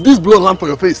 Because if this blood land for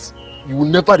your face, you will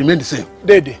never remain the same.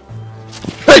 Dede.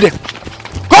 Come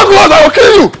close, I will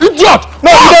kill you. Idiot.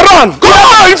 No, you run. Go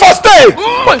on, you for stay.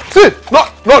 See,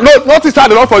 not inside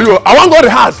the door for you. I want to go to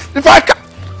the house. If I can.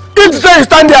 If you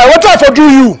stand there, what I for do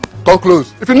you? Come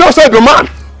close. If you know say the man,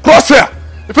 cross here.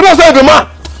 If you know say the man,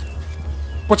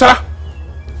 Pochara.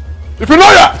 If you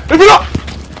know ya, if you know.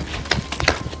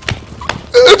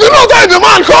 If you don't say the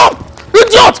man, come!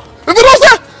 Idiot! If you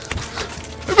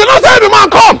don't say the man,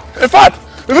 come! In fact,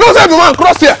 if you don't say the man,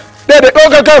 cross here.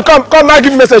 Okay, come, now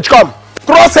give me message, come.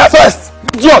 Cross here first.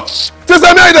 Idiot! Just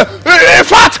a minute. In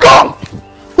fact, come!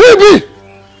 Who be?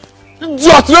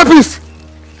 Idiot, rapist!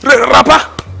 Rapper!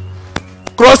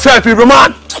 Cross here, people,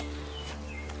 man!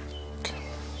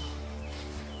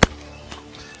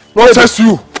 What says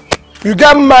you? You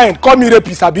get mind, call me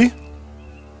rapist, abi?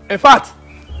 In fact,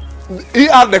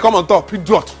 ER they come on top,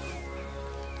 idiot.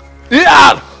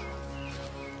 ER!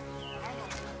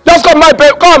 Just come,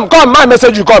 my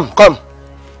message you, come.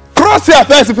 Cross here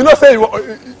first, if you don't say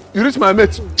you reach my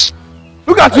mate.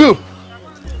 Look at you.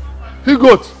 He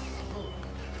goat.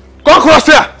 Come cross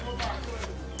here.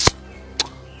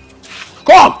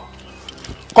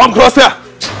 Come cross here.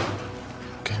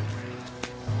 Okay.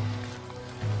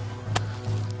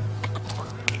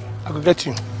 I will get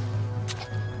you.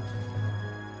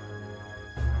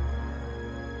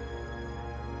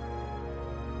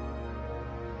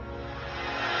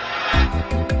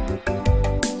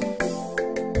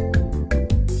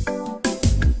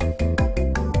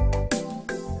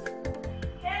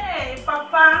 Hey,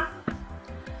 Papa.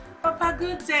 Papa,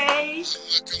 good day.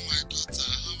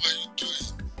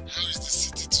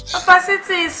 Papa,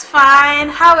 city is fine.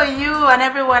 How are you and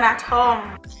everyone at home?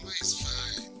 Mama is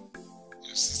fine.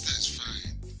 Your sister is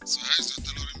fine. So how is your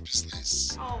tailoring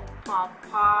business? Oh,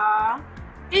 Papa.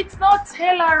 It's not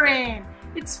tailoring.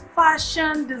 It's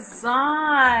fashion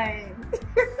design.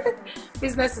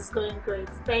 Business is going great.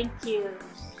 Thank you.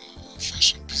 Oh,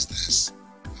 fashion business.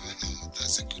 Oh,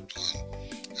 that's a good one.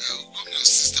 Governor's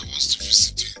sister wants to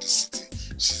visit you in the city.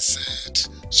 She said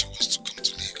she wants to come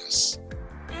to Lagos.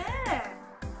 Yeah.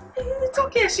 It's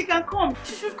okay, she can come.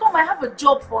 She should come. I have a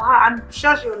job for her. I'm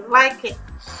sure she'll like it.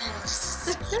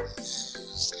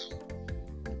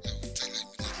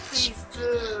 Please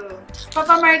do.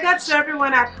 Papa, my regards to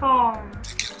everyone at home.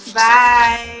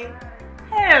 Bye.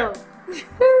 Hell.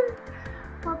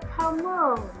 Papa,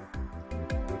 Mo.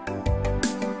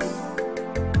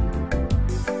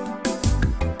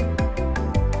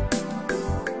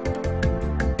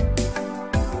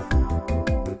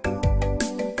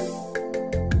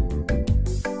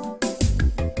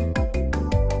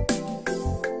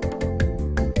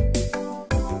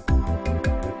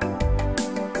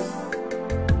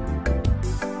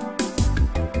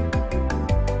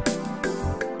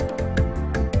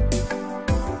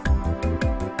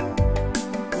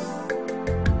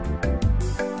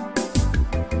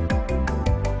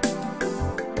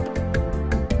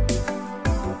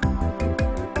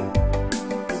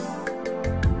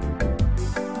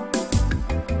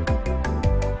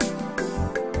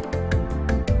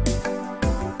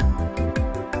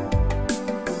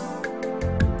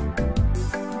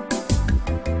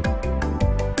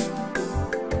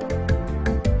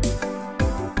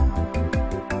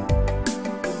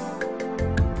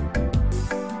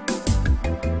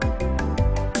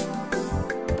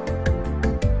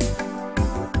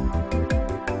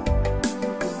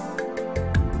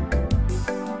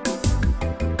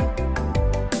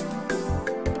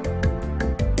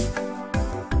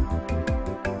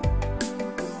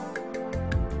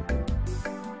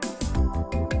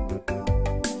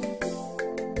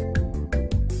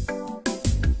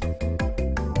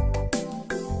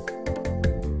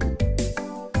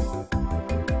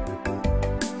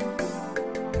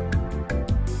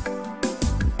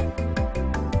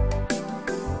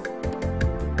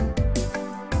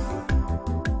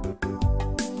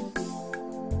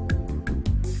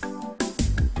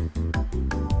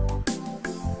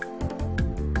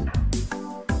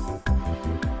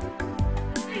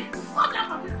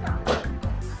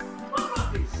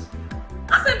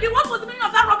 What was the meaning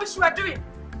of that rubbish you were doing?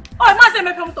 Oh, I must say,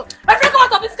 my friend, come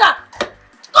out of this car.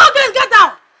 Go, guys, get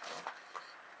down.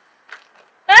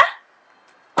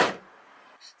 Eh?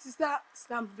 Sister,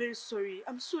 I'm very sorry.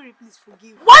 I'm sorry, please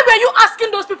forgive me. Why were you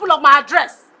asking those people of my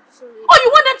address? Sorry. Oh, you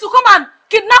want them to come and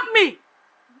kidnap me?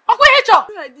 Uncle Hecho!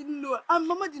 I didn't know. And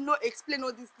Mama did not explain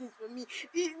all these things for me.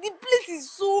 The place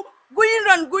is so going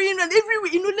around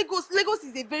everywhere. You know, Lagos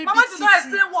is a very Mama big city. Mama did not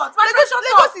explain what?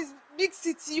 Lagos is big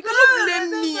city. You cannot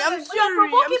blame me. I'm sorry.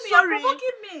 You're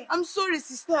provoking me. I'm sorry,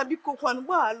 sister. Biko Kwan.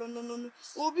 No.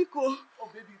 Oh, Biko. Oh,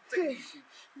 baby, take it.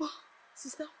 But,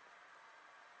 sister,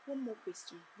 one more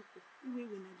question. Biko, wait.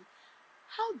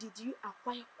 How did you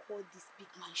acquire all this big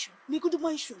mansion? Megodo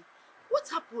mansion. What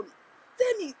happened?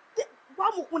 Tell me.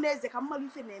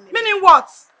 Meaning what?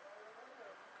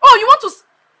 Oh, you want to...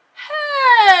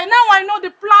 Hey, now I know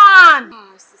the plan.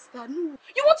 Ah, sister, no.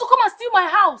 You want to come and steal my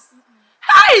house?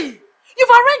 Hey! You've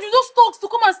arranged with those thugs to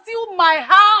come and steal my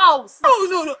house.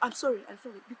 No. I'm sorry.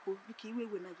 Biko,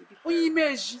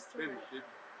 wait,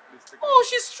 oh,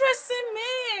 she's stressing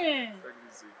me.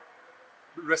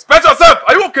 Respect yourself.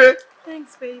 Are you okay?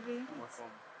 Thanks, baby.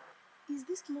 Is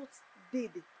this not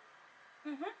Dede?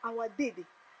 Our Dede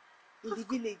in the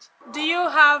village. Do you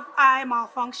have eye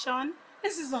malfunction?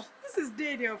 This is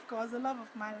Dede, of course, the love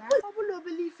of my life.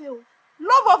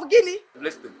 Love of Guinea?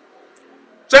 Listen.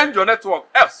 Change your network,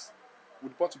 else we'll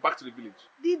report you back to the village.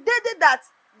 The Dede that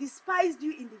despised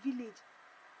you in the village.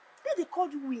 Dede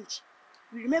called you winch.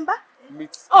 You remember?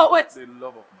 Wait. The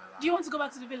love of my life. Do you want to go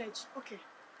back to the village? Okay.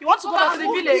 You want to go back to the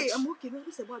village? I'm okay. I'm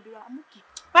okay.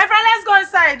 My friend, let's go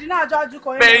inside. You know how George you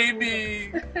call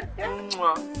Baby!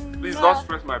 Please don't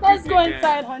stress my baby. Let's go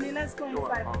inside, honey. Let's go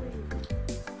inside, please.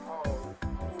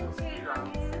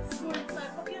 Let's go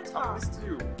inside. Forget her. I missed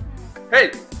you.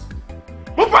 Hey!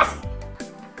 Move us!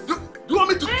 Do you want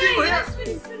me to kill you here?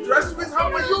 Dress with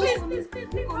how are you? Should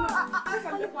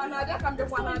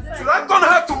I turn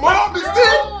her tomorrow, Miss T?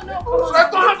 Should I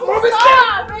turn her tomorrow, Miss T?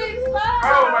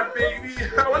 Oh, my baby.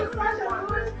 I want to see you.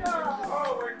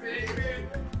 Oh, my baby.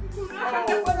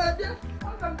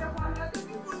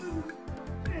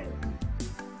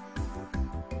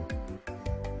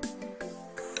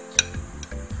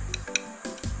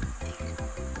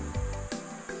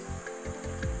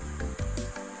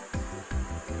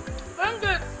 Bring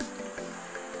it.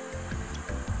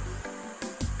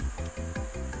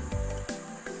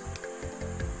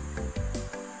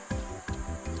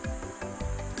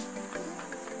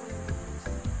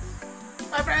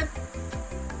 My friend.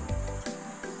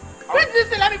 Bring this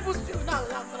thing, let me push you. Now.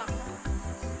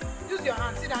 Use your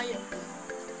hand. Sit down here.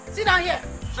 Sit down here.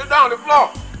 Sit down on the floor.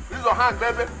 Use your hand,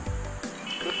 baby.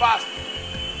 Be fast.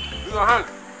 Use your hand.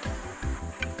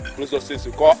 Close your sense.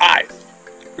 You call eyes.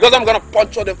 Because I'm gonna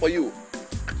puncture them for you.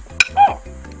 Oh.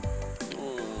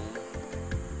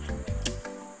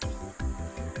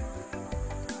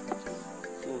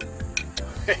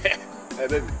 Hey,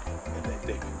 baby.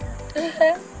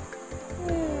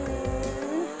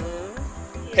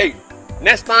 Hey,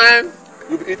 next time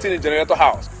you'll be eating in Generator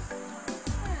House.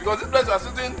 Because this place you are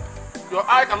sitting, your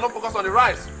eye cannot focus on the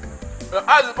rice. Your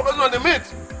eyes is focusing on the meat.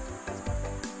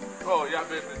 Oh, yeah,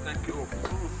 baby. Thank you.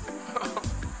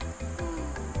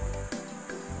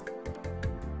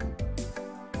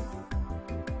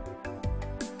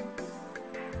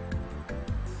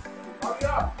 Hurry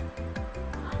up.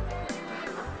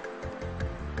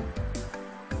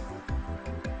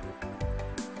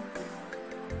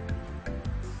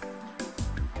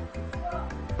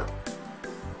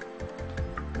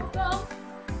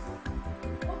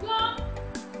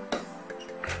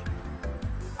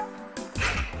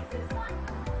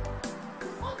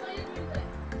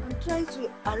 Trying to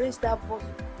arrange that boss.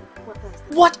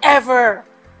 Whatever.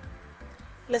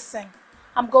 Listen,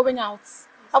 I'm going out.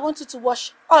 I want you to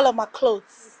wash all of my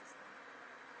clothes,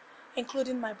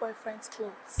 including my boyfriend's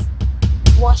clothes.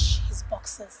 Wash his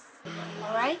boxes.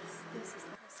 Alright?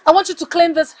 I want you to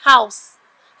clean this house.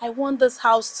 I want this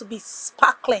house to be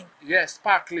sparkling. Yes,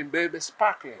 sparkling, baby,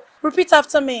 sparkling. Repeat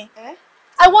after me.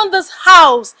 I want this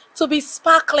house to be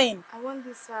sparkling. I want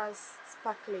this house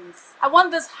sparkling. I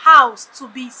want this house to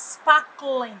be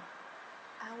sparkling.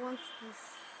 I want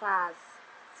this house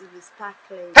to be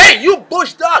sparkling. Hey, you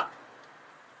bush dog!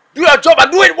 Do your job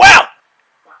and do it well!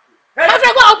 Hey. My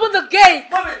friend, go open the gate!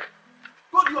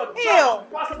 Mommy, go do your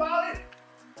job. Pass about it.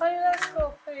 Honey, let's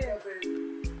go, please.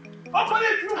 Open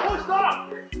it, you bush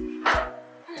dog!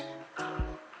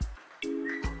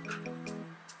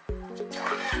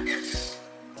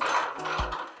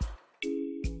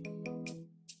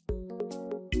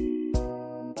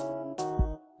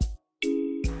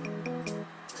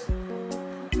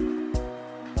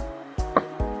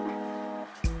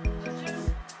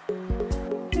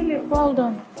 Well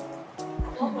done.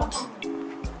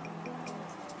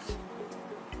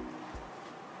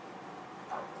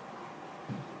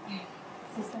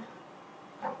 Sister,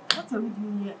 what are we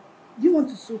doing here? Do you want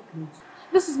to sew clothes?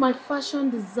 This is my fashion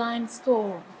design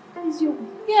store. That is your...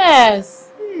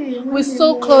 Yes. Hey, we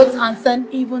sew clothes and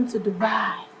send even to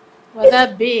Dubai. We're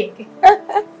that big.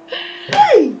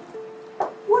 Hey!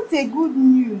 What a good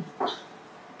news.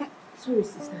 Sorry,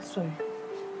 sister, sorry.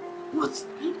 What?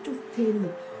 You just tell me.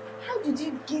 How did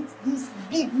you get this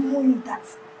big money that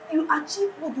you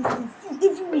achieve all these things? See,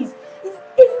 everywhere is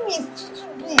too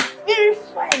big, very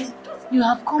fine. You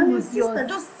have come with sister, your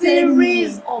just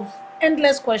series of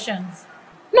endless questions.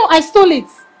 No, I stole it.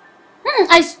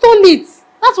 I stole it.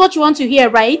 That's what you want to hear,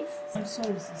 right? I'm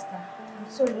sorry, sister. I'm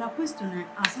sorry. Now, question I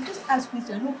ask. I just ask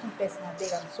question. I don't keep personal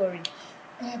beg. I'm sorry.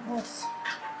 But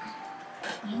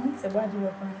It's about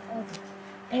your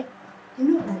father. You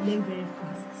know I learn very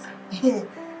fast.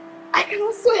 I can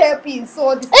also help you in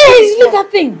so this. Hey, leave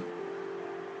that thing.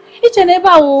 Each and every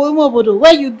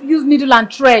where you use needle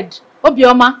and thread.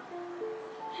 Obioma.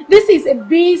 This is a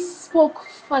bespoke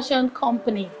fashion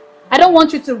company. I don't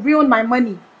want you to ruin my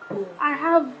money. I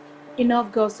have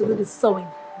enough girls to do the sewing.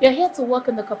 You're here to work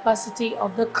in the capacity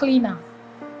of the cleaner.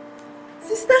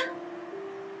 Sister,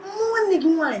 one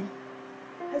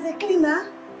as a cleaner.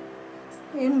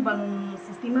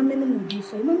 Sister,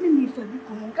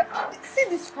 see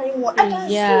this fine one. I can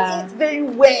sew it very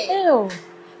well. Ew.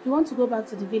 You want to go back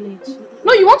to the village?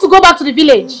 No, you want to go back to the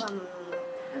village?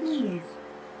 Yes.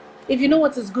 If you know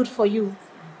what is good for you,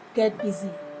 get busy.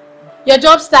 Your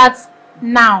job starts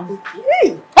now.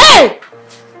 Hey! Hey!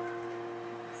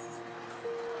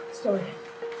 Sorry.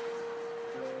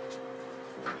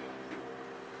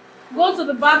 Go to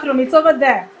the bathroom, it's over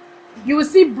there. You will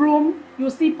see broom, you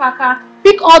will see packer.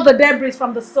 Pick all the debris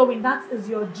from the sewing. That is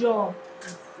your job.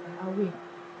 Away.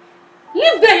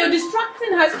 Leave there, you're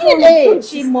distracting her. Hey,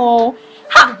 Chimo.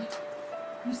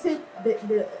 You said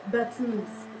the bathroom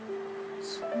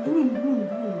is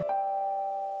broom.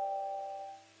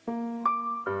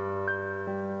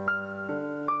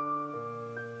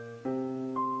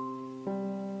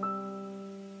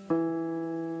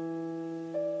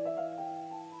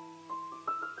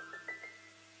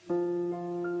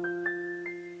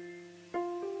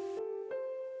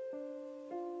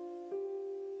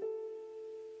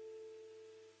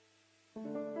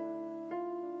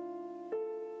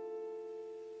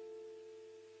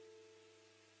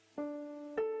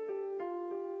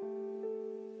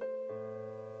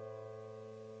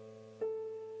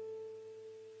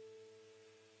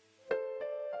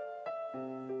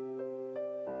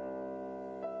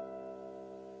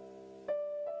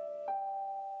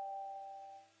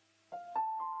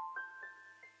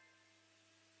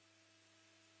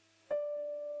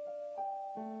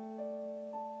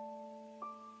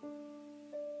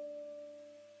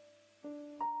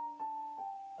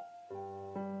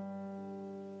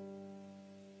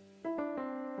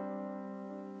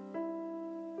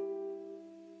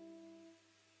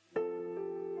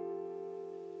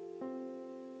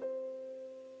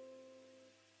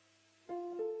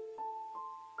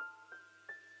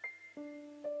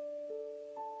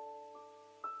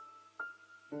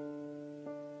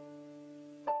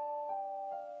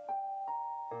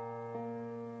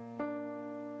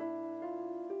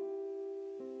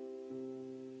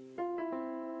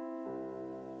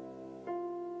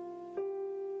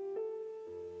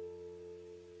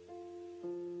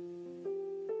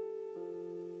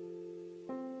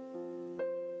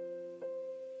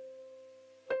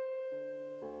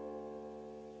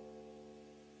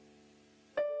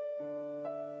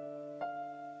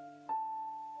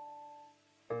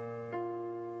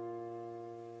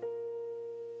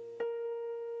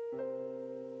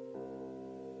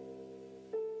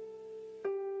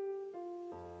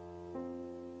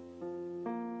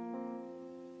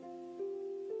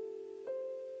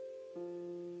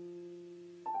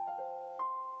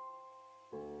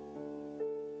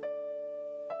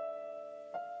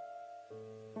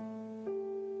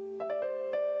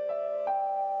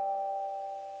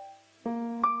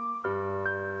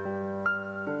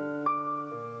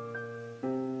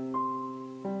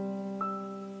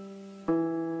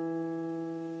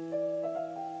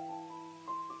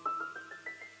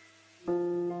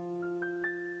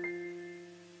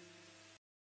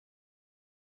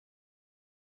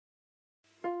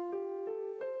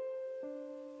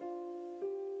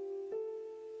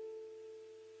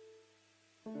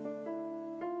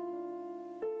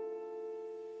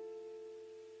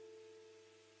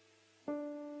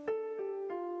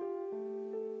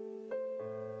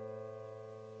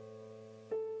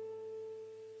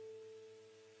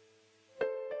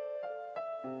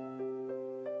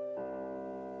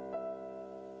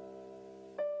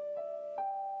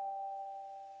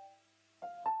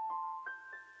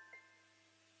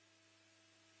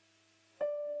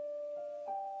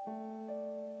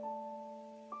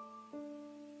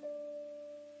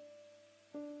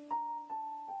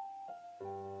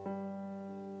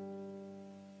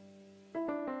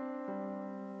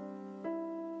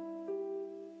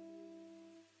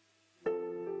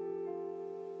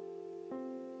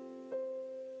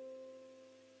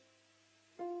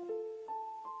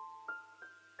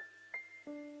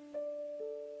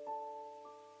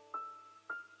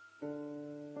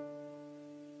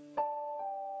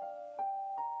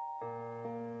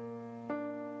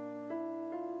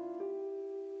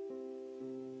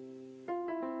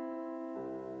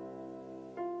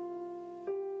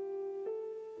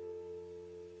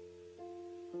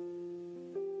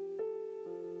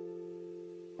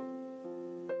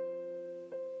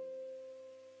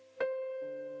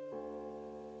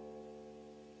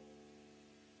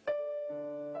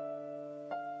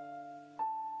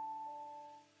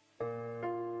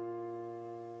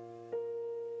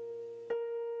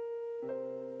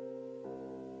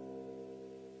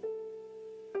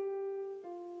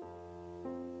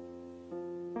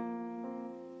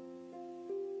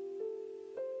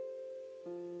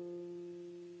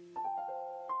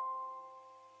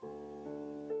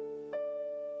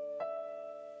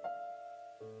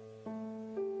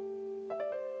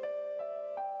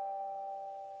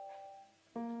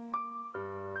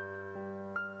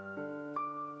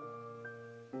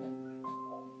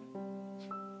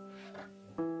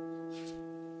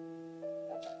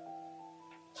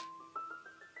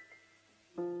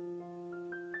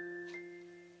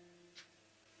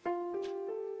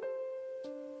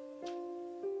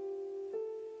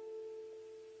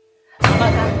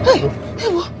 Hey,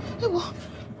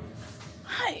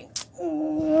 Hi. So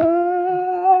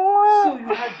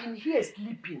you have been here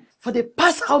sleeping for the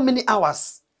past how many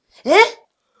hours? Eh?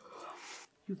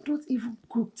 You've not even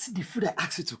cooked the food I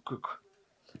asked you to cook.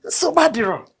 So bad,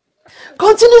 Diro.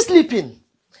 Continue sleeping.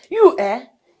 You,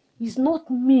 it's not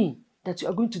me that you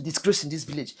are going to disgrace in this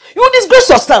village. You will disgrace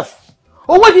yourself.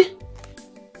 Oh, what?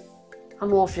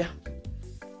 I'm off here.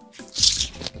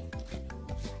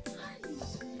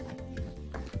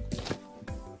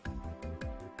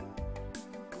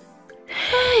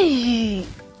 Hey!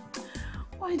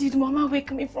 Why did Mama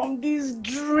wake me from this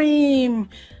dream?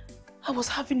 I was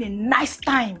having a nice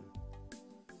time.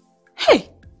 Hey!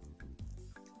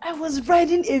 I was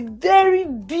riding a very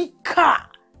big car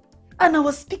and I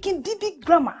was speaking big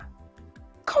grammar.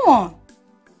 Come on.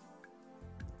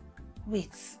 Wait.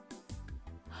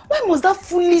 Why must that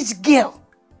foolish girl,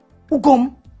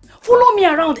 Ugom, follow me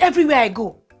around everywhere I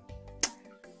go?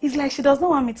 It's like she does not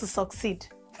want me to succeed.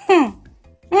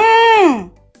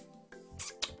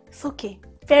 It's okay.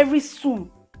 Very soon,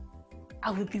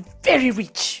 I will be very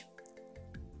rich.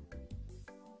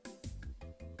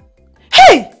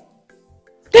 Hey!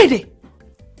 Dede!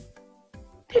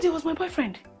 Dede was my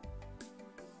boyfriend.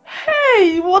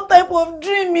 Hey, what type of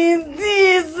dream is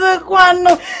this,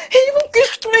 Kwano? He even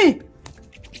kissed me.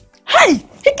 Hey,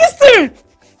 he kissed me.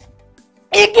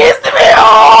 He kissed me.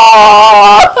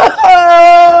 Oh!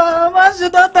 Man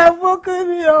should not have woken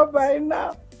me up by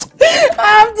now. I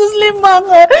have to sleep,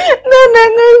 Mama.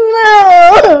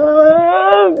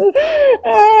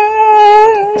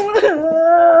 No.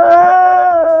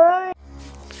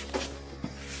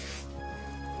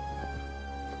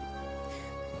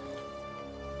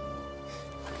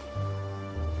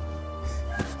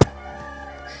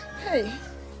 Hey,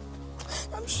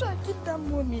 I'm sure I keep that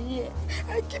money here.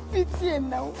 I keep it here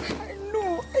now. I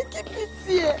know, I keep it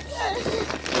here.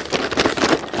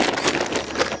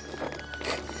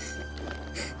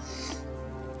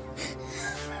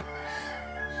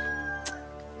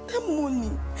 That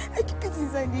money, I keep it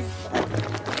inside this bag.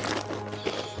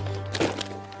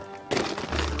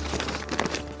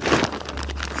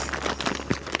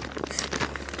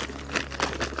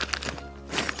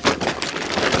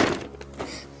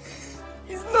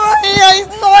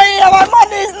 My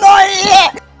money is not here.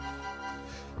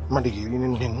 Madigi,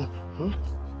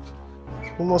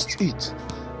 you must eat.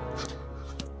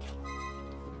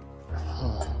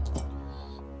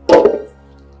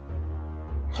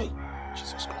 Hey,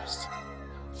 Jesus Christ.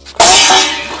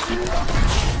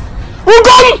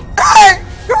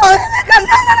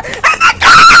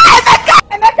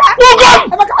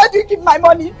 Emeka, how do you keep my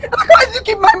money? How do you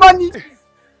keep my money?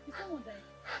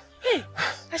 Hey,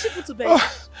 I should put to bed.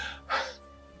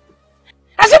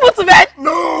 I should put to bed.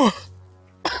 No.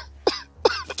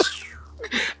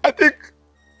 I think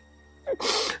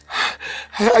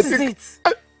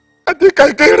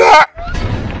I killed her.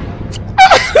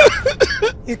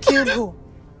 You killed who?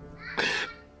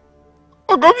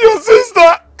 Ogom, your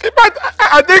sister.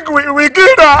 I think we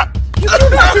killed her. You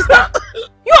killed my sister?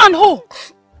 You and who?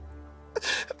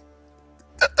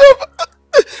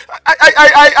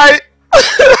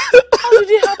 How did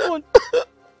it happen?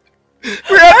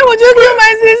 Why would you kill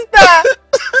my sister?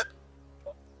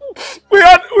 We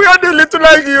had a little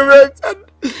argument, and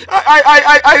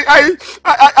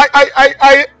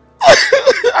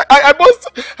I must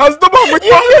have stomach with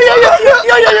you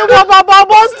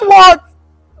must what?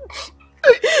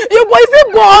 You boys a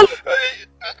ball.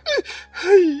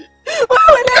 Why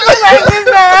would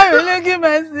you kill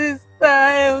my sister?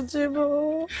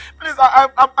 Please, I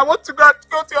want to go to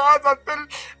your house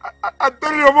and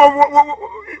tell your mom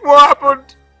what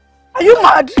happened. Are you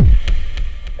mad?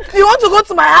 You want to go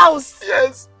to my house?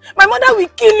 Yes. My mother will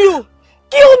kill you.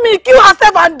 Kill me, kill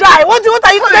herself and die. What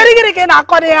are you telling again? Oh,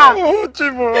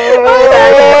 Chibo.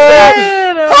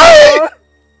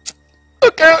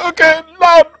 Okay,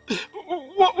 now,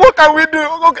 what can we do?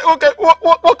 Okay,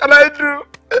 what can I do?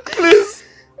 Please.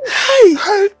 Hey,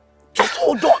 just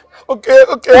hold on. Okay.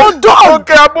 Hold on.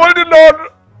 Okay, I'm holding on.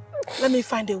 Let me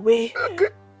find a way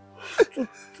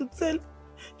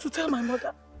to tell my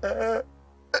mother.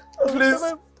 Please.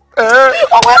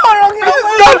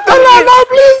 Don't tell her now,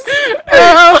 please.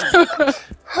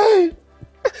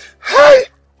 Hey.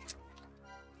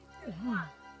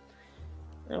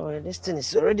 Oh, this thing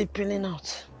is already peeling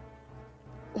out.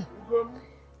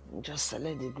 Just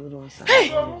select the good ones. Hey!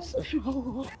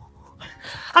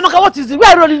 Amaka, what is it? Where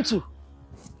are you running to?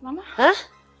 Mama? Huh?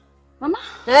 Mama?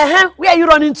 Where are you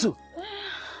running to?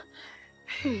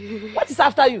 What is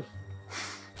after you?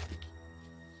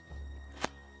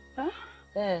 Huh?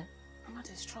 Mama,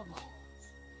 there's trouble.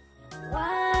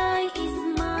 Why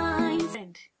is my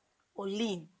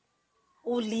Pauline.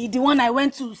 Oli, the one I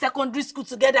went to secondary school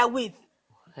together with.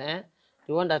 Eh?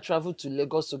 The one that traveled to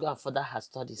Lagos to go and further her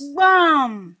studies.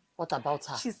 Bam! What about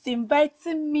her? She's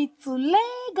inviting me to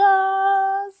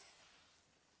Lagos.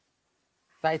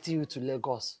 Inviting you to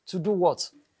Lagos? To do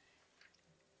what?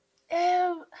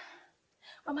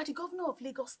 Mama, the governor of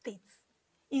Lagos State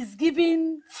is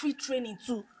giving free training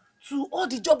to all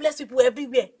the jobless people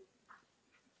everywhere.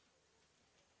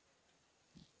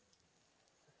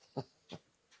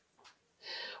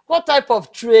 What type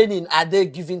of training are they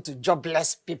giving to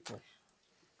jobless people?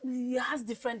 He has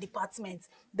different departments.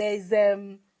 There is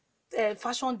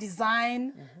fashion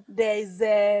design, there is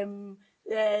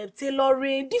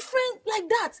tailoring, different like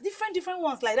that, different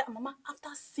ones like that. Mama, after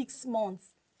 6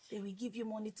 months, they will give you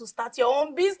money to start your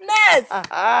own business.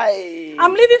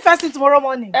 I'm leaving first thing tomorrow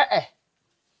morning.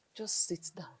 Just sit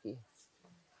down here.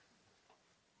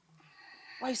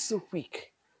 Why so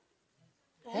quick?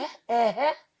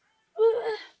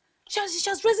 She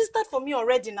has registered for me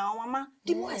already now, Mama.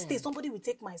 The more I stay, somebody will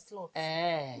take my slot.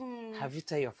 Have you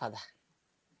tell your father?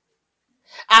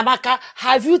 Amaka,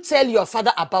 have you tell your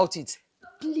father about it?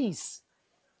 Please.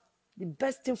 The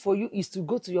best thing for you is to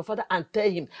go to your father and tell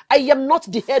him, I am not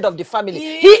the head of the family.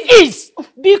 He is!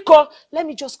 Because let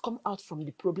me just come out from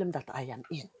the problem that I am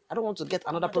in. I don't want to get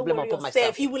another problem upon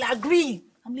myself. He will agree.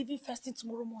 I'm leaving first thing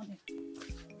tomorrow morning.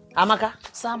 Amaka?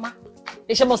 Sama.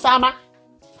 Ishemo Sama?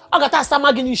 Ogata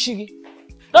Sama gini shigi.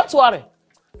 Don't worry.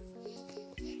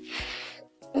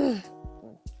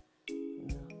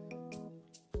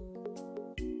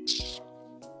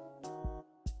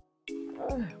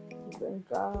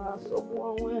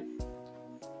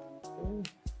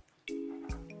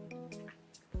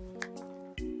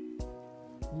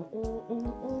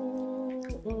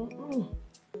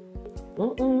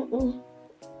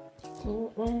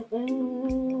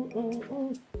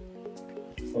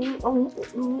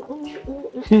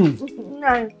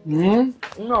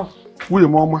 No.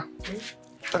 William, Mama.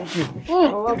 Thank you.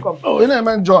 You're welcome. Oh, you know,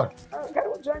 enjoy. Can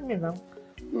you join me now?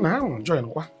 No, I don't enjoy it.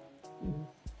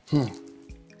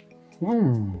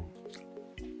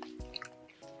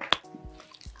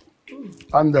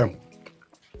 And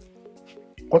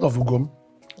what of Ugom?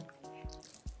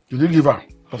 Did you give her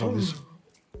part of this?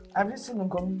 Have you seen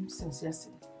Ugom since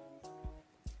yesterday?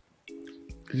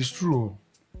 It is true.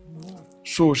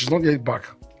 So she's not yet back.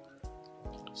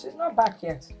 She's not back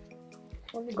yet.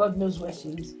 Only God knows where she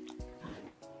is.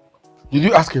 Did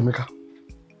you ask Emeka?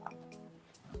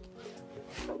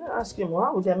 I didn't ask him.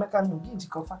 How would Emeka know? Give the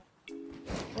cover.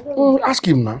 Ask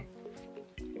him now.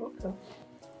 Okay.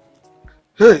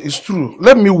 Hey, it's true.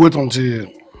 Let me wait until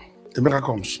Emeka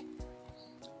comes.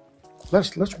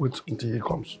 Let's wait until he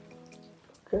comes.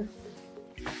 Okay.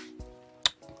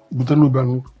 But then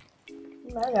we'll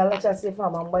I'll let you see if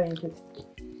I'm buying it.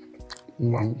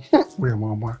 Where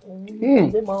Mama?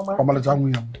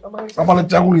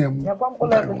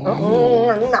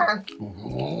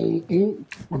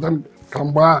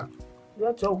 Come back.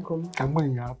 You're welcome. Come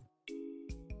on,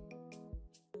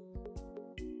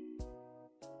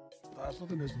 there's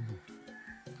nothing else to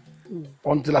do.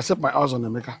 Until I set my eyes on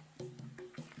Emeka.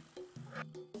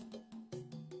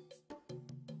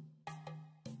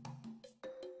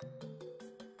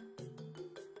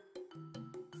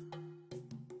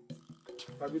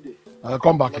 I'll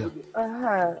come back here.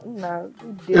 No,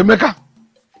 Emeka,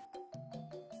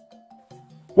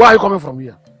 where are you coming from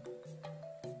here?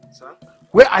 Sir?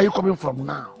 Where are you coming from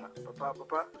now?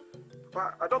 Papa,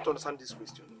 I don't understand this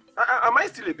question. Am I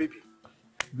still a baby?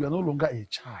 You are no longer a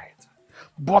child.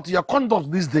 But your conduct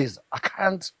these days, I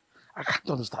can't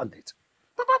understand it.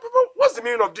 Papa, what's the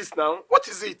meaning of this now? What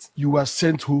is it? You were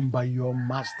sent home by your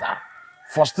master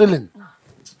for stealing.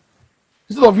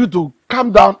 Instead of you to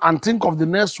calm down and think of the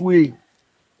next way,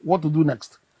 what to do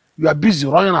next, you are busy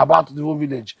running about the whole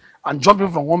village and jumping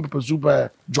from one pepper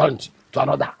soup joint to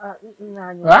another.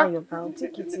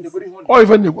 Take it easy. Or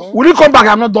even, will you come back?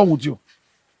 I'm not done with you.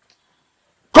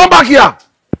 Come back here.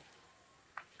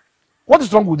 What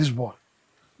is wrong with this boy?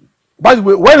 By the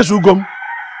way, where is Ugom?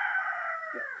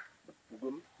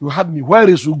 You had me. Where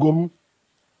is Ugom?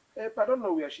 I don't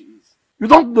know where she is. You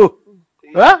don't know?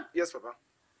 Huh? Yes, Papa.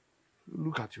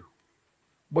 Look at you.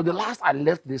 But the last I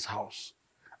left this house,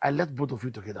 I left both of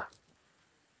you together.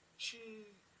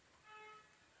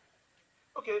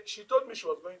 Okay, she told me she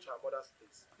was going to her mother's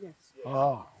place. Yes.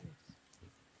 Oh.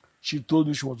 She told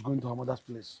you she was going to her mother's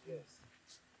place. Yes.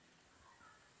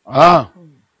 Ah.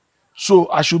 So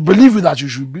I should believe you that you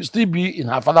should still be in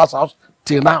her father's house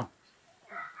till now.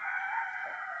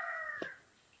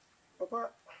 Papa,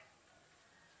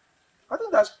 I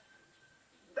think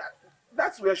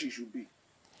that's where she should be.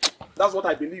 That's what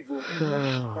I believe.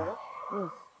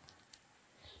 Oh.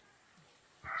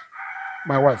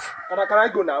 My wife. Can I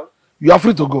go now? You are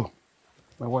free to go.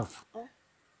 My wife.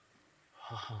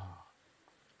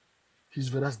 His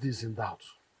veracity is in doubt.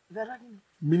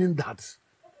 Meaning that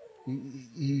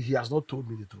he has not told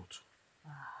me the truth.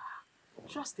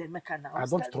 Trust Emeka now. I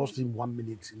don't trust him 1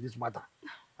 minute in this matter.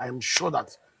 I am sure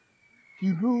that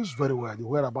he knows very well the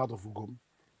whereabouts of Ugom.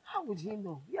 How would he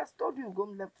know? He has told you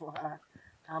Ugom left for her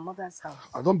mother's house.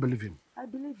 I don't believe him. I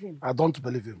believe him. I don't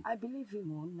believe him. I believe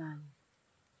him, oh man.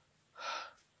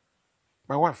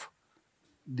 My wife,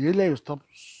 the earlier you stop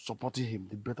supporting him,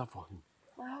 the better for him.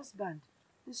 My husband,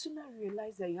 the sooner you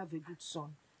realize that you have a good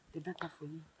son, the better for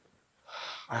you.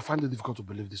 I find it difficult to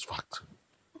believe this fact.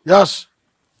 Yes,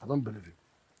 I don't believe him.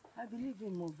 I believe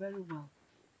him very well.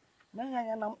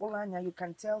 You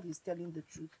can tell he's telling the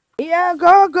truth. Yeah,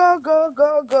 go, go, go,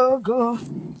 go, go, go.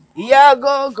 Yeah,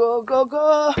 go, go, go,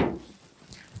 go.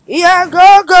 Yeah,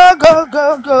 go, go, go,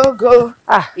 go, go, go.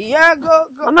 Yeah, go,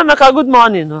 go. Mama Meka, good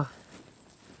morning.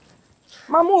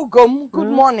 Mama Ugom, good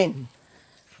morning.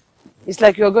 It's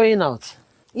like you're going out.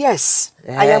 Yes,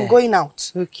 I am going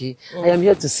out. Okay, I am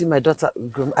here to see my daughter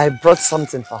Ugom. I brought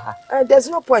something for her. There's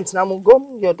no point now,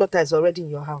 Ugom. Your daughter is already in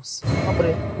your house.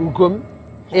 Ugom?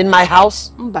 In my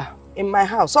house? Mba, in my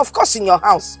house. Of course, in your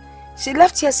house. She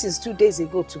left here since 2 days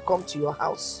ago to come to your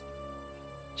house.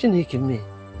 Chineke me.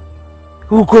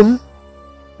 Ugom?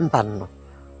 Mbano.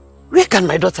 Where can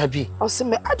my daughter be?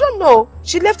 Osime, I don't know.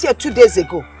 She left here 2 days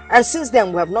ago. And since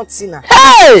then, we have not seen her.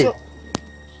 Hey! So,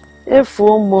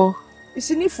 Efuomo.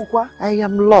 I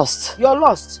am lost. You're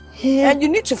lost. Yeah. And you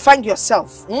need to find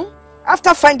yourself.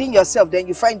 After finding yourself, then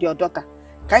you find your daughter.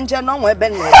 Hey! I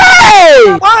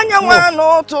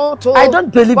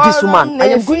don't believe this woman. I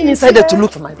am going inside there to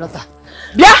look for my daughter.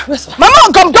 Yeah,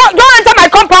 Mama, come! Don't enter my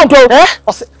compound, oh!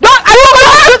 Don't! I won't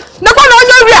go! No,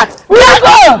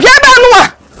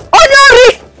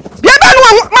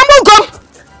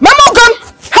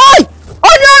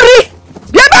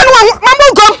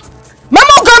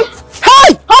 Hey!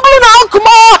 Hey! Come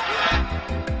on!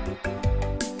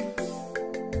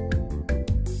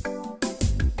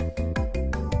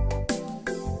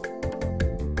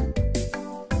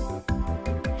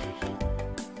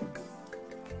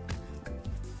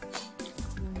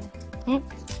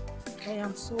 I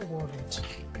am so worried.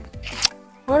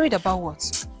 Worried about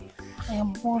what? I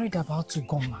am worried about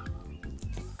Ugoma.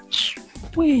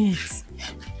 Wait,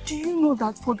 do you know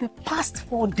that for the past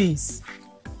 4 days,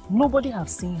 nobody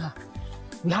has seen her?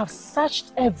 We have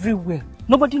searched everywhere.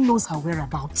 Nobody knows her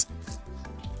whereabouts.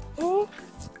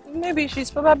 Maybe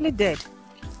she's probably dead.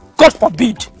 God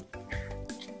forbid!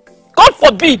 God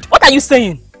forbid! What are you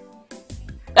saying?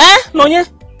 Nonye?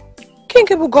 King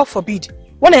Kebu, God forbid,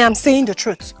 when I am saying the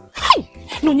truth. Hey!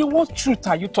 Nonye, what truth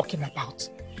are you talking about?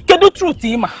 Get the truth,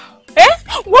 Ima.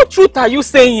 What truth are you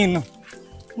saying?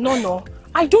 No.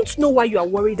 I don't know why you are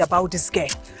worried about this girl.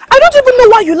 I don't even know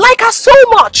why you like her so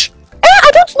much.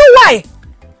 I don't know why.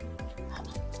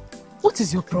 What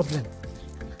is your problem?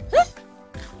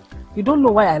 You don't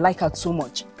know why I like her so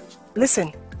much.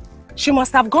 Listen, she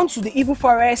must have gone to the evil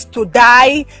forest to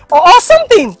die or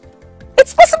something.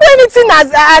 It's possible anything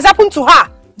has happened to her.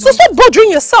 So stop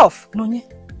bothering yourself. Nonye,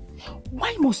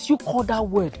 why must you call that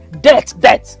word death?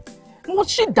 Must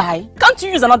she die? Can't you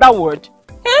use another word?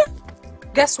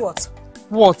 Guess what?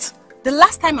 What? The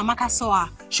last time Amaka saw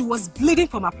her, she was bleeding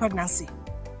from her pregnancy.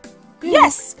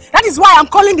 Yes, that is why I'm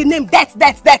calling the name death.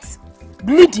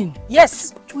 Bleeding?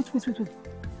 Yes. Wait.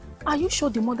 Are you sure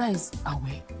the mother is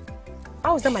away?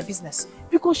 How is that my business?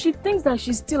 Because she thinks that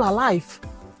she's still alive.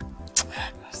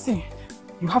 See,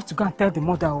 you have to go and tell the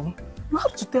mother. You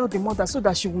have to tell the mother so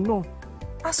that she will know.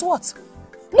 As what?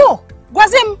 No,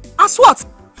 Gwazim, as what?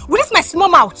 With this my small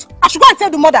mouth, I should go and tell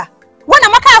the mother. When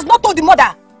Amaka has not told the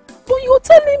mother. But you're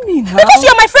telling me now. Because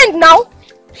you're my friend now.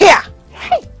 Here.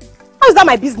 Hey, how is that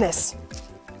my business?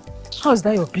 How is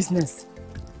that your business?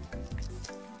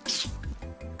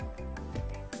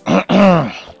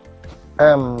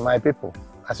 My people,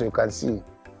 as you can see,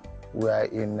 we are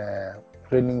in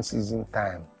raining season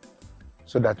time,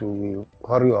 so that we will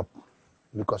hurry up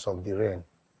because of the rain.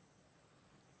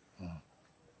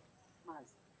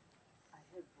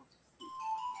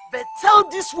 But tell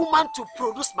this woman to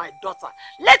produce my daughter.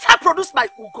 Let her produce my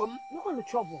Ugom. You're in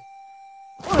trouble.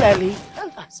 Oh, really?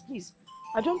 Please.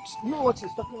 I don't know what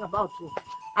she's talking about.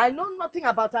 I know nothing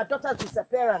about her daughter's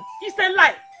disappearance. It's a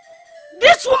lie.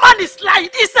 This woman is lying.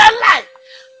 It's a lie.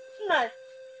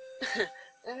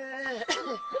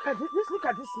 Look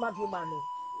at this smart woman.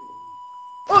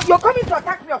 Oh, you're coming to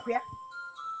attack me up here?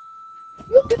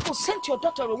 You people sent your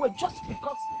daughter away just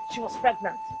because she was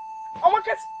pregnant.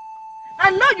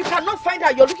 And now you cannot find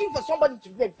her. You're looking for somebody to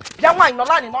blame. That one,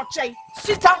 not Chai.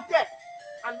 Sit down there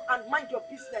and mind your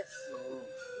business.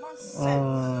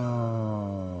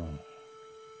 Nonsense.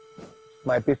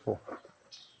 My people,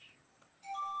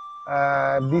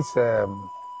 this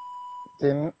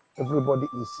thing, everybody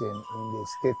is in a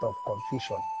state of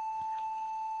confusion.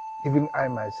 Even I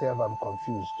myself am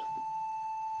confused.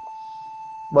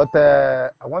 But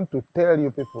I want to tell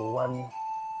you people one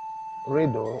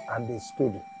riddle and a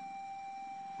story.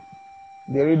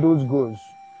 The riddles goes.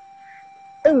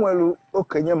 Enwelu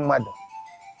okenye mmadụ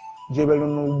jebelu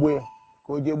n'ugbo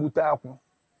ka o je gbute akwụ.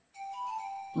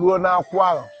 Ruo n'akwụ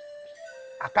ahụ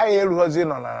akaghị erughọzi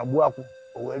nọ na agbu akwụ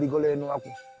o wee rigolo enu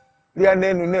akwụ. Ria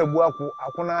n'enu na-egbu akwụ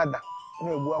akwụ na-ada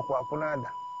na-egbu akwụ akwụ na-ada.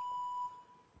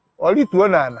 Ọ rituo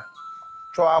n'ala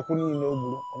chọọ akwụ niile o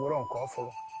gburu o nwere nke ọ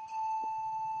fọrọ.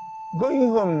 Going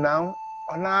home now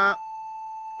ọ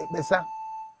na-ekpesa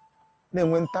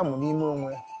na-enwe ntamu n'ime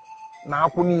onwe na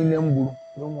akwụ niile m gburu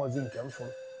n'ụmụozi nke m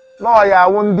fọrọ. Nọọ ya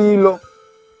awụ ndị ilo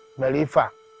mere ife a.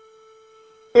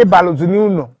 Ịbalụzi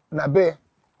n'ụlọ na be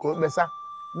ka o kpesa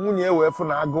nwunye wee fụ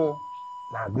na agụụ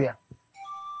na-agụ ya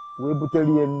wee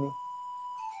butere ya nri.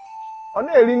 Ọ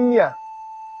na-eri nri a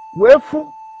wee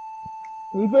fụ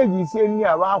na ife eji sie nri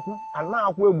a bụ akwụ ana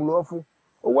akwụ egburu ọfụ.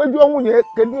 O wee jụọ nwunye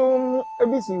kedu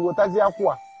ebe isi wetazi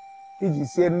akwụ a iji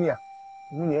sie nri a.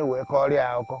 Nwunye wee kọrọ ya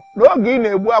akụkọ. N'oge ị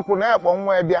na-egbu akwụ na-ekpọ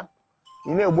nwa ya bịa ị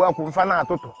na-egbu akwụ mfa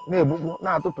na-atụtụ na-egbukpu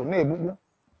na-atụtụ na-egbukpu.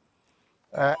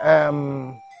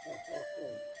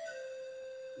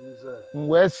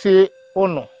 Wee si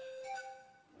ụnụ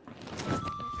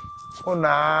aṅụ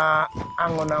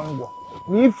na ngwọ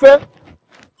na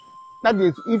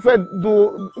ife du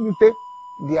nte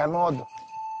dị ya n'ọdụ,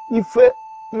 ife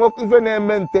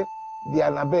na-eme nte dị ya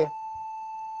na be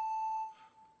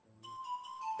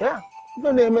ya.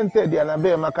 Ife na-eme nte dị ya na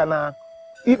be maka na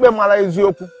ikpe mara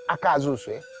eziokwu aka azụ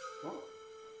uswe.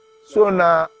 So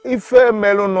na ife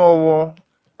melụ n'ụwụ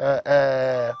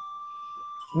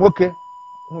nwoke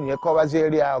nwunye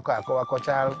kọwazieri ya akọ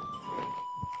akọwakọcharụ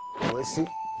wee si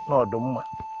n'ọdụ mma.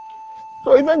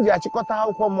 So ife nji achịkọta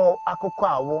akwụkwọ m akụkọ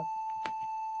awụ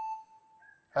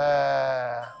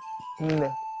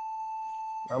nne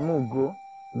mama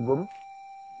ugom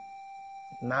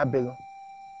na-abịghị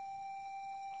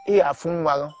ịhafụ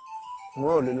nwa gị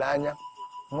nwee olileanya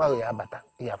nwa gị ya abata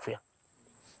ịhafụ ya.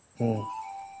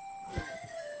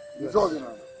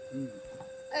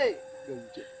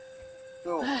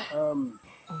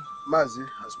 Mazi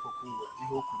has spoken well.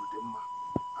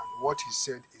 And what he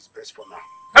said is best for now.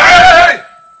 Hey!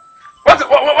 What the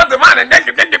man?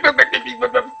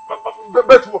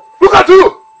 Look at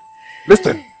you!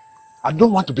 Listen, I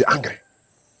don't want to be angry.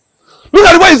 Look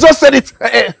at the way he just said it.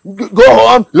 Go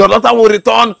on, your daughter will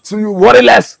return, so you worry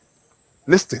less.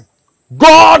 Listen,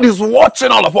 God is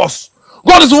watching all of us.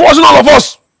 God is watching all of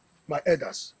us. My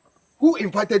elders, who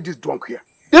invited this drunk here?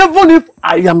 Even if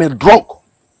I am a drunk,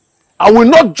 I will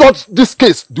not judge this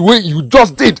case the way you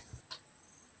just did.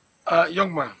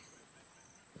 Young man,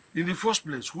 in the first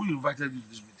place, who invited you to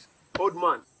this meeting? Old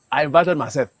man. I invited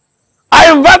myself.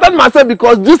 I invited myself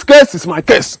because this case is my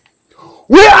case.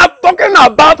 We are talking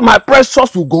about my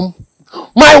precious Ugom,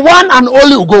 my one and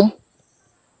only Ugom.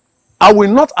 I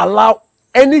will not allow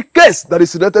any case that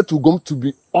is related to Ugom to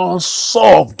be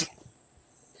unsolved.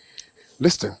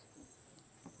 Listen,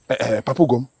 Papa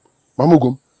Ugom, Mama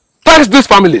Ugom, thanks this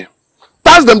family.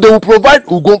 Thanks them, they will provide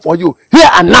Ugom for you here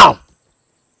and now.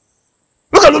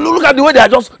 Look at the way they are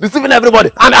just deceiving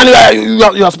everybody, and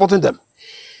you are supporting them.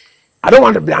 I don't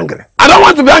want to be angry. I don't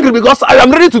want to be angry because I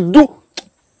am ready to do.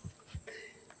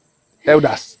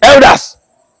 Elders,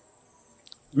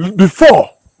 before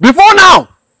now,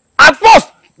 at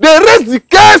first, they raised the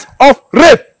case of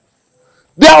rape.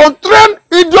 Their untrained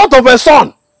idiot of a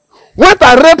son went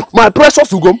and raped my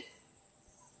precious Ugom.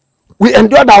 We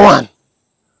endured that one.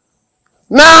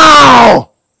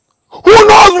 Now, who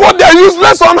knows what their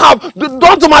useless son have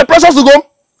done to my precious Ugom?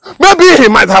 Maybe he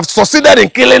might have succeeded in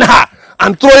killing her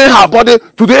and throwing her body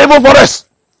to the evil forest.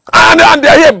 And they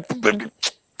are here.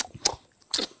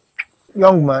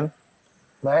 Young man,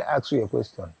 may I ask you a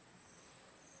question?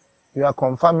 You are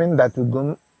confirming that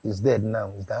Ugom is dead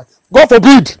now, is that? God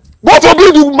forbid! God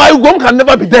forbid! My Ugom can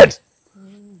never be dead.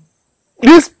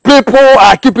 These people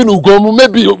are keeping Ugom.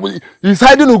 Maybe he's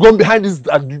hiding Ugom behind this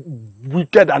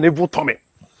wicked and evil tummy.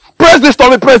 Press this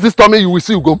tummy, you will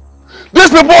see Ugom. These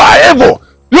people are evil.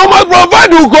 You must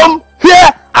provide Ugom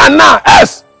here and now.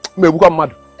 Else, I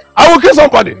will kill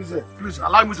somebody. Please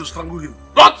allow me to strangle him.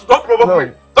 Don't provoke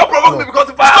me. Don't provoke me because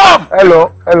if I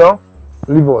stop. Hello.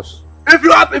 Leave us. If you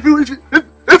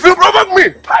provoke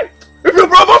me, If you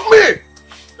provoke me!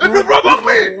 If you provoke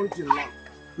me! One thing now.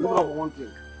 Look at one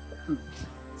thing.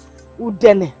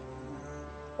 Udene.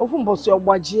 Ofun boss your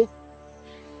waje.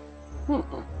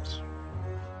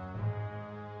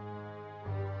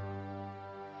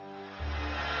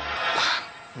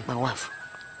 My wife,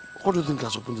 what do you think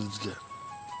has happened to this girl?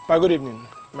 My good evening.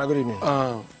 My good evening.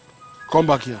 Come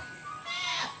back here.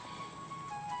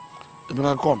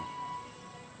 Ebere, come.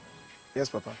 Yes,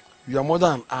 Papa. Your mother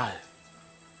and I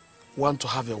want to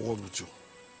have a word with you.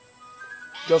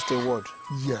 Just a word?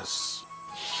 Yes.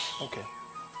 Okay.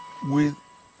 We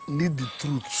need the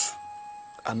truth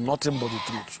and nothing but the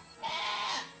truth.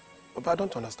 Papa, I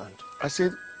don't understand. I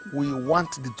said we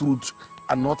want the truth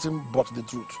and nothing but the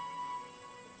truth.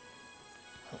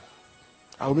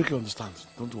 I'll make you understand.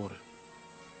 Don't worry.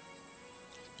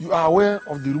 You are aware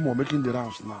of the rumor making the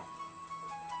rounds now.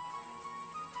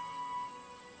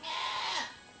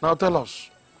 Now tell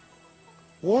us,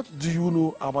 what do you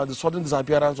know about the sudden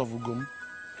disappearance of Ugom?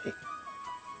 Hey.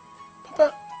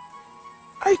 Papa,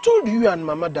 I told you and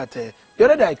Mama that the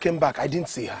other day I came back, I didn't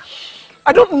see her.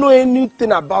 I don't know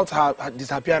anything about her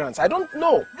disappearance. I don't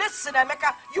know. Listen,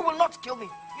 Emeka, you will not kill me.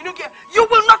 You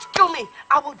will not kill me.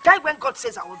 I will die when God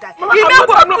says I will die. Mama,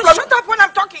 Shut up when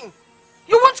I'm talking.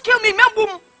 You won't kill me,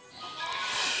 Membum.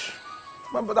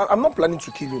 But I'm not planning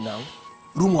to kill you now.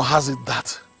 Rumor has it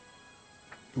that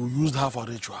you used her for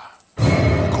ritual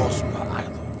because you are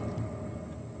idle.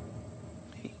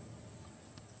 Hey.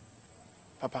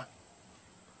 Papa,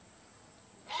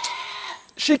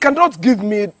 she cannot give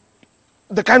me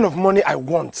the kind of money I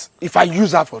want if I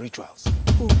use her for rituals.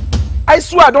 I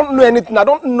swear I don't know anything. I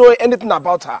don't know anything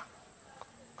about her.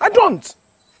 I don't.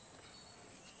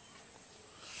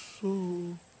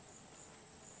 So,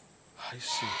 I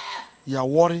see. Your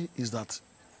worry is that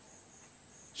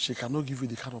she cannot give you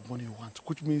the kind of money you want,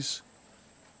 which means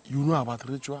you know about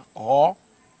ritual or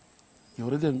you're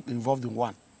already involved in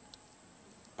one.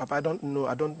 Papa, I don't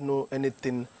know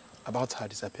anything about her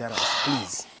disappearance.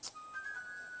 Please.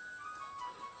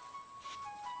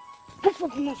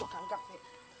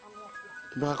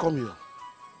 Now come here.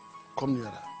 Come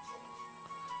nearer.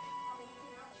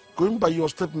 Going by your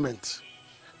statement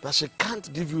that she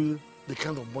can't give you the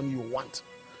kind of money you want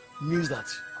means that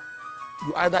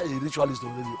you're either a ritualist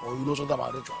already or you know something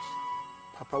about rituals.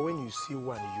 Papa, when you see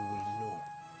one, you will know.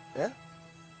 Eh?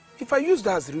 If I use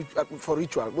that as for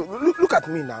ritual, look at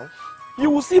me now. You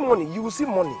will see money. You will see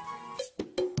money.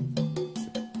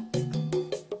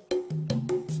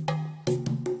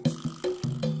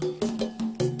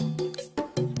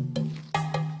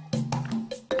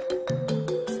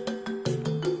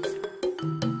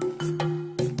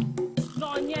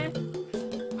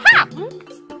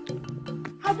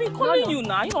 You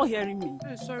now, you're not hearing me.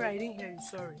 Oh, sorry, I didn't hear you.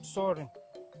 Sorry.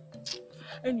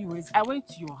 Anyways, I went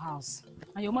to your house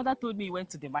and your mother told me you went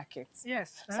to the market.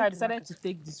 Yes. So I decided to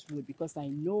take this road because I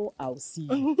know I'll see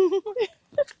you.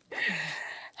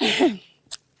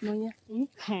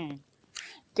 Nonya,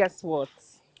 guess what?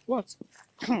 What?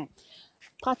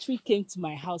 Patrick came to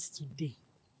my house today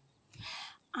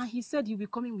and he said he'll be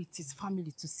coming with his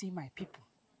family to see my people.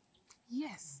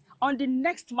 Yes, on the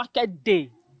next market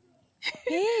day.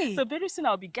 Hey. So very soon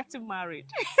I'll be getting married.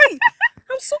 Hey,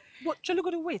 I'm so... What, Jolly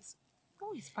gonna wait?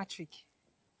 Who is Patrick?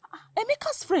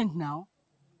 Emeka's friend now.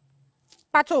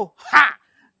 Pato. Ha!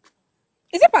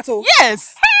 Is it Pato?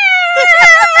 Yes. Hey!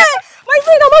 My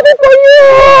friend, I'm happy for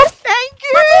you. Thank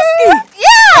you. Patoski.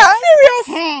 Yeah.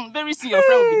 Serious? Very soon your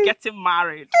friend will be getting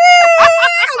married. I'm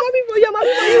happy for you. I'm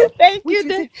happy for you. Thank wait,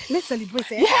 you. Let's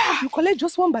celebrate. Eh? Yeah. You collect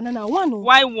just one banana. One. Oh.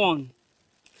 Why one?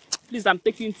 Please, I'm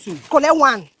taking two. Collect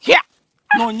one. Here.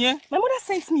 Nonye. My mother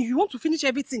sent me. You want to finish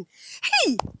everything.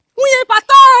 Hey! Uye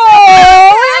Pato!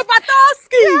 Uye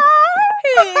Patoski!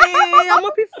 Hey! I'm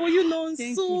happy for you, Nonso.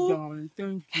 Thank you, darling.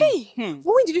 Thank you. Hey!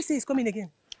 When did you say he's coming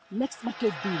again? Next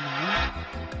market day, man.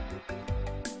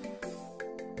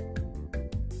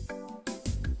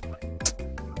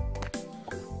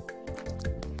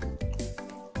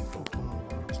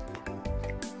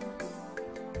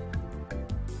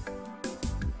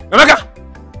 Emeka!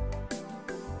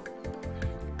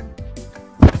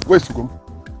 Where's Sugum?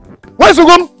 Where's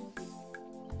Sugum?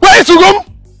 Where is Sugum?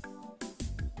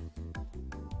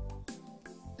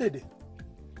 Dede.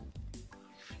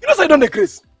 You know say you don't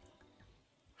decrease.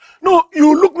 No,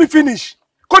 you look me finish.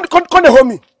 Come hold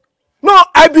me. No,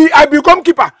 I become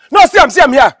keeper. No, see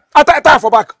I'm here. I tie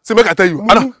for back. See, make I tell you,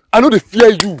 I know they fear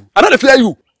you. I know they fear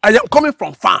you. I am coming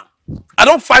from farm. I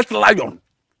don't fight lion,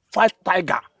 fight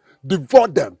tiger, devour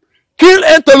them, kill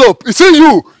antelope. You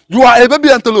see you are a baby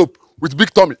antelope with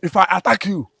big tummy. If I attack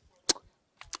you,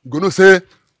 you're gonna say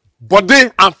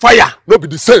body and fire no be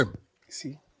the same.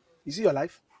 You see your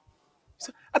life?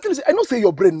 I tell you, I don't say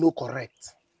your brain no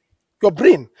correct. Your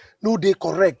brain no they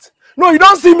correct. No, you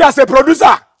don't see me as a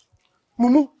producer.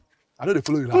 Mumu. I know they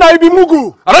follow you laugh. Nah, you be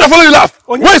Mugu. I know they follow you laugh.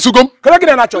 Where is Sugum? Can I get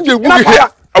an church? Here.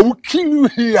 I will kill you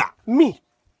here. Me?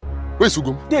 Where is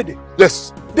Sugum? Dede.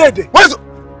 Yes. Dede. Where is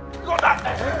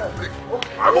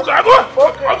I will kill you.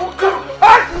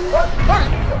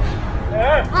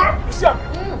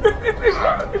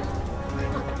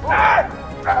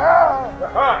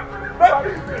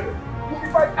 You see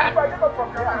if I get up from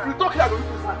here, if you talk here, I will leave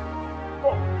this hand.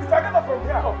 If I get up from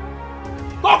here,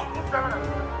 talk.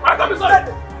 I come inside.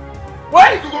 Where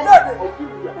is you going?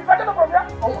 If I get up from here,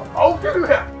 I will kill you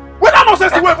here. When that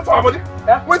nonsense is waiting for my body,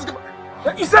 where is it?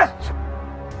 He said.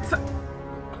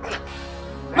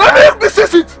 Let me see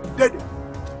it.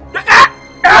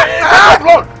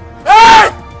 Blood. Hey!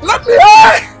 Let me.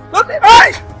 Let me.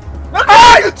 Let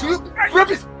me.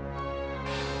 Rapist.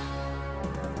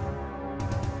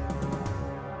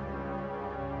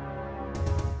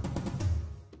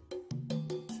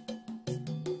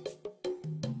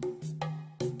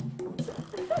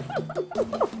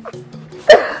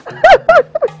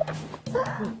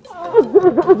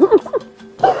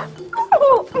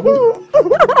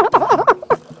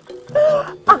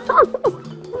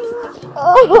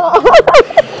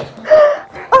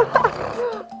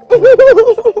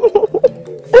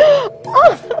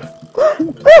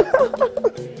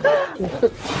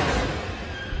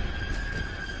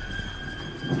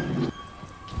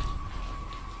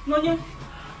 Nonya.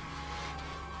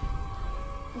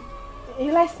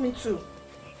 He likes me too.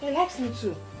 He likes me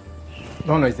too.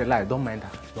 No, it's a lie. Don't mind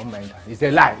her. Don't mind her. It's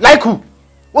a lie. Like who?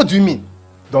 What do you mean?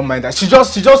 Don't mind her. She's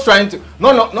just trying to.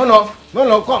 No,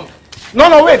 come.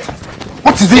 No, wait.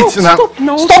 What is it now? Stop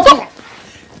now. Stop.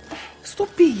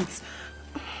 Stop it.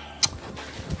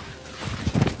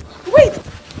 Wait.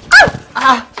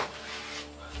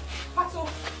 Pato,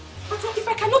 if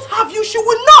I cannot have you, she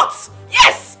will not.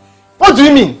 Yes. What do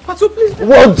you mean? Pato, please.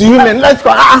 What do you mean? Let's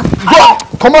go. Go.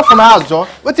 Come out from my house, John.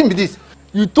 What thing be this?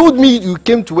 You told me you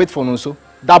came to wait for Nonso.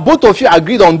 That both of you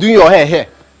agreed on doing your hair here.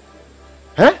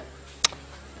 Huh?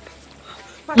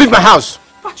 Leave my house.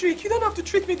 Patrick, you don't have to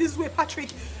treat me this way,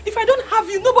 Patrick. If I don't have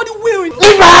you, nobody will.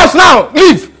 Leave my house now!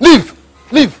 Leave!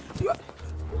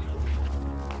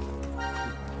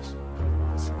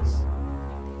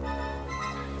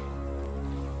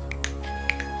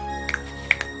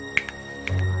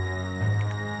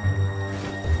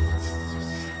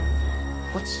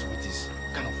 What's with this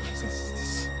kind of nonsense is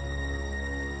this?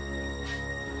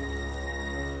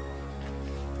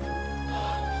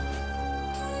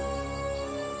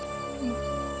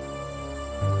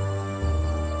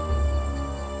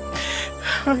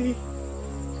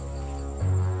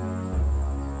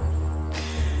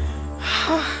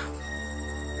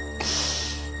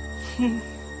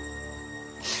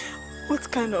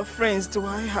 What kind of friends do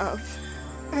I have?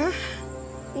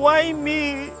 Why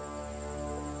me?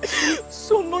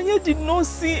 So Nonya did not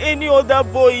see any other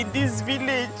boy in this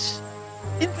village.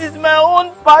 It is my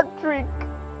own Patrick.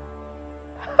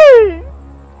 Hey,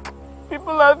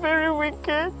 people are very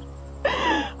wicked.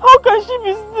 How can she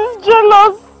be this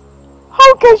jealous?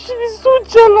 How can she be so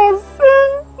jealous?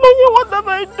 Nonya, what have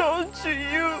I done to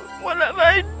you? What have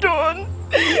I done?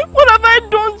 What have I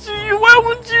done to you? Why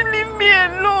won't you leave me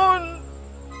alone?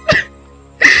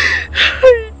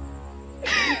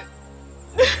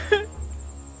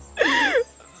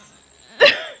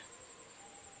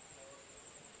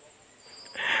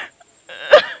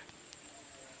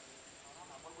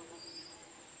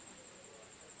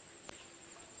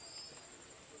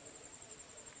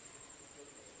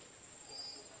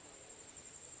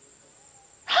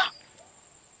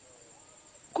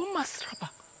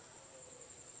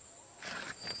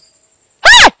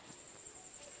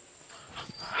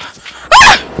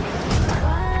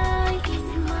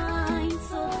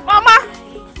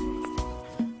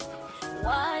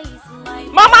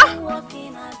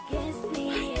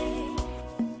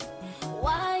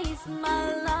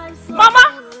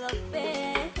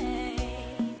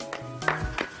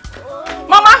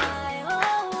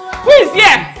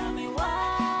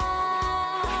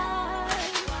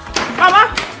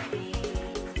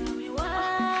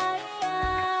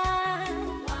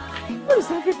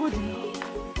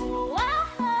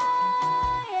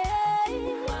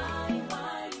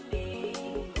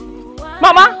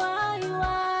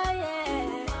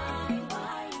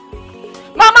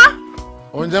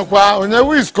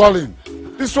 Who is calling?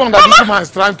 This one that this man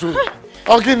is trying to.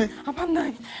 Okay.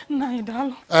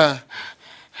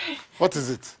 What is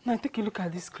it? Now take a look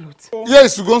at this clothes.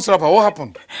 Yes, you go on, What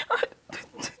happened?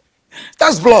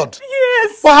 That's blood.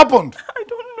 Yes. What happened? I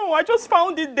don't know. I just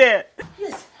found it there.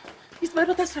 Yes, it's my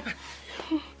daughter's wrapper.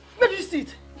 Where did you see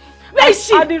it? Where is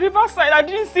she? At the riverside. I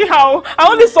didn't see her. I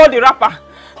only saw the wrapper.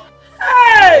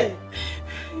 Hey!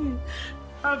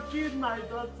 I've killed my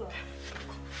daughter.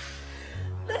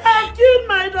 They have killed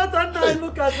my daughter. Now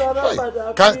look at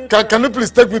the wrapper. Can you please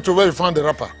take me to where you found the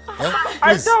wrapper?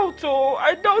 I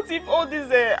doubt if all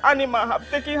these animals have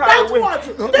taken her away.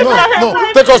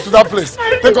 No, take us to that place.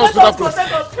 Take us to that place.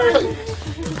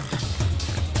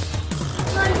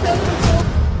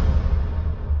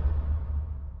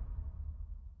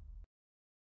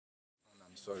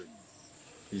 I'm sorry.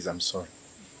 Please, I'm sorry.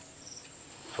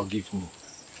 Forgive me.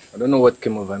 I don't know what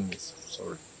came over me. So I'm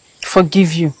sorry.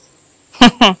 Forgive you.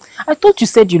 I thought you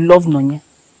said you love Nonya.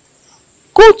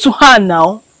 Go to her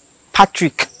now.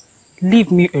 Patrick,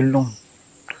 leave me alone.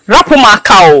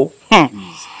 Rapomaka.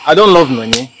 I don't love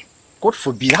Nonya. God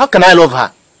forbid. How can I love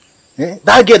her?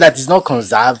 That girl that is not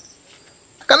conserved.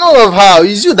 I cannot love her.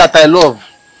 It's you that I love.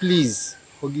 Please,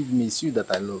 forgive me. It's you that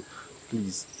I love.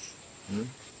 Please.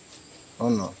 Oh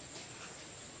no.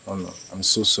 Oh no. I'm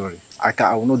so sorry. I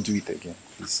will not do it again.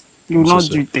 Please. You will not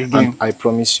do it again. And I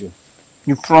promise you.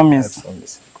 You promise? I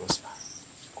promise. Because I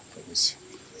promise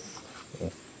you.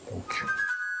 Thank you.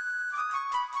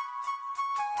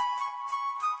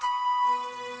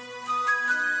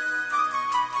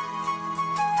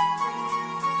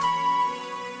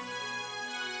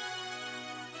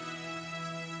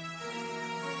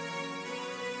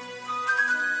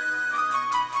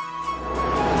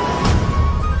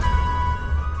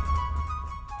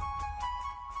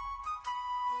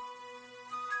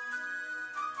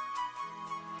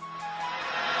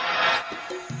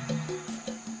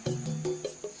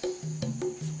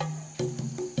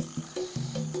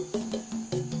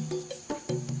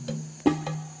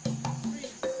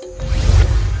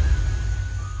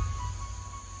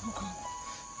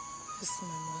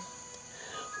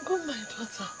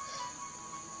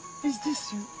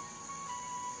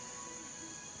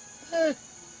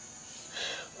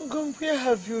 Where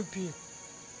have you been?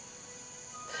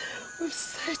 We've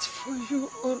searched for you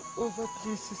all over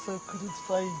places I couldn't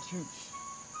find you.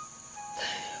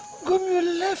 You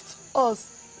left us,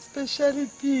 especially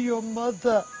be your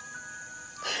mother.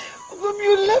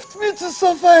 You left me to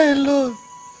suffer alone.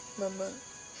 Mama,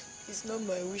 it's not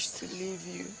my wish to leave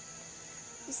you.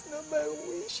 It's not my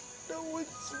wish. I don't want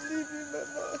to leave you,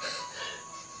 Mama.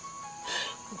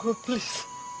 God, please.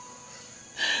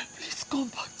 Please come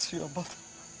back to your mother.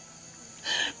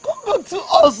 Come back to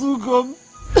us, Ugom.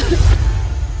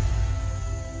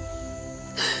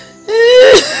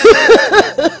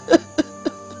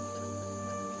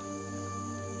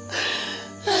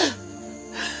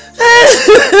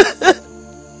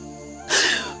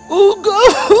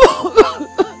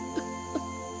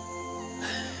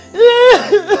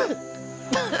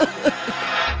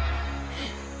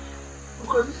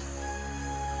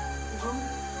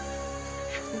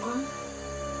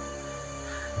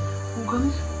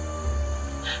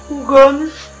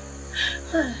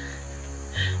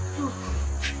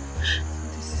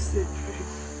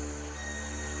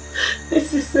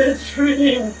 This is a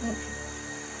dream.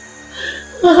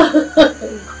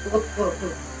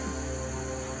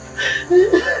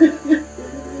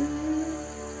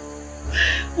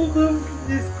 Mom,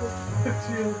 please come back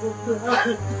to your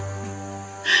mother.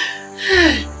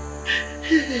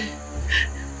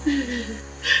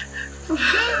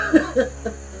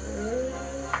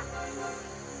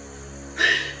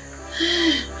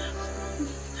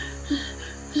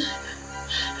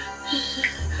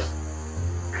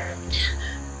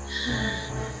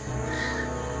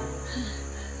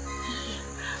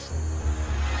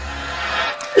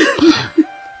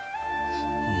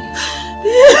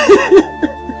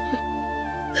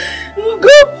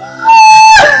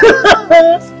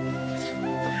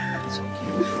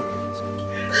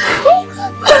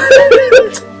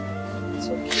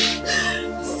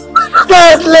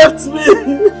 Has left me. So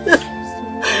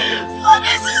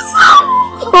this is how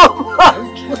has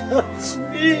left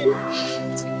me.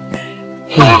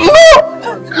 No!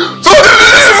 So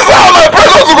this is how my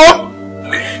presence will go?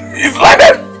 It's like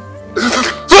that?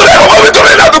 So they don't want me to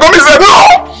read that to come and say no!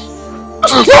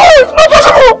 No, it's not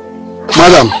possible!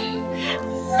 Madam,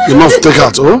 you must take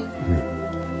out, oh?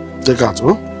 Take out,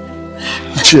 oh?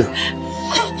 Chair.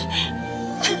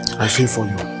 I feel for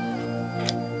you.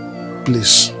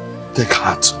 Please. Take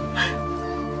heart.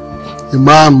 A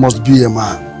man must be a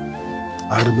man.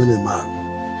 I remain a man.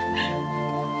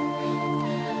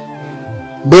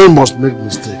 Men must make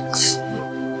mistakes.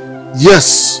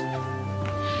 Yes.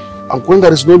 And when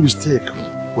there is no mistake,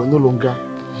 we're no longer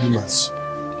humans.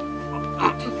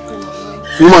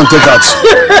 Woman, take heart.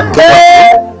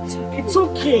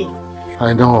 okay.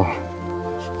 I know.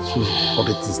 But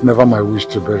it is never my wish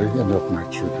to bury any of my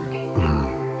children.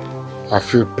 I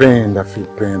feel pain, I feel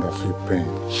pain, I feel pain.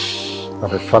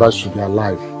 That a father should be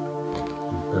alive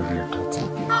and bury a daughter.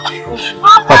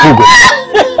 Papugo,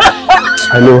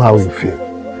 I know how you feel.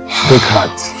 Take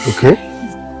heart, okay?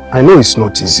 I know it's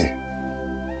not easy,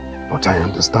 but I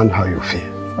understand how you feel.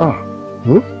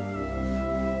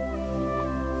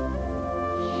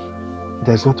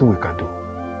 There's nothing we can do.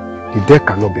 The dead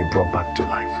cannot be brought back to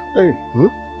life. Hey.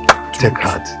 Take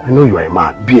heart. I know you are a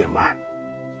man. Be a man.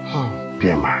 Be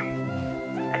a man.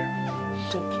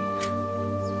 It's okay.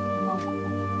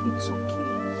 It's okay.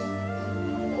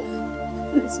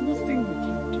 There's nothing we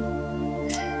can do.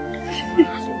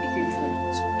 It's okay.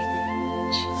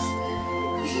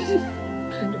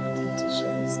 What kind of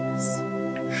temptation is this?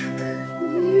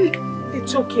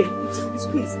 It's okay.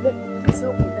 Please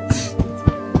help me.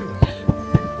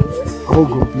 Oh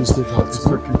God, please take heart. It's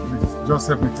okay, please. Just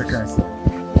help me take her inside.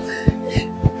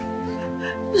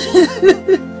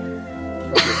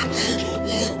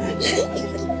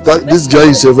 This guy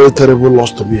is a very terrible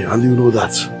loss to me, and you know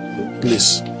that.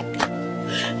 Please.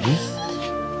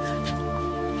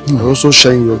 I also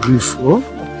share in your grief. Oh?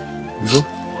 You know?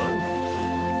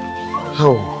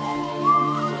 How?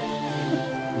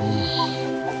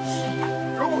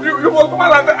 You must come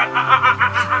out and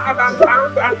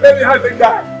tell me how they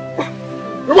die.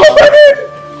 You must tell me!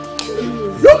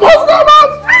 You must come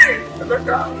out! You must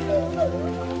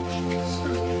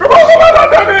come out and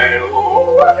tell me!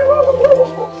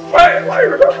 Why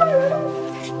you don't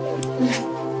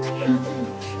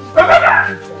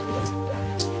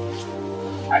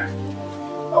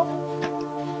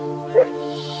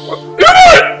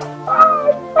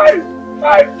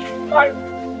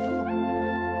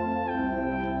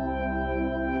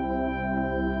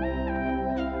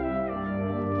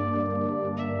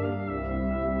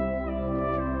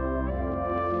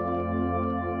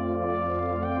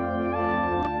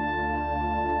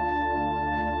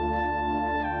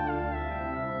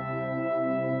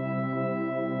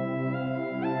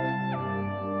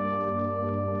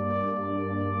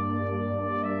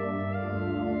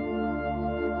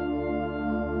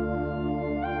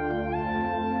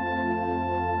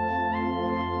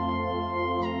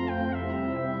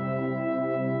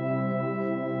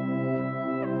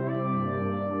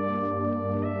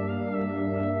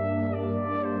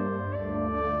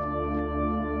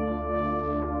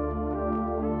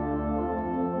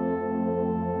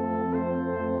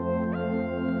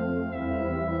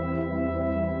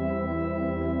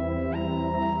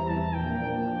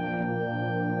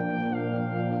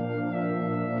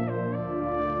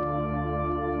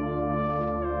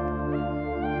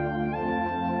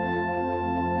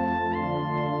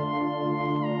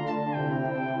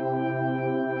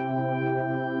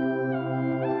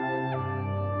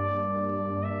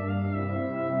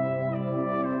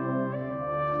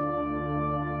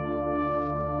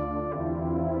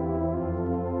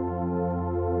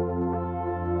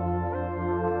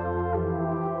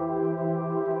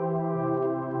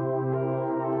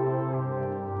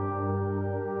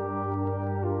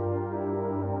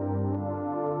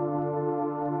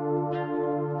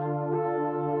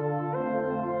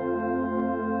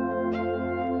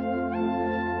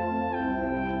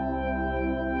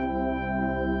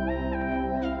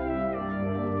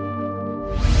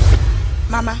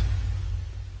Mama.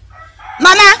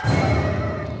 Mama!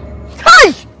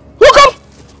 Hi! Who come?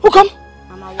 Who come?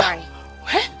 Mama, why?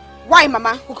 Eh? Why,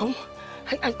 Mama? Who come?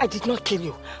 I did not kill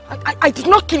you. I did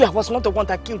not kill you. I was not the one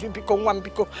that killed you because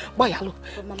why, hello?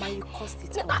 But Mama, you caused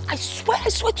it. I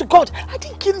swear to God, I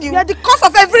didn't kill you. You are the cause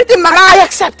of everything, Mama. I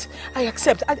accept.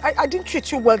 I didn't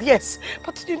treat you well, yes.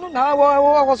 But you know now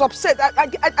I was upset. I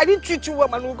didn't treat you well,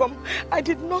 Manugam. I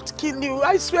did not kill you.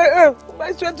 I swear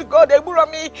to God,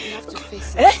 Eburami. You have to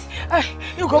face it.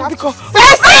 You go because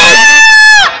face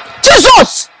it!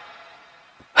 Jesus!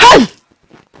 Hey!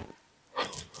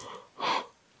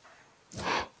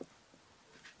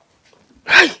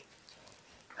 Hey!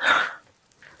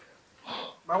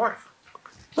 My wife.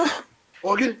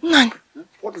 Again? Nine.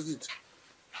 What is it?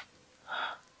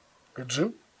 A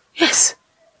dream? Yes.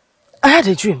 I had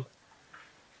a dream.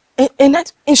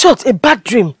 In short, a bad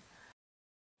dream.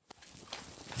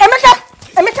 Emeka!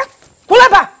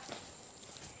 Kulaba!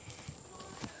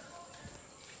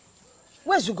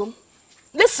 Where's Zugom?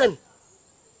 Listen.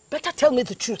 Better tell me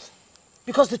the truth.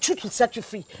 Because the truth will set you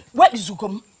free. Where is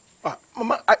Zugom?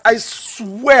 Mama, I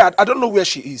swear I don't know where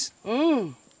she is.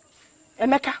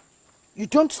 Emeka, you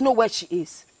don't know where she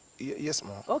is? Yes,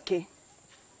 Mama. Okay.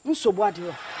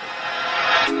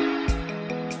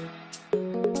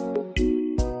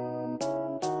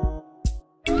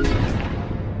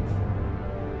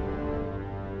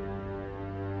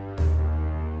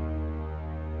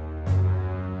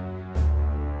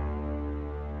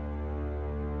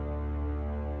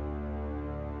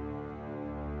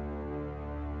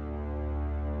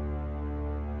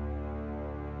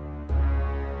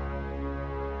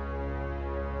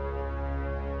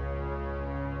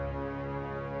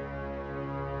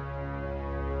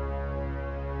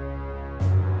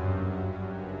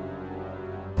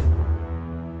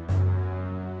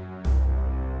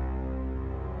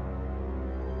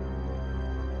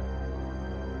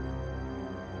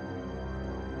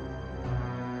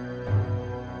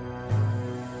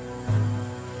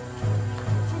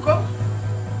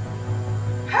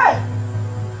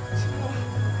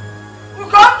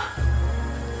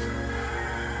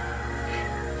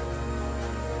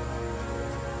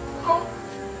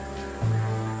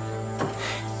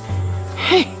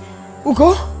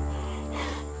 Ugo?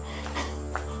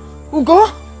 Ugo?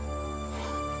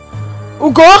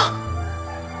 Ugo?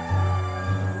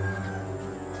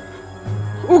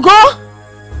 Ugo?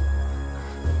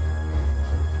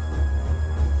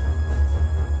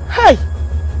 Hey!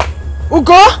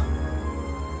 Ugo?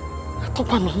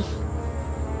 Atopano.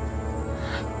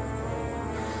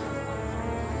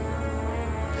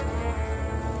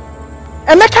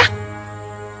 Emeka?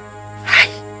 Hey!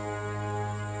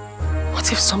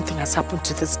 What if something has happened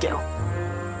to this girl?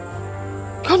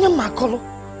 Konya Makolo?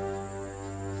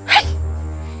 Hey!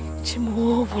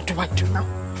 Chimo, what do I do now?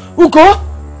 Ugo?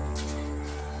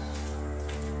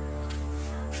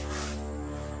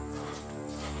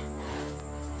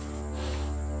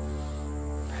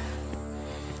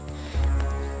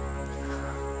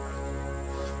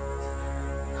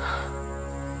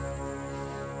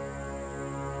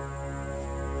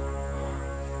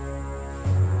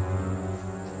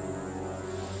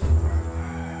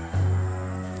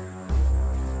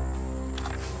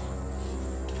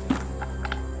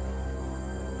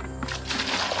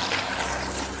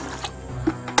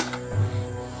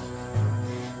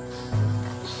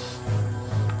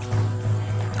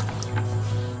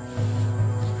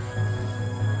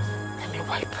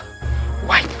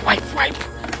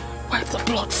 Wipe the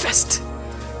blood first.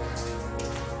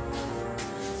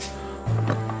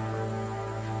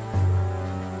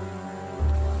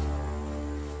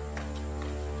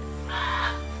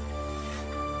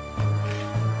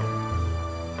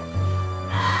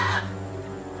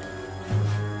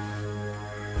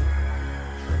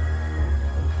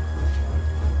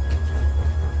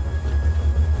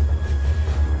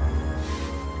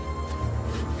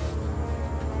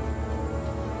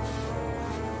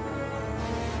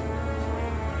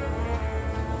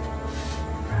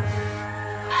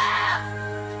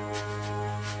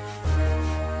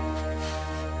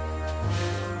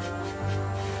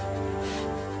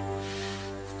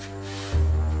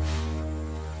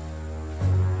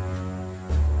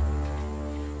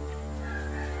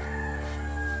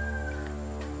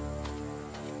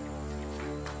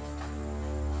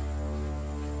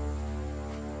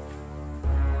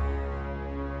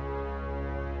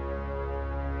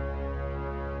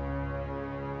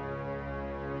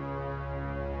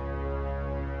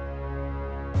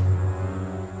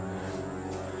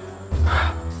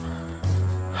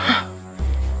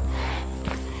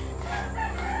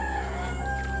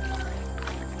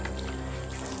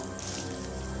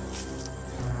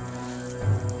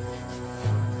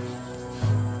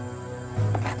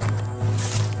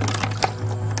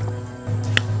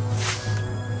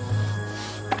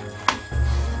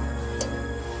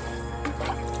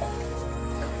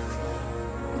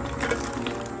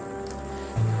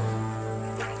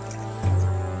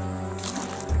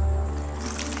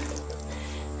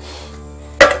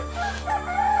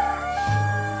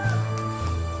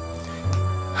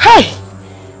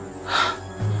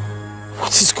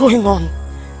 What is going on?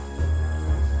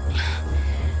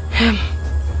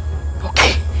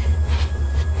 Okay.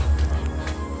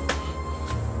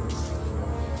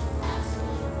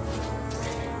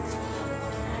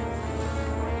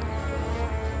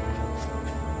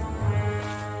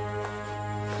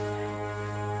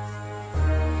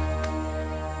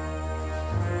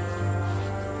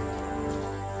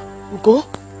 Ugo?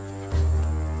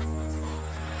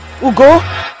 Ugo?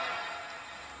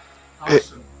 Hey,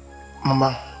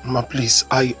 Mama, please.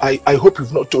 I hope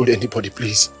you've not told anybody,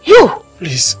 please. You?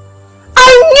 Please.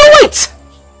 I knew it!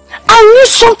 I knew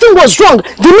something was wrong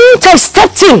the minute I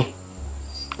stepped in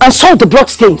and saw the blood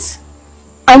stains.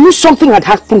 I knew something had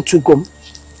happened to Gom.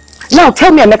 Now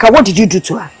tell me, Emeka, what did you do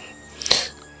to her?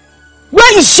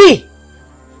 Where is she?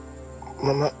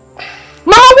 Mama,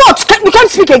 what? We can't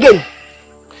speak again.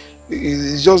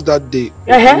 It's just that day.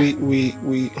 We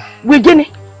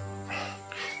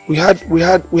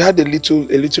had a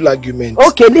little argument.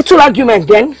 Okay, little argument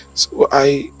then. So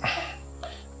I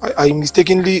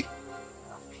mistakenly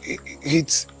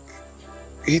hit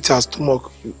her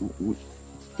stomach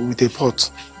with a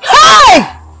pot. Hey!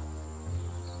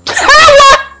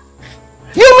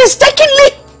 You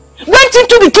mistakenly went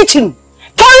into the kitchen,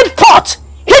 carried pot,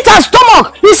 hit her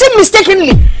stomach. You said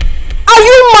mistakenly. Are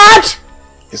you mad?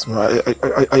 Yes, ma'am.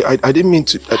 I didn't mean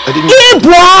to. I didn't mean to.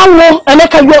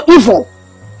 Emeka, you're evil.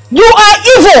 You are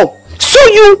evil. So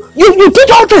you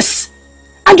did all this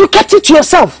and you kept it to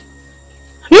yourself.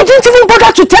 You didn't even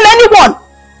bother to tell anyone.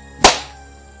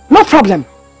 No problem.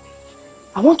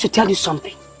 I want to tell you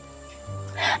something.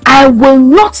 I will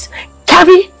not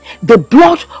carry the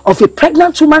blood of a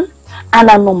pregnant woman and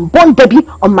an unborn baby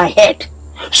on my head.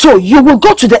 So you will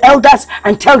go to the elders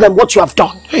and tell them what you have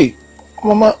done. Hey,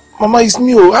 Mama, Mama, it's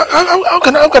me. How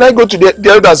can I go to the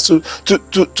elders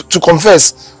to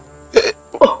confess?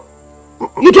 Oh,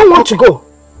 you don't want to go?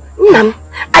 Ma'am,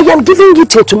 I am giving you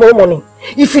till tomorrow morning.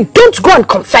 If you don't go and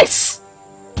confess,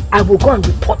 I will go and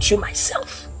report you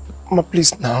myself. Mama,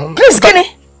 please now. Please,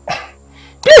 Guinea.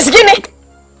 Please, Guinea.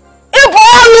 You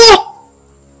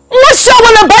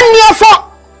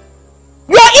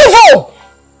are evil.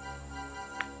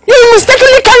 You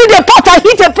mistakenly carried a pot and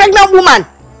hit a pregnant woman.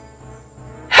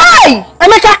 Hey,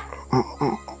 Emeka.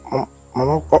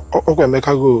 Mama, okay,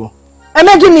 Emeka go.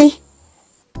 Emeka, me.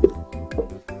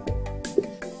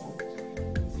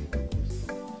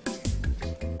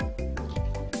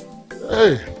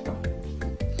 Hey,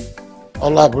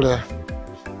 Allah, brother.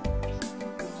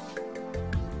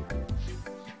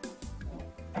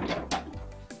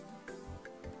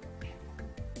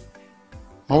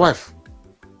 My wife.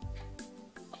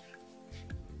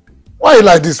 Why are you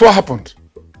like this? What happened?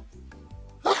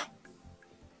 Huh?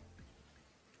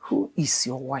 Who is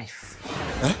your wife?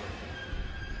 Eh?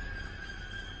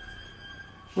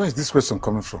 Where is this question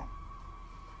coming from?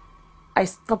 I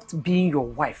stopped being your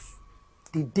wife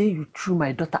the day you threw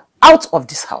my daughter out of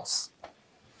this house.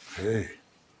 Hey.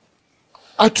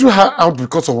 I threw her out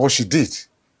because of what she did.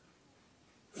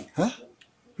 Huh?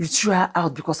 You threw her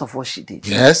out because of what she did?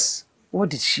 Yes. What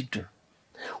did she do?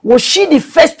 Was she the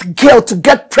first girl to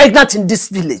get pregnant in this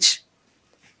village?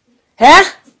 Eh?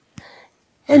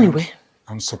 Anyway.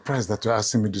 I'm surprised that you're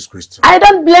asking me this question. I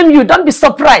don't blame you. Don't be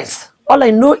surprised. All I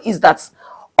know is that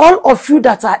all of you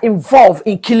that are involved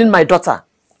in killing my daughter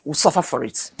will suffer for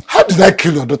it. How did I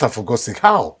kill your daughter, for God's sake?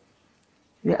 How?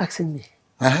 You're asking me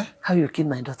Uh-huh. how you killed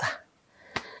my daughter.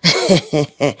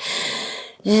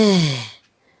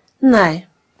 Nah,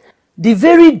 the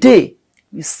very day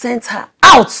you sent her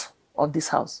out of this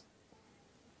house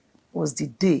was the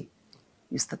day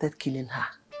you started killing her.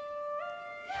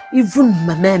 Even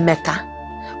Mama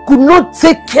Emeka could not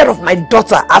take care of my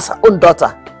daughter as her own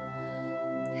daughter.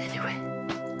 Anyway,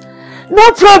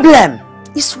 no problem.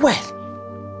 It's well.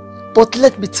 But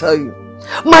let me tell you,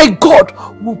 my God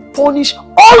will punish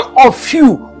all of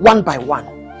you one by one.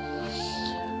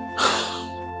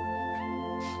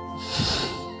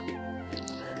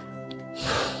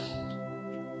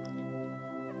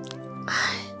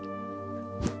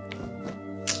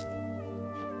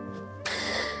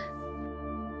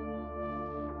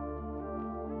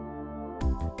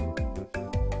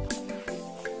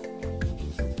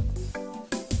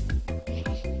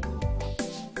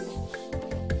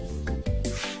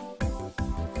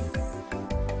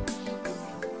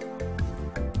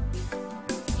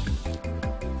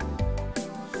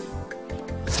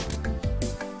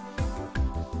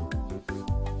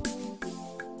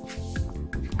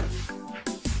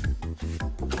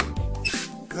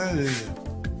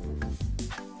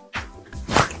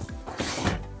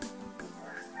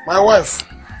 My wife,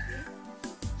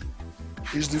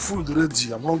 is the food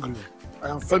ready? I'm hungry. I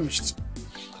am famished.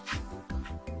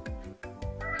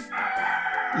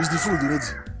 Is the food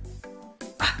ready?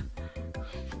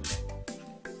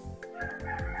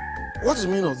 What is the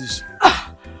meaning of this?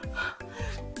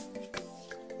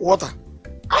 Water.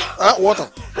 Water.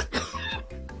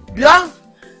 Bia?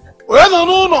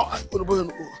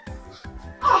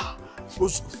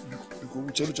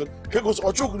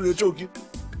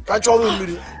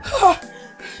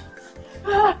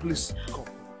 No. Please, come.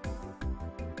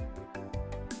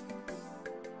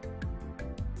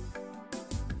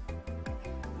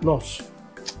 Nurse,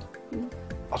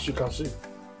 as you can see,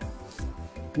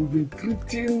 we've been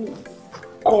treating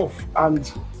cough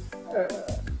and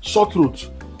sore throat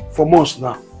for months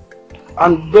now.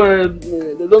 And there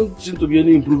don't seem to be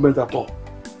any improvement at all.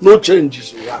 No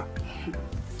changes. Yeah.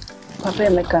 Papa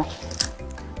Emeka,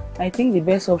 I think the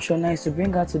best option now is to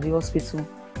bring her to the hospital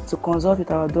to consult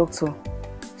with our doctor.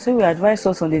 So we advise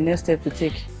us on the next step to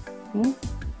take. Hmm?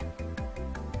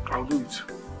 I'll do it.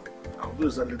 I'll do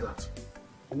exactly that.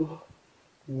 You know,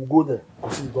 we'll go there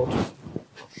and see the doctor.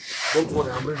 Don't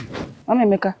worry, I'm ready. Mama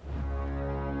Emeka.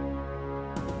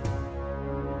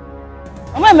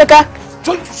 Mama Emeka.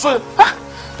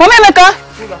 Mama Emeka.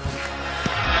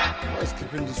 Why is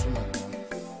keeping this woman?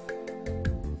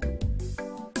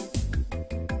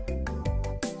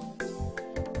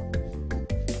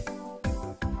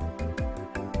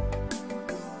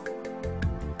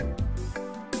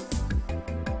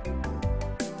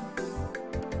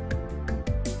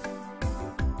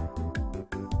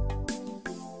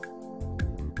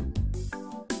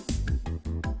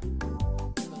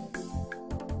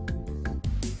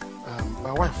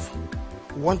 My wife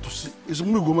want to see, is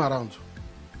Mugoma around?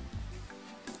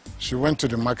 She went to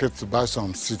the market to buy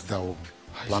some seeds that will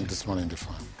plant this morning in the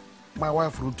farm. My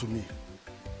wife wrote to me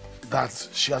that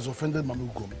she has offended Mama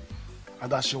Ugom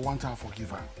and that she wants her to forgive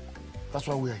her. That's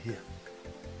why we are here.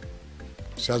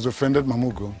 She has offended Mama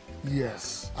Ugom?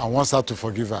 Yes. And wants her to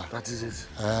forgive her? That is it.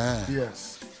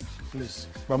 Yes. Please.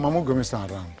 But Mama Ugom is not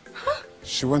around.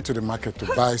 She went to the market to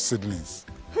buy seedlings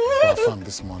for her farm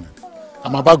this morning.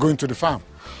 I'm about going to the farm.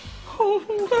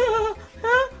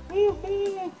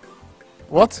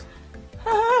 What?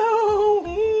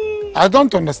 I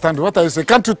don't understand. What are you saying?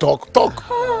 Can't you talk? Talk.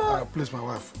 Please, my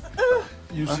wife.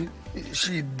 You see,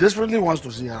 she desperately wants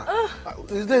to see her.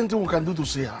 Is there anything we can do to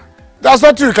see her? That's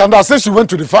not you can do. I said she went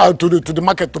to the farm, to the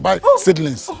market to buy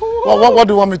seedlings. What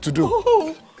do you want me to do?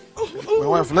 My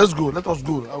wife, let's go. Let us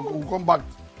go. We'll come back.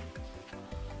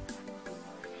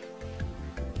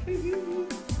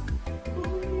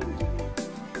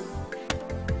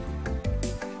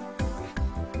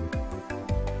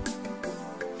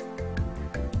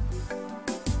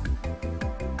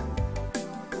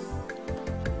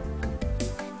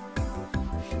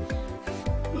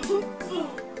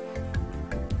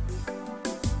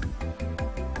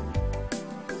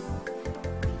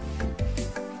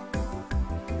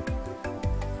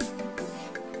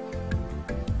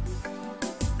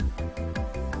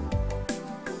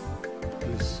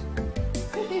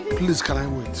 Please, can I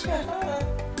wait?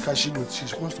 Can she wait?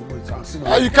 She wants to wait. I'll see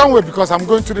You can't wait because I'm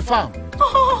going to the farm.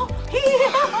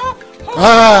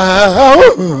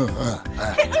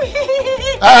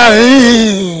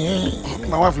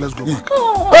 My wife, let's go back.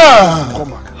 Come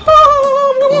back.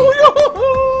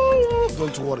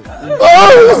 Don't worry.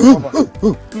 Come back.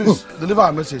 Please, deliver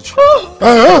a message.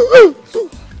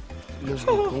 Let's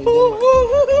go.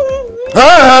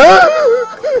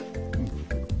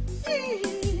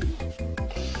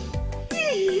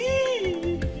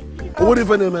 What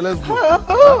if anyway, let's go.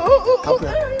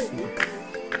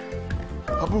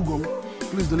 Abu Gom,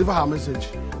 please deliver her message.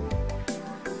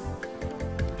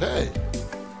 Hey.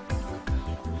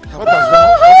 What has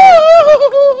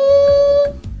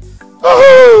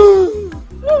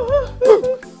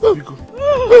Biko.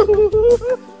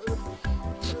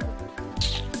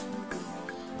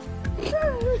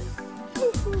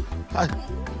 Hi.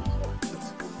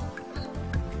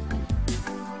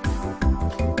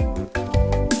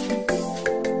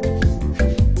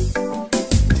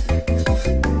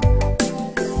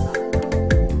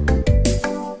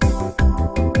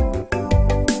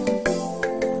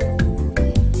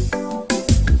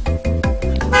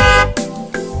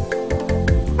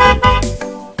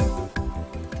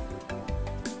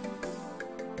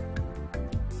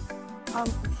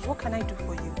 What can I do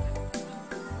for you?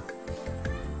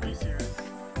 Are you serious?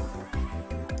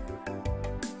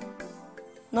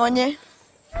 Nonye.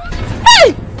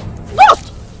 Hey! Ghost!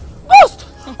 Ghost!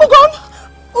 Ugom!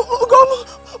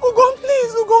 Ugom,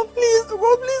 please,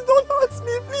 please, don't hurt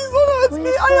me, please don't hurt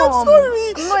me. I am sorry.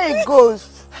 I'm not a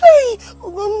ghost. Hey!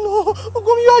 Ugom, no.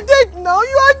 Ugom, you are dead now.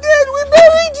 You are dead. We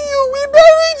buried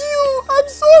you. I'm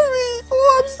sorry.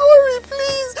 Oh, I'm sorry,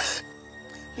 please.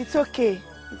 It's okay.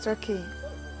 It's okay.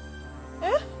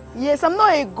 Eh? Yes, I'm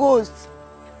not a ghost.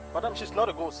 Madam, she's not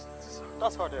a ghost.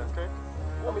 That's her there, okay?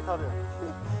 Let me tell you.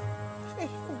 Hey,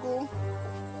 Ugom,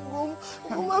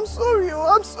 I'm sorry.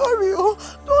 Don't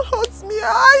hurt me.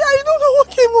 I don't know what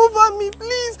came over me.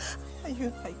 Please. Are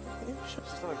you sure?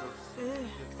 She's not a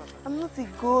ghost. I'm not a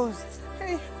ghost.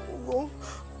 Hey, Ugom,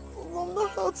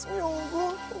 don't hurt me,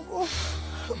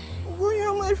 Ugom,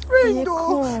 you're my friend,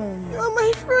 You're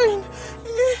my friend.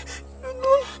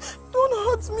 Don't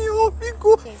hurt me,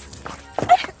 Biko.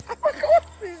 What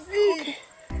is it?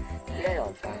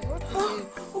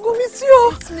 Ugom, it's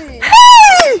you. It's me.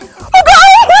 Hey!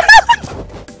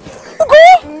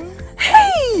 Ugom!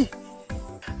 Hey!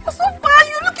 You're so fine.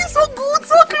 You're looking so good,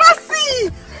 so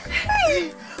classy.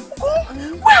 Hey!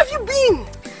 Ugom, where have you been?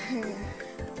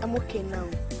 I'm okay now.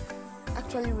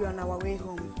 Actually, we're on our way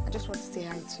home. I just want to say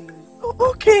hi to you. Oh,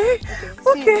 okay.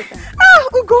 Okay.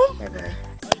 Ugom. Bye-bye.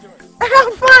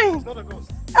 I'm fine. She's not a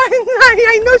ghost.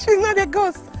 I know she's not a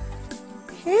ghost.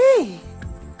 Hey.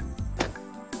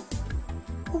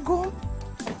 Ugom.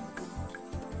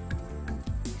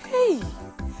 Hey.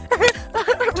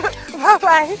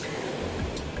 Bye-bye.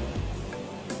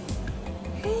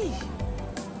 Hey.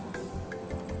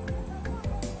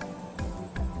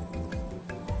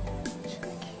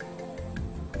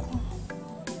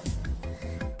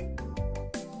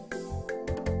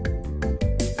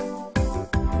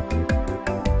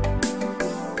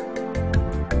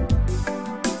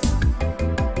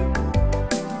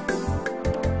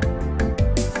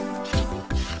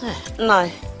 No,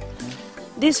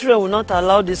 this rain will not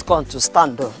allow this corn to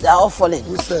stand though. They are all falling.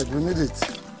 Who said we need it?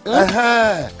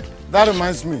 That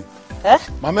reminds me.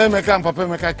 Mama Emeka and Papa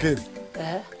Emeka came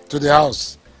to the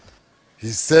house. He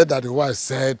said that the wife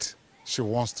said she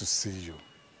wants to see you.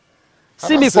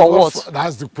 See me for what?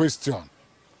 That's the question.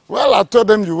 Well, I told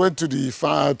them you went to the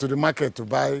farm, to the market to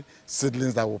buy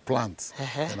seedlings that will plant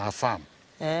in our farm.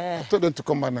 I told them to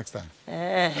come back next time.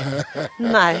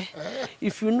 Nah,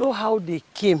 if you know how they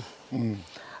came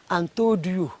and told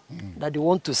you that they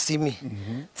want to see me,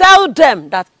 tell them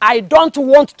that I don't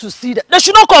want to see them. They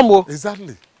should not come. Oh.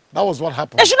 Exactly. That was what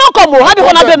happened. They should not come. Oh. How do you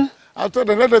want them? I told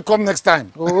them, let them come next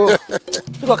time. Oh.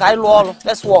 Look,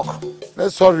 let's walk.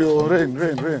 Let's hurry. Oh, rain.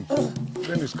 Rain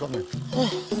is coming.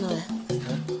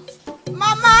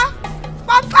 Mama!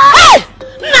 Papa! Hey!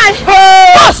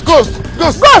 Ghost!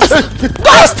 Hey!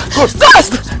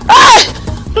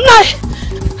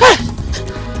 Hey!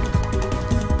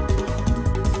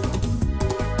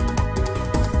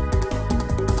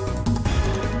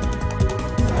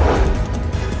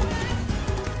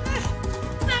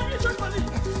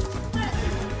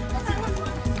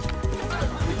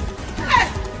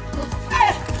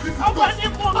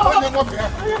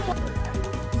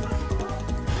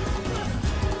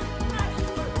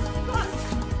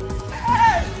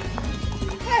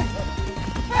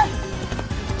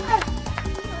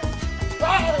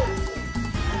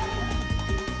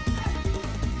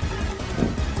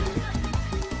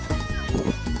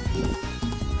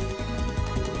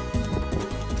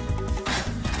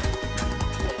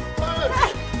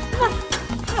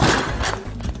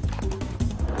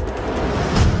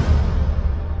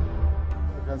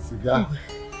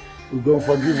 Ugo,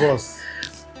 forgive us.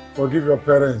 Forgive your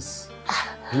parents.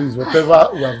 Please, whatever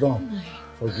we have done,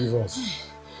 forgive us.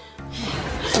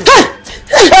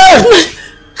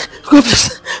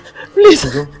 Please,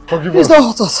 Ugo, forgive please us. don't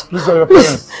hurt us. Please, your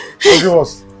parents, forgive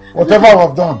us. Whatever we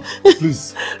have done,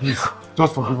 please,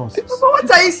 just forgive us. Papa,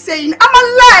 what are you saying? I'm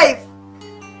alive!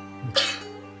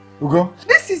 Ugo?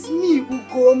 This is me,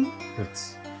 Ugo.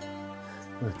 Wait.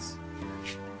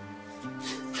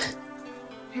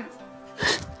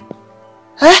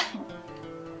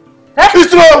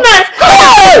 It's wrong!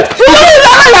 Hey!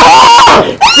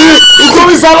 Ugo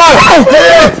is alive!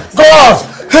 God!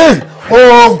 Hey!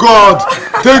 Oh God!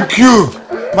 Thank you!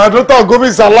 My daughter Ugo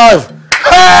is alive!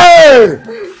 Hey!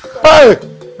 Hey!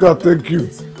 God, thank you!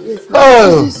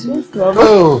 Oh!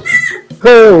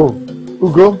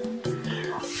 Ugo!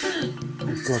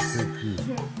 God, thank you!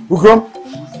 Ugo!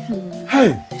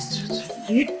 Hey!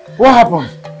 What happened?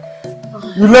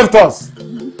 You left us!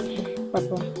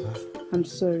 Papa, I'm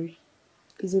sorry.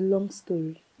 It's a long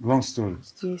story. Long story?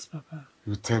 Yes, Papa.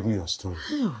 You tell me your story.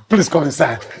 Please come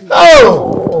inside.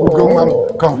 Oh! Ugo, ma'am.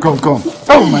 Come.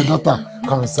 Oh, my daughter.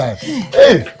 Come inside.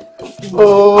 Hey!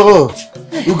 Oh!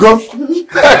 Ugo?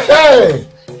 Hey!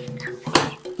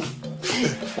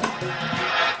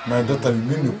 My daughter, you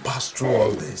mean you passed through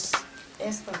all this?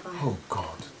 Yes, Papa. Oh,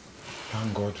 God.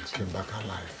 Thank God you came back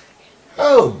alive.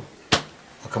 Oh!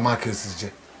 Akamaka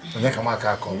SJ.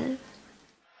 Akamaka come.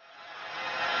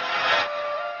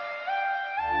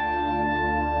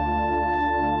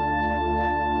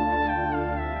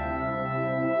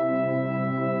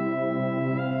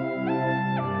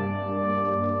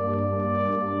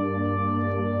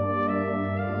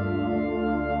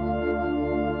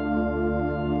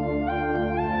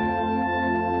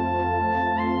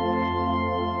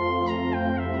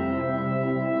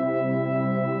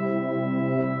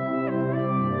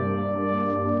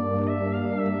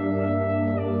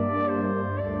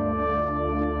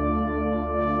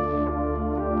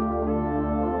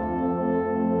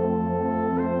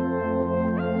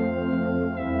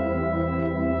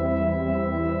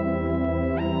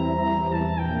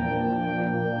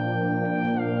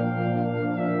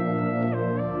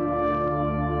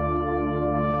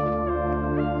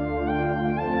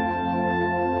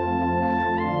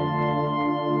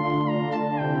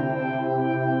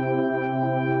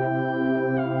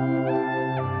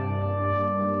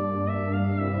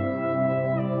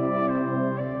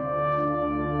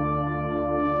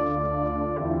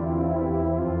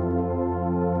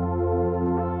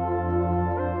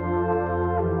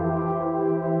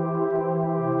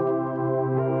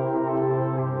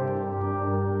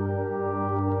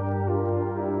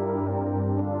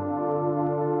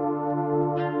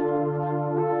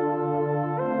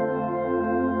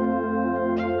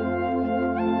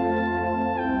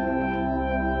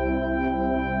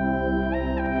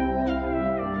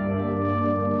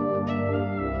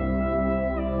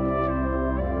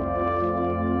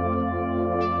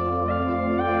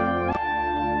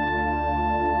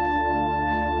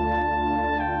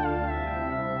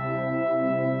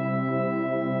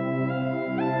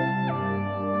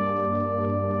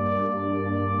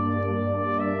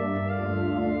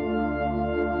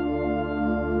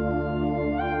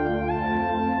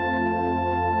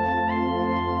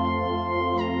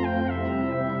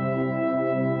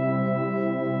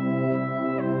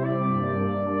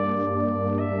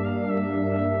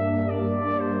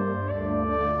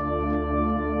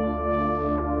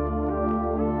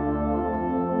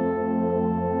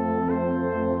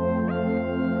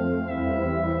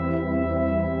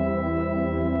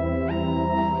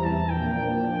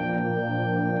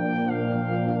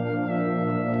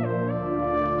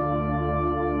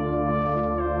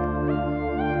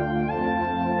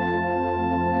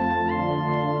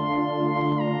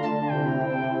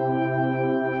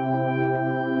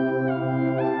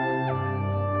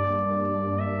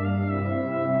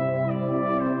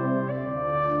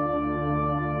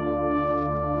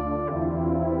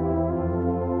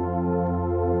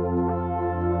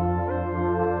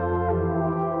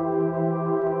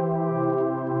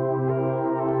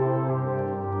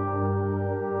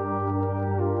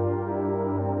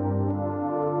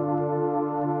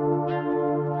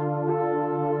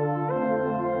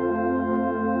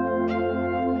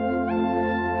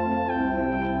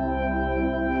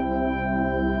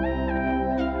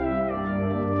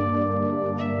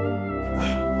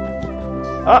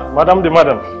 Ah, Madam the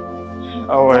Madam.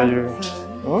 How are you?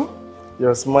 Hmm?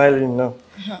 You're smiling now.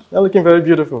 You're looking very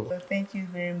beautiful. Well, thank you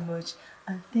very much.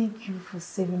 And thank you for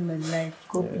saving my life.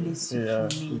 God bless you for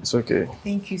me. It's okay.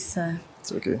 Thank you, sir.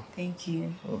 It's okay. Thank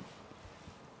you.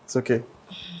 It's okay.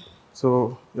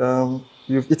 So,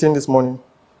 you've eaten this morning?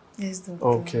 Yes, doctor.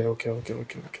 Okay.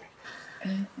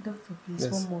 Doctor, please,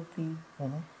 Yes. one more thing.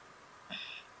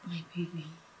 My baby.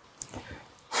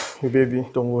 Your baby,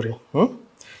 don't worry.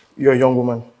 You're a young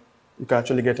woman. You can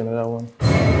actually get another one.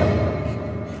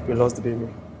 You lost the baby.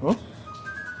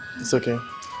 It's okay.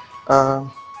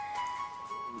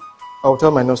 I'll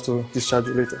tell my nurse to discharge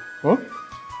you later.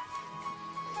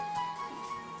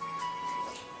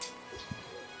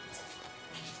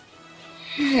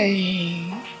 Hey.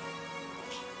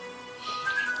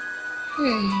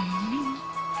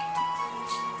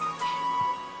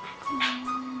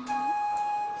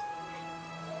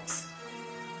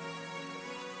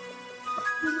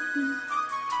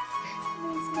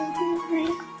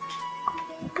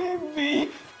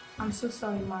 I'm so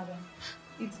sorry, madam.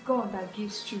 It's God that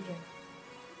gives children.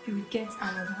 You will get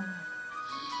another one.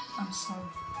 I'm sorry.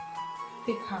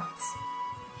 Take heart.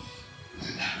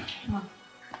 Ma,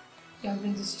 you have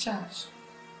been discharged.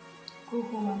 Go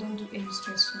home and don't do any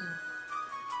stressful work.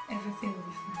 Everything will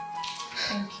be fine.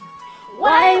 Thank you.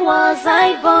 Why was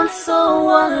I born so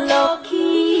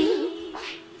unlucky?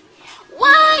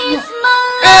 Why is my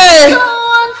life so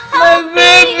unhappy? My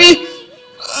baby!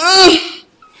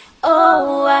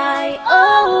 Oh, why?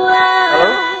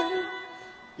 Hello?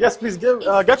 Yes, please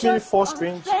get me 4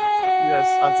 strings. Yes,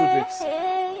 and 2 drinks.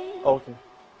 Okay.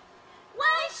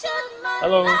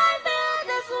 Hello.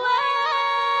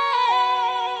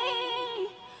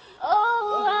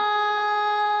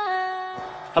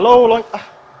 Hello, long.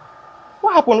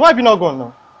 What happened? Why have you not gone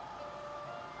now?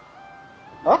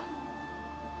 Huh?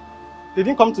 They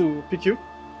didn't come to pick you?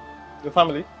 Your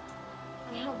family?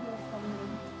 I have no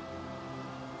family.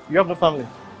 You have no family?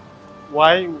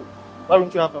 Why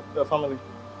wouldn't you have a family?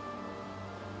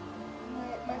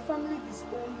 My family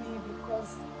disowned me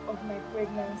because of my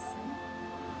pregnancy.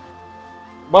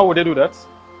 Why would they do that?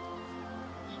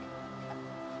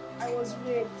 I was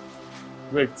raped.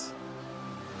 Raped.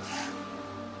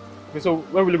 Okay, so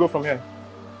where will you go from here?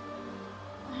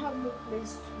 I have no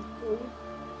place to go.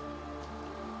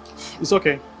 It's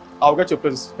okay. I'll get your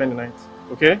place to spend the night.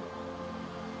 Okay?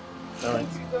 Alright.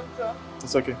 Thank you, doctor.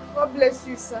 It's okay. God bless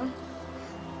you, sir.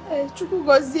 Hey, Chukwu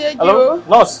gozie Hello? you.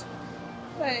 Nurse?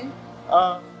 Hey.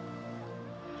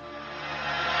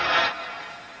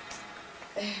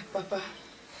 Papa.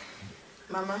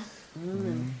 Mama.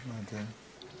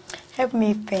 Help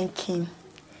me thank him.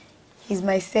 He's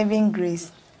my saving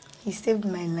grace. He saved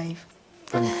my life.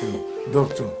 Thank you.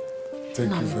 Doctor,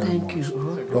 thank you very thank much.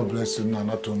 you. God bless you,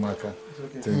 Nana Tomaka.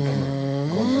 Thank you.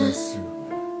 God bless you.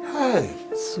 Hey.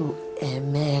 So,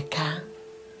 Emeka.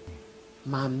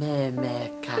 Mama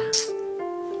Emeka.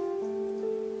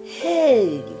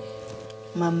 Hey.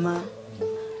 Mama.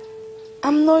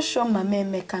 I'm not sure Mama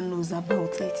Emeka knows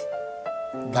about it.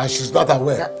 That she's not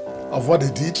aware of what they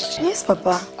did? Yes,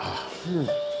 Papa.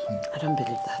 I don't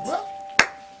believe that.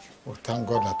 Well, thank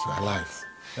God that you're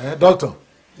alive. Doctor,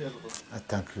 yes, I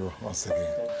thank you once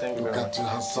again. Thank you. Look at you,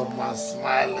 handsome man,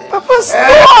 smiling. Papa,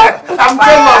 stop!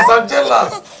 I'm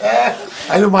jealous.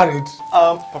 Are you married?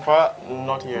 Papa,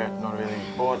 not yet, not really.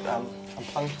 But I'm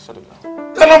planning to settle down.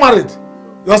 You're not married?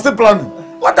 You're still planning?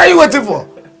 What are you waiting for?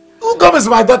 Ugom is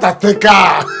my daughter. Take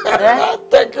her.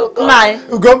 Thank you, Ugom.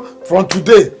 Ugom, from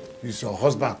today, he's your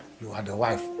husband. You are the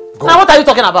wife. Go. Now, what are you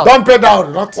talking about? Don't pay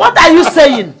down. Not. What are you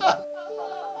saying?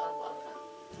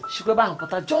 Shikoba and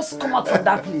Pata, just come out from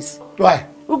that place. Why?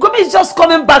 Ugomi is just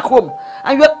coming back home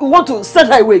and you want to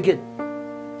send her away again.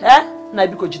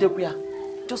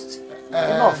 Just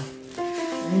enough.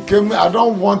 I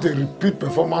don't want a repeat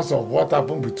performance of what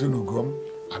happened between Ugom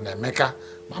and Emeka,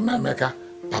 Mama Emeka,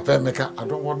 Papa Emeka. I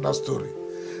don't want that story.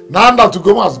 Now that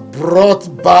Ugom has brought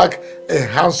back a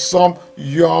handsome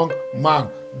young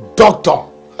man, doctor.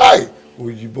 Hey,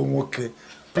 Oyibomoke,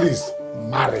 please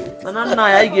marry.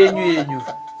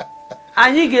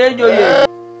 Anyị ga-enyo ya.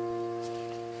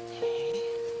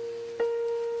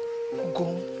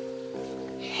 Ugom.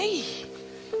 Hey.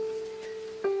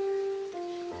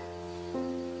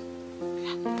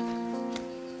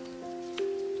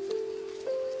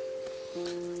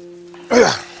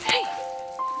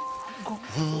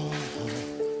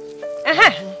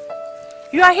 Hey.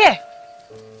 You are here.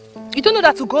 You don't know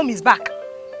that Ugom is back.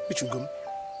 Which Ugom?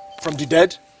 From the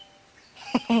dead?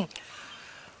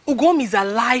 Ugom is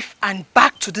alive and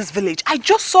back to this village. I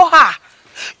just saw her.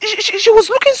 She was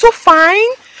looking so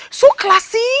fine, so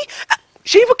classy.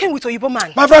 She even came with Oyibo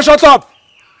man. My friend, shut up!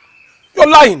 You're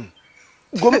lying.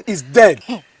 Ugom is dead.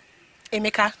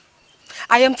 Emeka,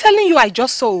 I am telling you I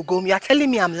just saw Ugom. You are telling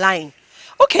me I'm lying.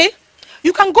 Okay,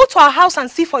 you can go to our house and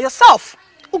see for yourself.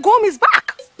 Ugom is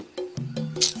back.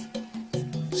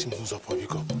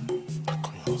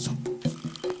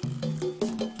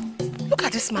 Look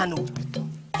at this man.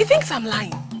 He thinks I'm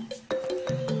lying.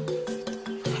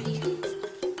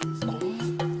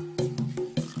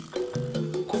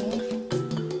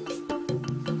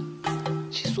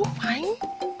 She's so fine.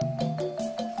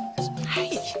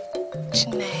 Hey,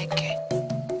 Chineke.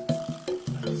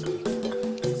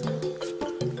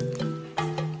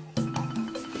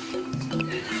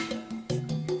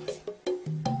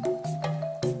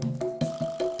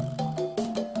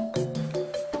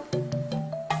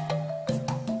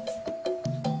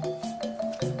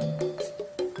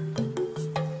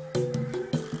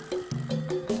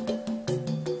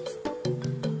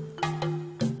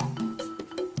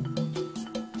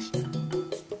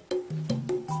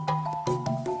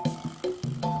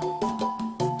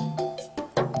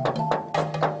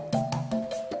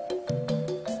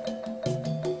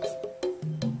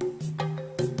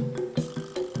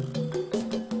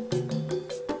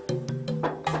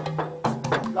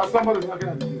 Somebody's knocking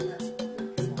at the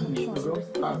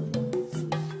door.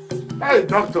 Hey,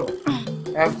 doctor.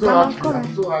 I'm so happy.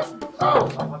 I'm so happy. Oh.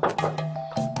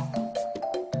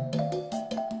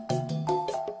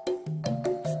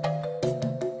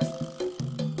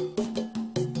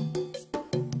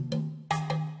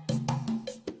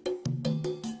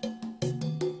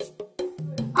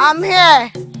 I'm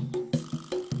here.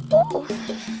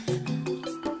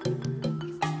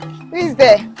 Who is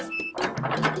there?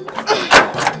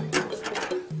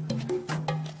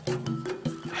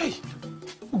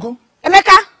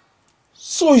 Emeka!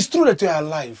 So it's true that you are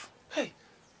alive. Hey,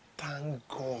 thank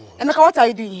God. Emeka, what are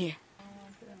you doing here?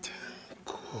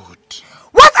 Good.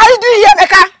 What are you doing here,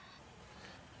 Emeka?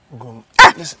 Ugom,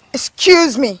 listen.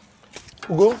 Excuse me.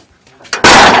 Ugom.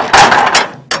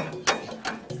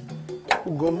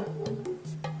 Ugom.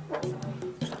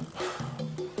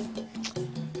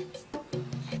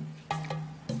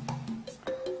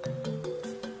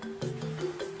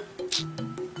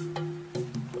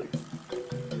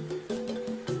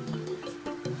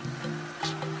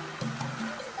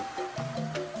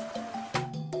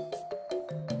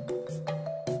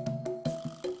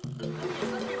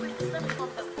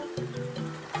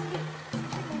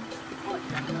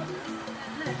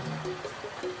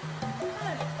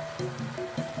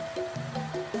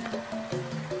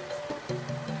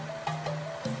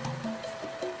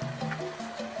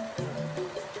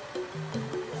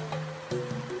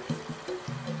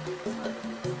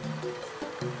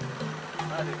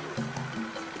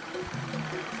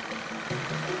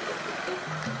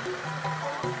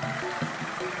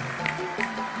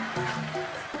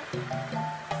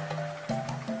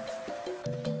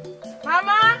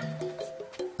 Mama!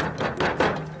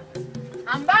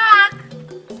 I'm back!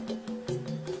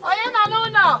 Onye nọ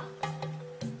n'ụlọ?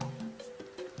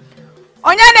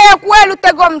 Onye na-ekwu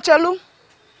elutego m chelu?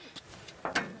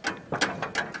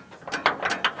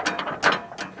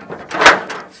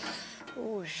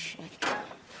 Oh shit.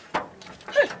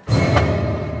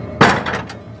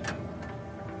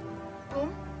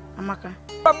 Amaka.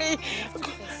 Mommy.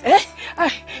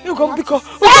 You go because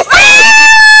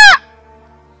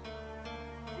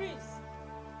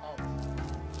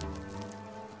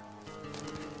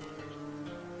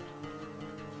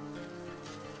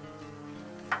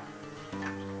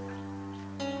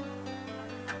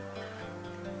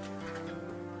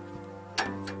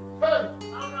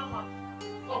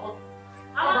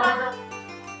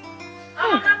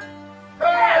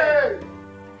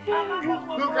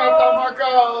Look at Amaka!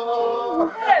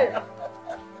 Hey!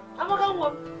 Amaka,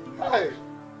 what? Hey!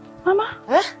 Mama?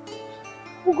 Eh?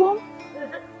 Ugom?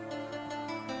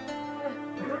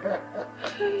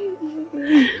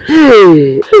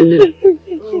 Hey!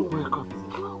 Welcome.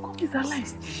 Ugom is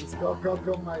alive.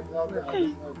 Come, my daughter.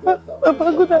 Papa,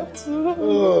 good afternoon.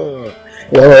 Oh,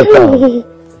 you're welcome.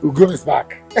 Ugom is back.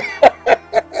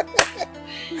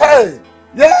 Hey!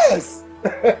 Yes!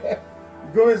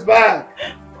 Ugom is back.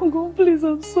 Ugom, please,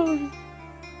 I'm sorry.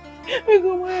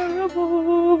 Ugom, my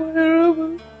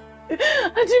rubber.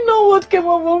 I didn't know what came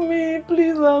over me.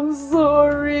 Please, I'm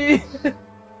sorry.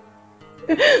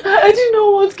 I didn't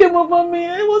know what came over me.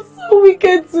 I was so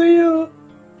wicked to you.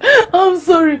 I'm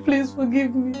sorry. Please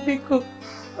forgive me. Because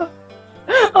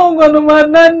I'm gonna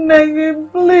man again.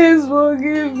 Please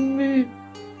forgive me.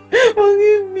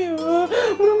 Forgive me, Mama.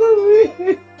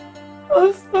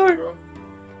 I'm sorry.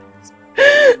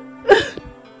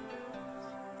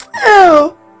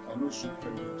 I'm not she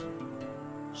offended you.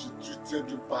 She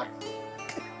treated you badly.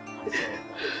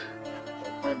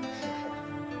 I'm sorry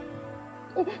about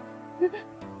that.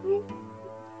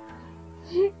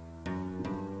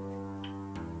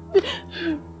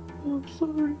 I'm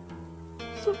sorry.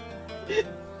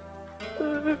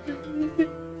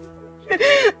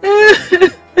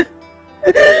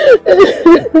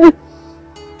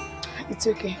 It's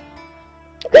okay.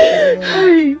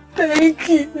 Thank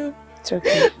you. It's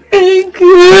okay. Thank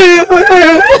you.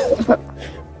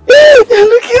 You're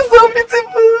looking so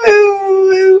beautiful.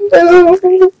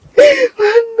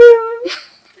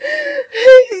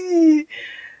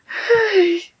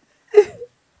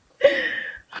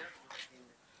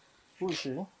 Who is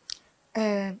she?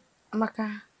 Amaka,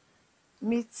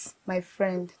 meet my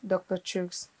friend, Dr.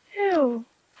 Chukwu. Ew.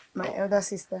 My elder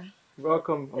sister.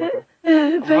 Welcome, Amaka.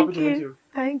 I'm happy to meet you.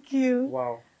 Thank you.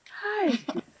 Wow. Hi.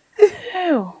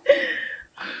 Ew.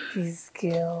 This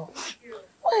girl.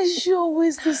 Why is she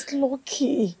always this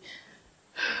lucky?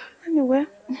 Anyway,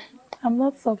 I'm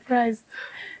not surprised.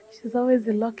 She's always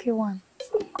the lucky one.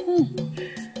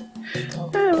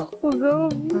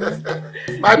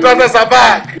 My brothers are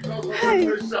back! Hi.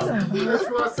 Let's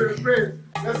go and celebrate.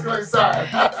 Let's go inside.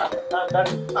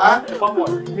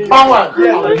 Power.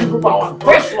 Yeah, I'll give you power.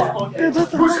 Fresh one.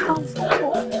 Push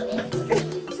it.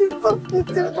 She's so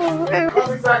beautiful.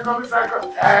 Come inside, come inside.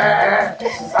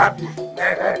 She's happy.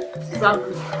 She's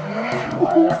happy.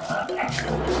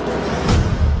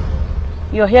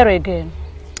 You're here again.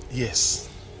 Yes.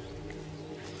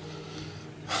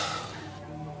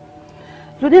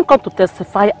 You didn't come to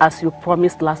testify as you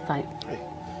promised last time.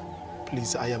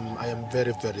 Please, I am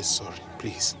very, very sorry.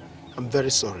 Please, I'm very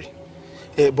sorry.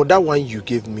 But that one you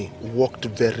gave me worked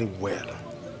very well.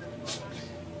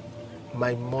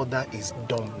 My mother is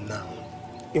dumb now.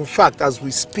 In fact, as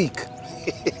we speak,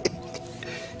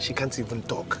 she can't even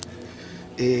talk.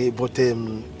 But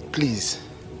please,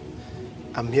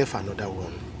 I'm here for another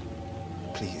one.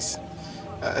 Please.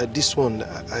 This one,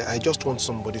 I just want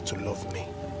somebody to love me.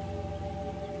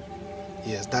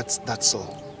 Yes, that's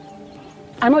all.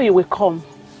 I know you will come.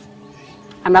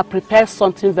 And I prepared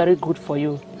something very good for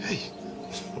you. Hey.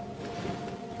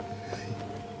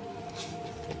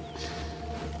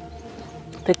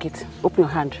 Take it. Open your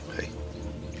hand. Hey.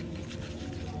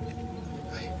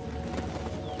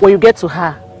 When you get to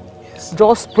her,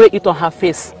 just spray it on her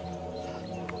face.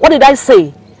 What did I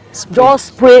say? Just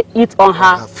spray it on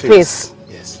her face.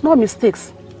 Yes. No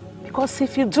mistakes. Because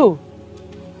if you do,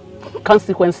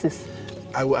 consequences.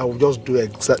 I will just do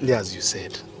exactly as you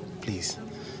said. Please.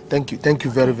 Thank you. Thank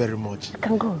you very, very much. You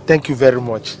can go. Thank you very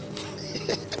much.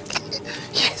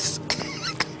 Yes.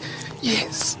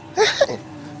 Yes.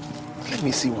 Let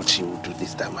me see what she will do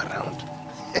this time around.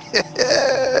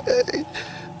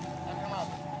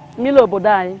 Milo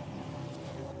Bodai,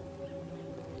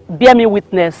 bear me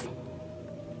witness.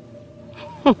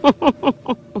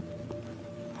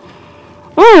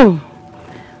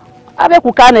 Abe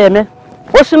kuka na-eme.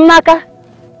 Oshim n'aka.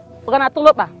 Ogana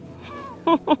tolopa.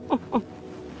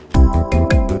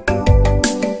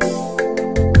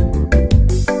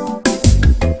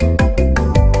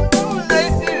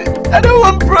 I don't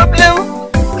want problem.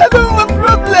 I don't want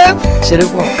problem.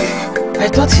 Shereko, I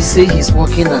thought he said he's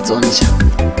working at Onitsha.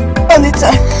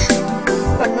 Onitsha?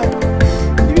 Mama,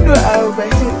 you know I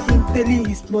overheard him telling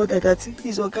his mother that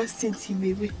his organ sent him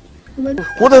away.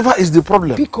 Whatever is the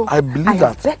problem, Pico, I believe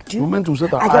that the moment we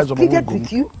set our eyes on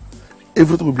with you.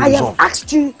 Everything will be resolved. I have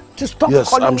asked you to stop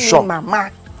calling me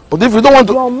Mama. But if you don't want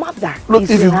to, your mother look,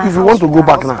 if you want to go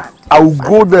back now, I will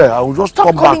go there. I will just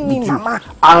come back with you. Mama.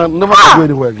 I'll never go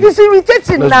anywhere again. He's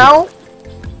irritating now.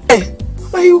 Hey,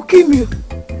 why you kill me?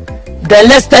 Then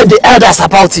let's tell the elders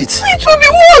about it. It will be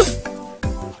worse.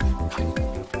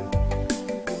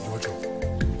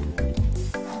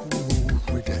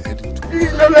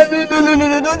 No,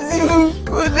 don't even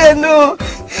go there, no.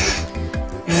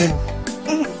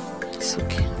 It's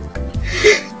okay.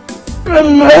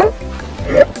 Mama.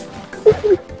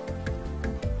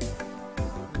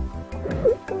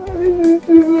 It's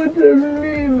too much of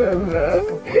me, Mama.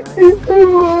 It's too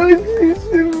much. It's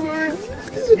too much.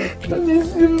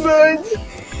 It's too much.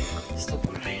 Stop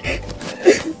crying.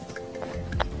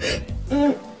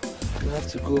 You have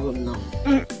to go home now.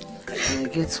 When you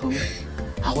get home,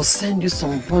 I will send you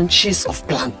some bunches of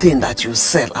plantain that you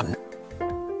sell.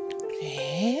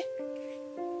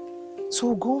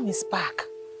 So Gom is back.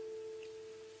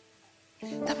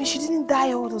 That means she didn't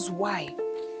die all this while.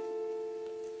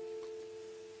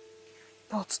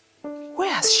 But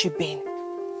where has she been?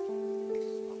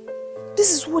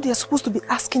 This is what they're supposed to be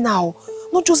asking now,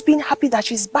 not just being happy that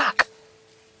she's back.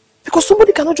 Because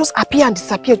somebody cannot just appear and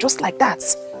disappear just like that.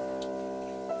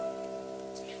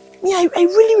 Me, I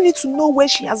really need to know where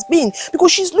she has been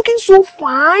because she's looking so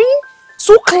fine,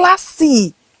 so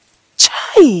classy.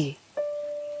 Chai!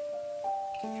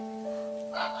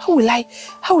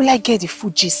 How will I get the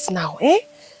food gist now, eh?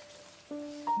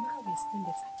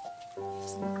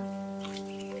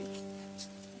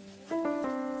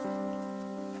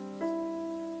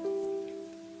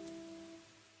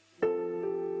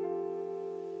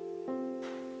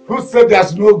 Who said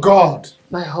there's no God?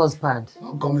 My husband.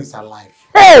 No God is alive.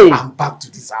 Hey! I'm back to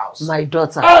this house. My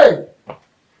daughter. Hey!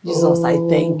 Jesus, I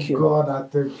thank you. God, I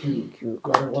thank you. Thank you.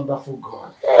 God, a wonderful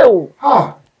God. Hey!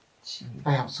 Ah,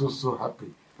 I am so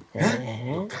happy.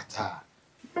 Look at her.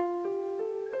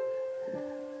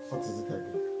 What is it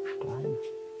again?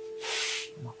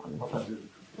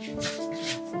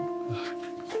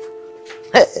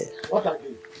 What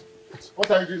again?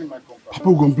 What are you doing in my compound? Papa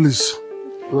Ugon, please.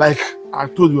 Like I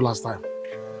told you last time,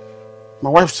 my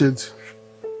wife said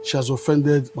she has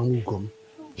offended Mama Ugon.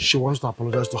 She wants to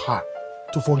apologize to her,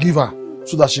 to forgive her,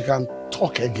 so that she can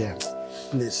talk again.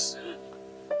 Please.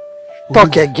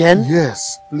 Talk again?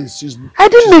 Yes, please. I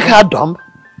didn't make her dumb.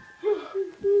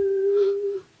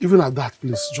 Even at that,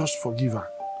 please, just forgive her.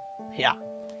 Yeah.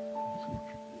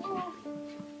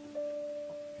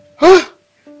 Huh?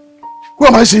 Who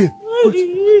am I seeing?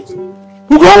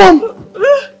 Ugon!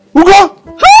 Ugon!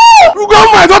 Ugon,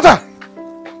 my daughter!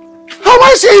 How am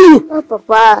I seeing you? Oh,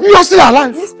 Papa. You are still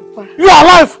alive. Yes, Papa. You are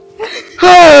alive.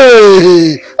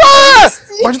 Hey! Hey!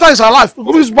 My daughter is alive.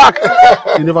 Ugon is back.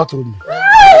 You never told me.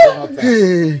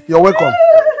 Hey, you're welcome.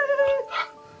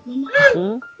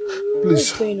 Mama,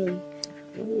 please. what's going on?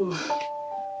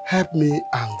 Help me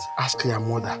and ask your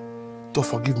mother to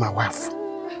forgive my wife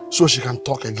so she can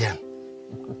talk again.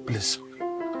 Please.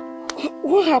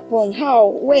 What happened? How?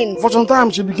 When? For some time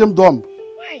she became dumb.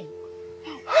 Why?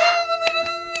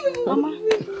 Mama?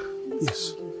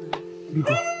 Yes.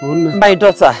 My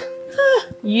daughter.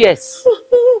 Yes.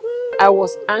 I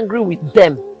was angry with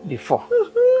them before.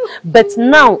 But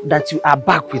now that you are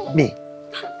back with me,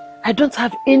 I don't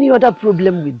have any other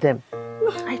problem with them.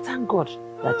 I thank God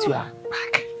that you are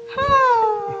back.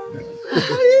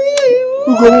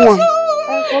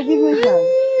 I've forgiven her.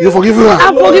 You've forgiven her?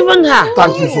 I've forgiven her.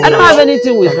 Thank you for I don't have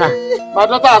anything with her. My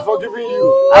daughter has forgiven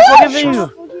you. I've forgiven you.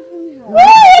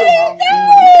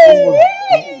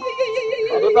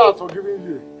 My daughter has forgiven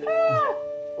you.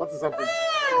 What is happening?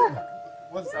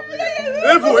 What is happening?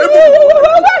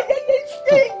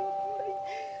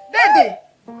 Daddy!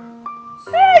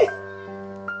 Hey!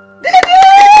 Daddy!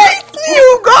 You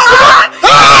go!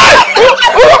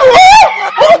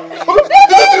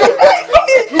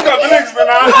 Look at the legs, man.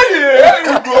 I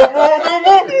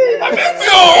miss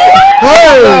you.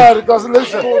 Hey!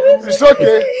 Congratulations. It's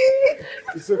okay.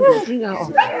 It's okay. Bring her up.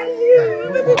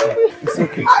 It's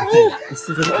okay. It's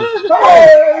okay.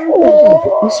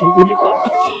 It's okay.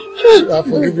 I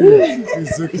forgive you.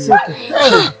 It's okay. It's okay.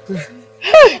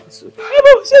 It's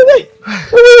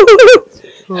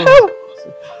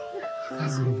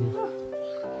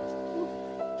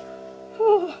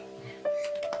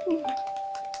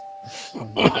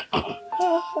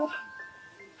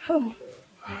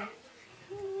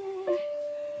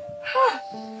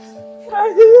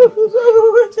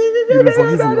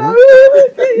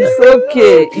It's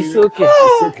okay. It's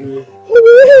okay.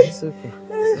 It's okay.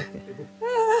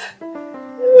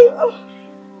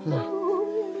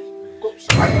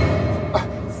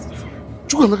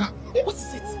 Chukwu, what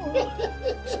is it?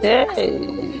 Hey.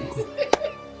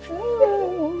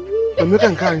 Emeka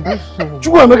and Karen.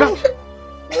 Chukwu, Emeka.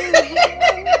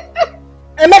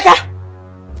 Emeka!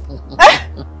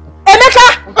 Emeka!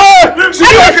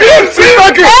 She's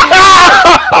talking!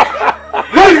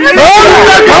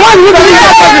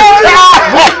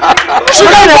 She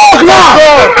can talk now!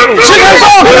 She can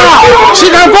talk now! She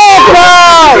can talk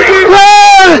now!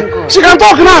 She can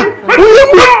talk now!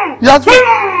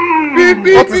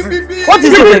 What is it? What is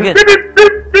it again?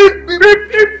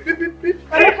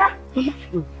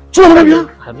 Chukwu, Emeka!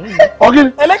 Okay.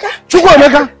 Emeka! Chukwu,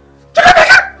 Emeka!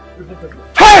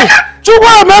 Hey! Chukwu,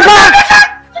 Emeka!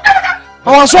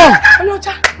 Our son!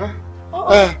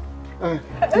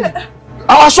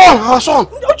 Our son! Our son!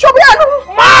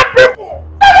 My people!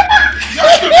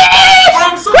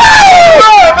 I'm sorry!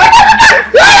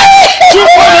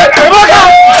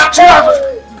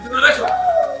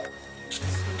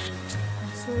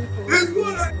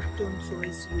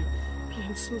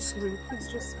 so sorry.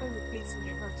 Please just find a place in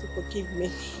your heart to forgive me.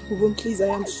 Ugom, please, I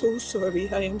am so sorry.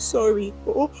 I am sorry.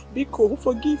 Oh, Biko,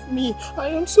 forgive me. I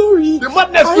am sorry. The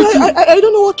madness I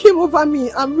don't know what came over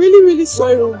me. I'm really, really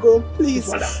sorry, Ugom. Please.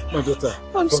 My daughter,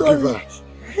 I'm forgive sorry. her.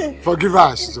 Forgive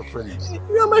her, she's your friend.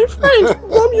 You are my friend.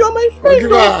 Mom, you are my friend.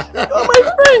 Forgive her. You are my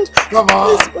friend. Come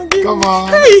on. Please forgive Come me. on.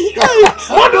 Hey.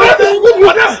 Mother,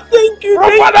 Thank you.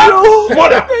 Thank you.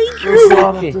 Mother. Thank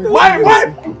you.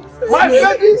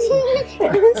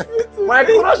 My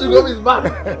goodness, Ugom is mad.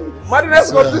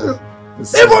 Madness continue.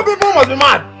 Evil people must be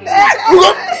mad.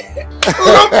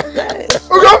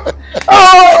 Ugom.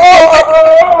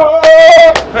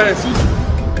 Hey, see.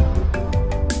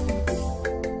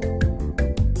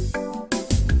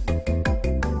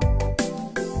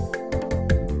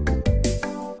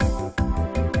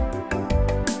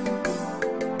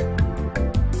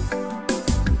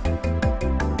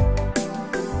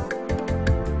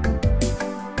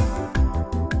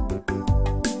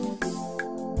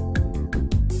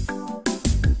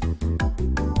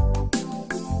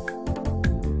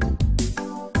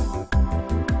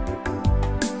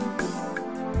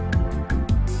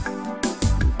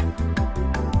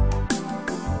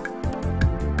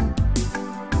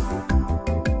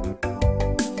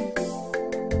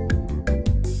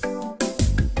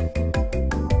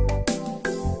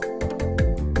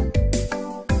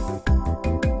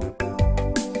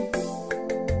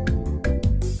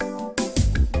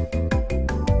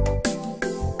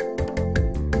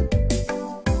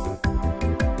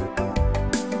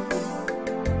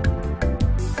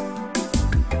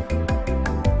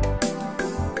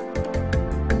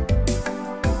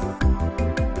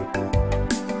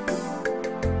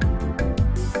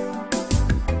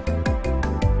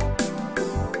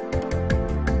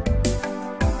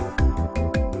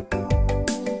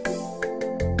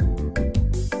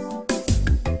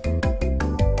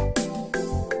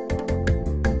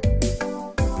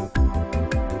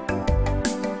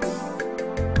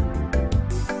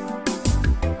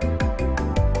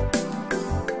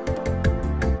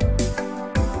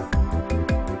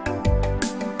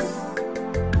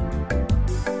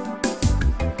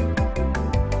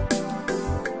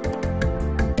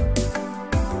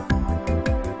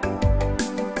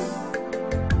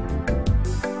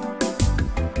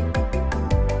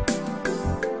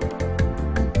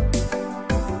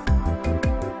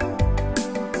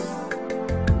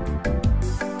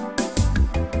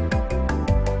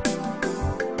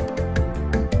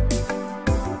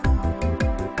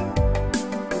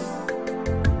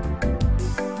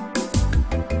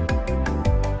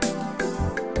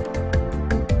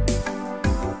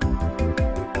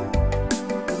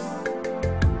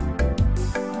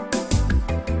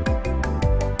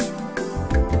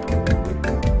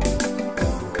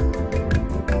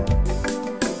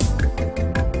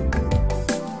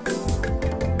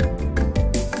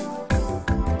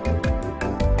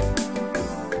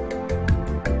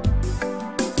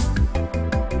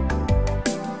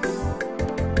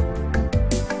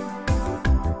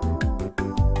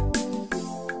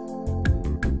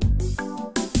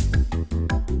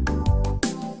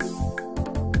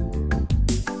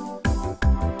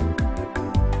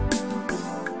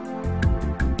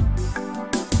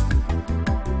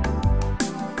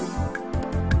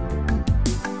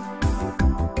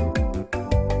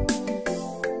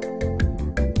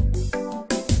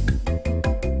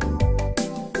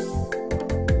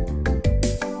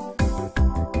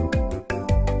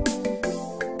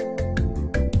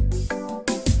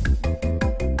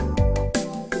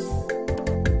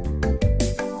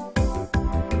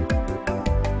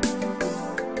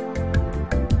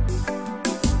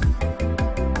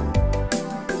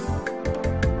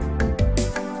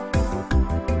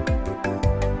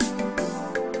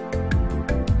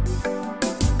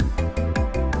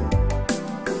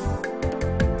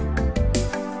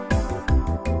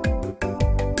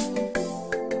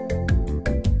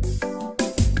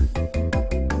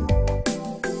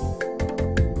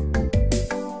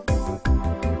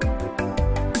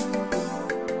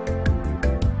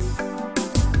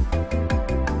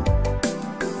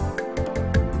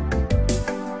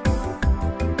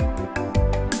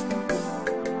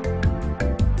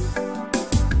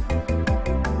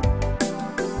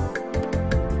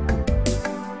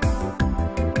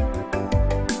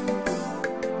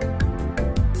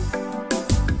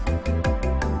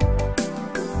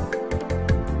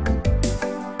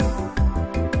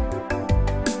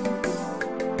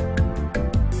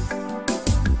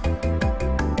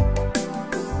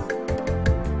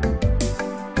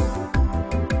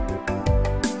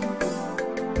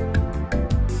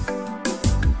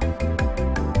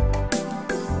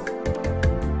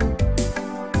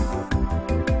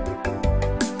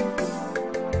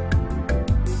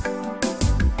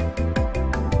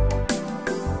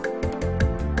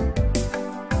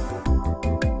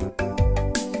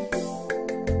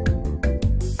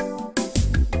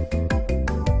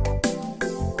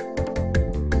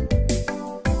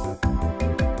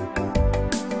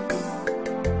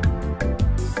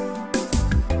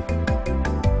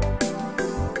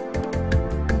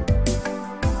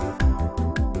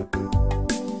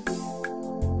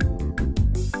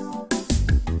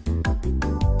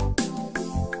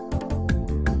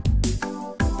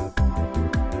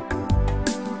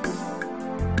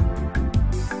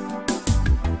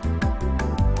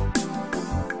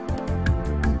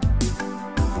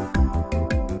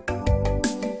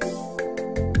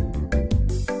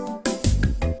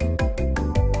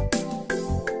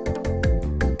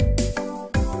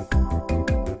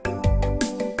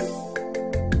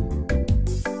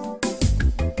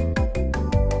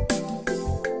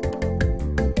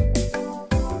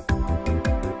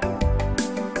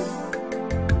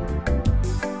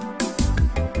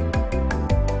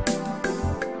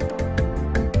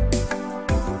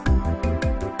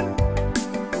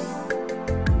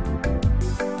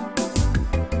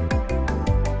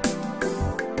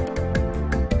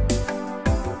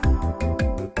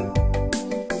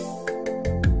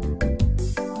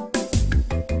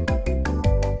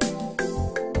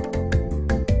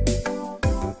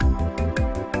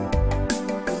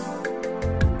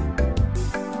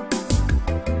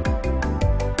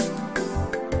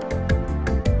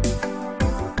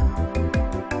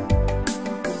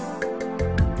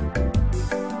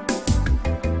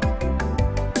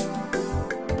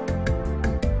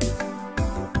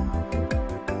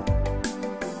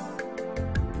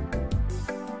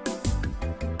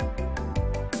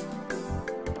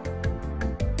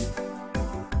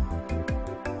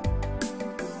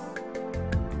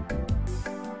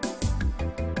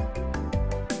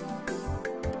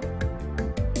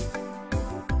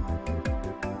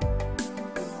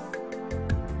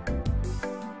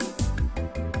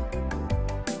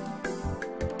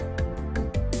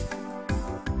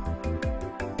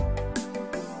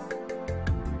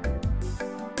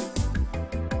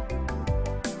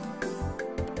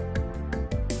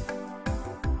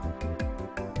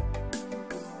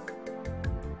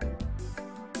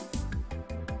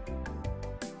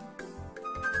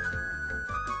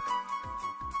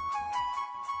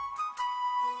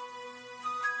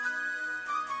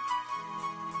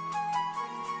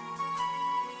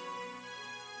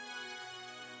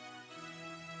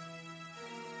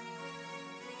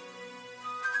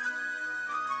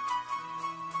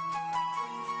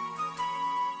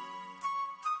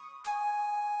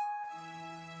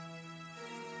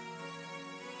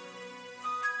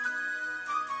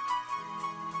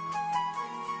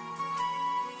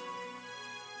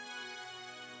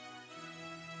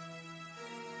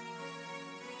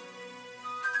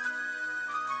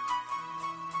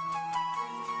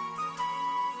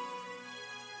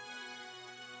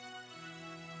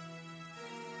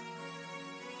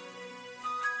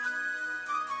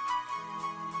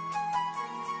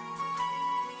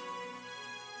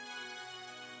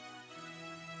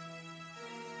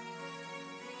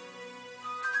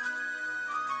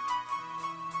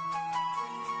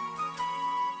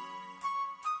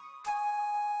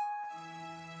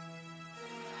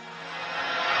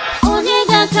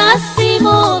 ga-akasị m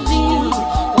obi,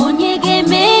 onye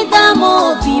ga-emeda m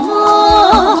obi m,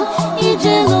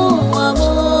 ijele ụwa m.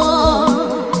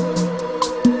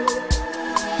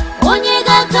 Onye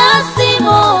ga-akasị m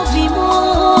obi m,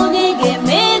 onye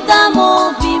ga-emeda m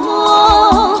obi m,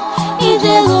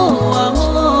 ijele ụwa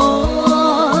m.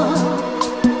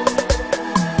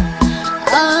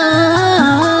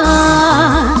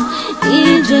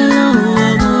 Ijele ụwa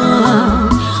m.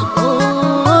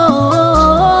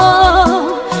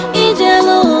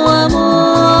 Ijele ụwa m.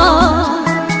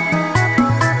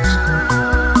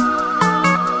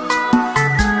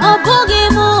 Ọ bụghị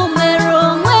m mere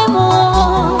onwe m,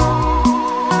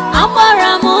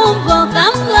 agbara m mbọ ka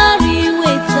m ghara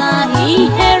iweta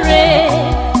ihere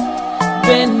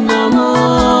be nna m.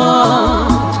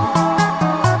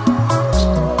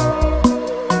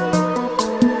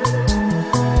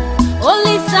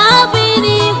 Olisa bi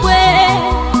n'igwe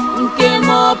nke m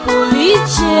ọ pụrụ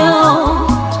iche,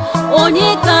 onye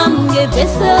ka m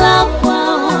ga-ebesara akwa?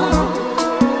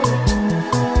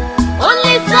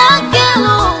 Olisa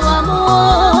kere ụwa m,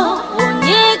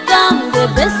 onye ka m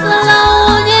ga-ebesara,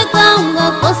 onye ka m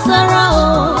ga-akọsara?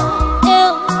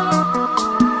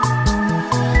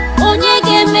 Onye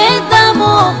ga-emeda m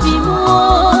obi m,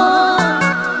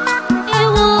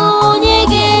 ewu onye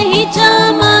ga-ehicha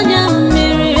m anya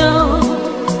mmiri?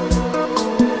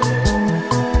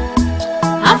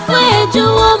 Afọ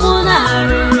ejuwo m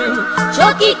n'arịrị,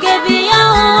 chọkike bi ya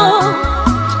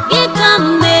gị ka m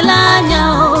mele anya,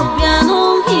 bịa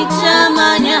n'hicha m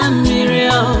anya mmiri.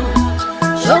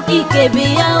 Chọkike bi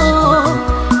ya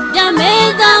bịa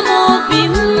meda m obi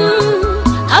m,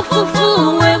 afụfụ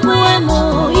uwe gbue m,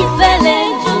 ifele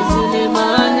juziri m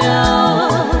anya.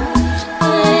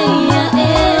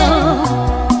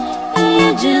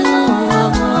 Ijele ụwa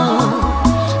m.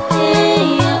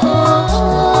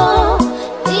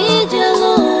 Ijele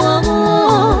ụwa m.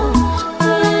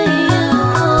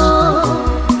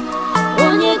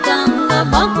 Onye ka m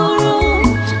ga-agbakwuru?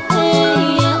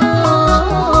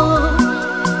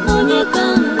 Onye ka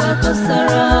m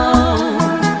ga-akọsara?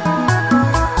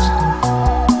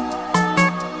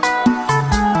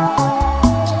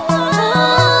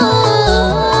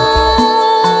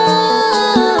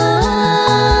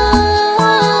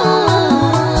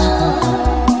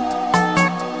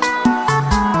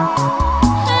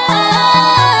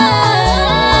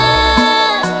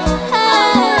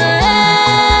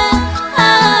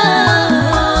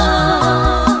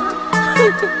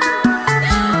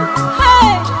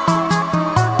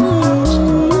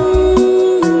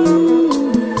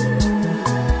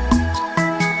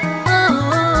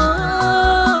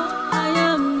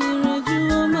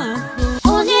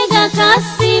 Onye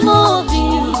ga-akasị m obi,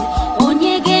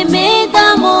 onye ga-emeda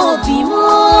m obi m,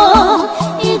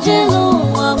 ijele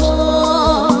ụwa m.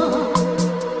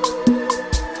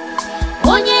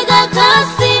 Onye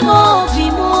ga-akasị m obi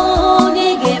m, onye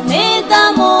ga-emeda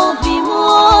m obi m,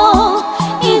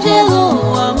 ijele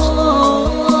ụwa m.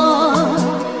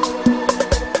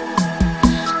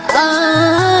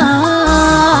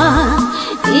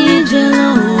 Ijele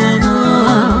ụwa m.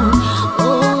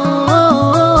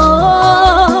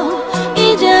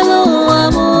 Ijele ụwa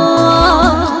m.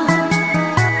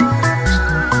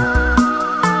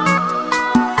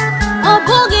 Ọ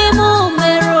bụghị m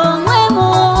mere onwe m,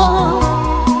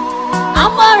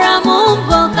 agbara m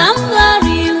mbọ ka m ghara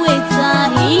iweta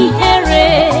ihere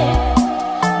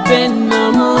be nna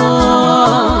m.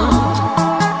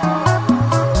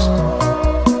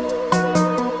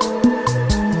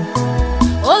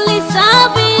 Olisa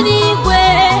bi n'igwe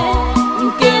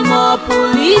nke m ọ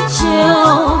pụrụ iche,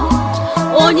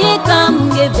 onye ka m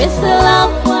ga-ebesara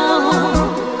akwa?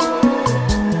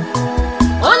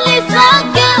 Olisa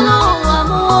kere ụwa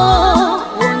m,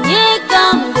 onye ka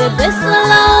m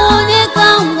ga-ebesara, onye ka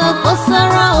m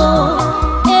ga-akọsara?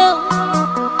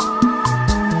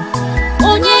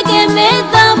 Onye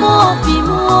ga-emeda m obi m,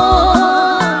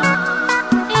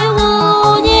 ewu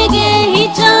onye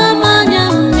ga-ehicha m anya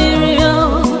mmiri?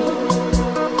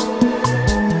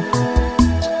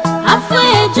 Afọ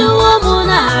ejuwo m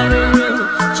n'arịrị,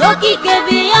 chọkike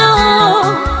bi ya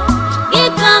gị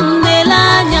ka m mele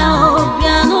anya,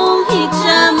 bịa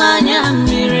n'hicha m anya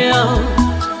mmiri.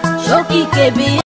 Chọkike bi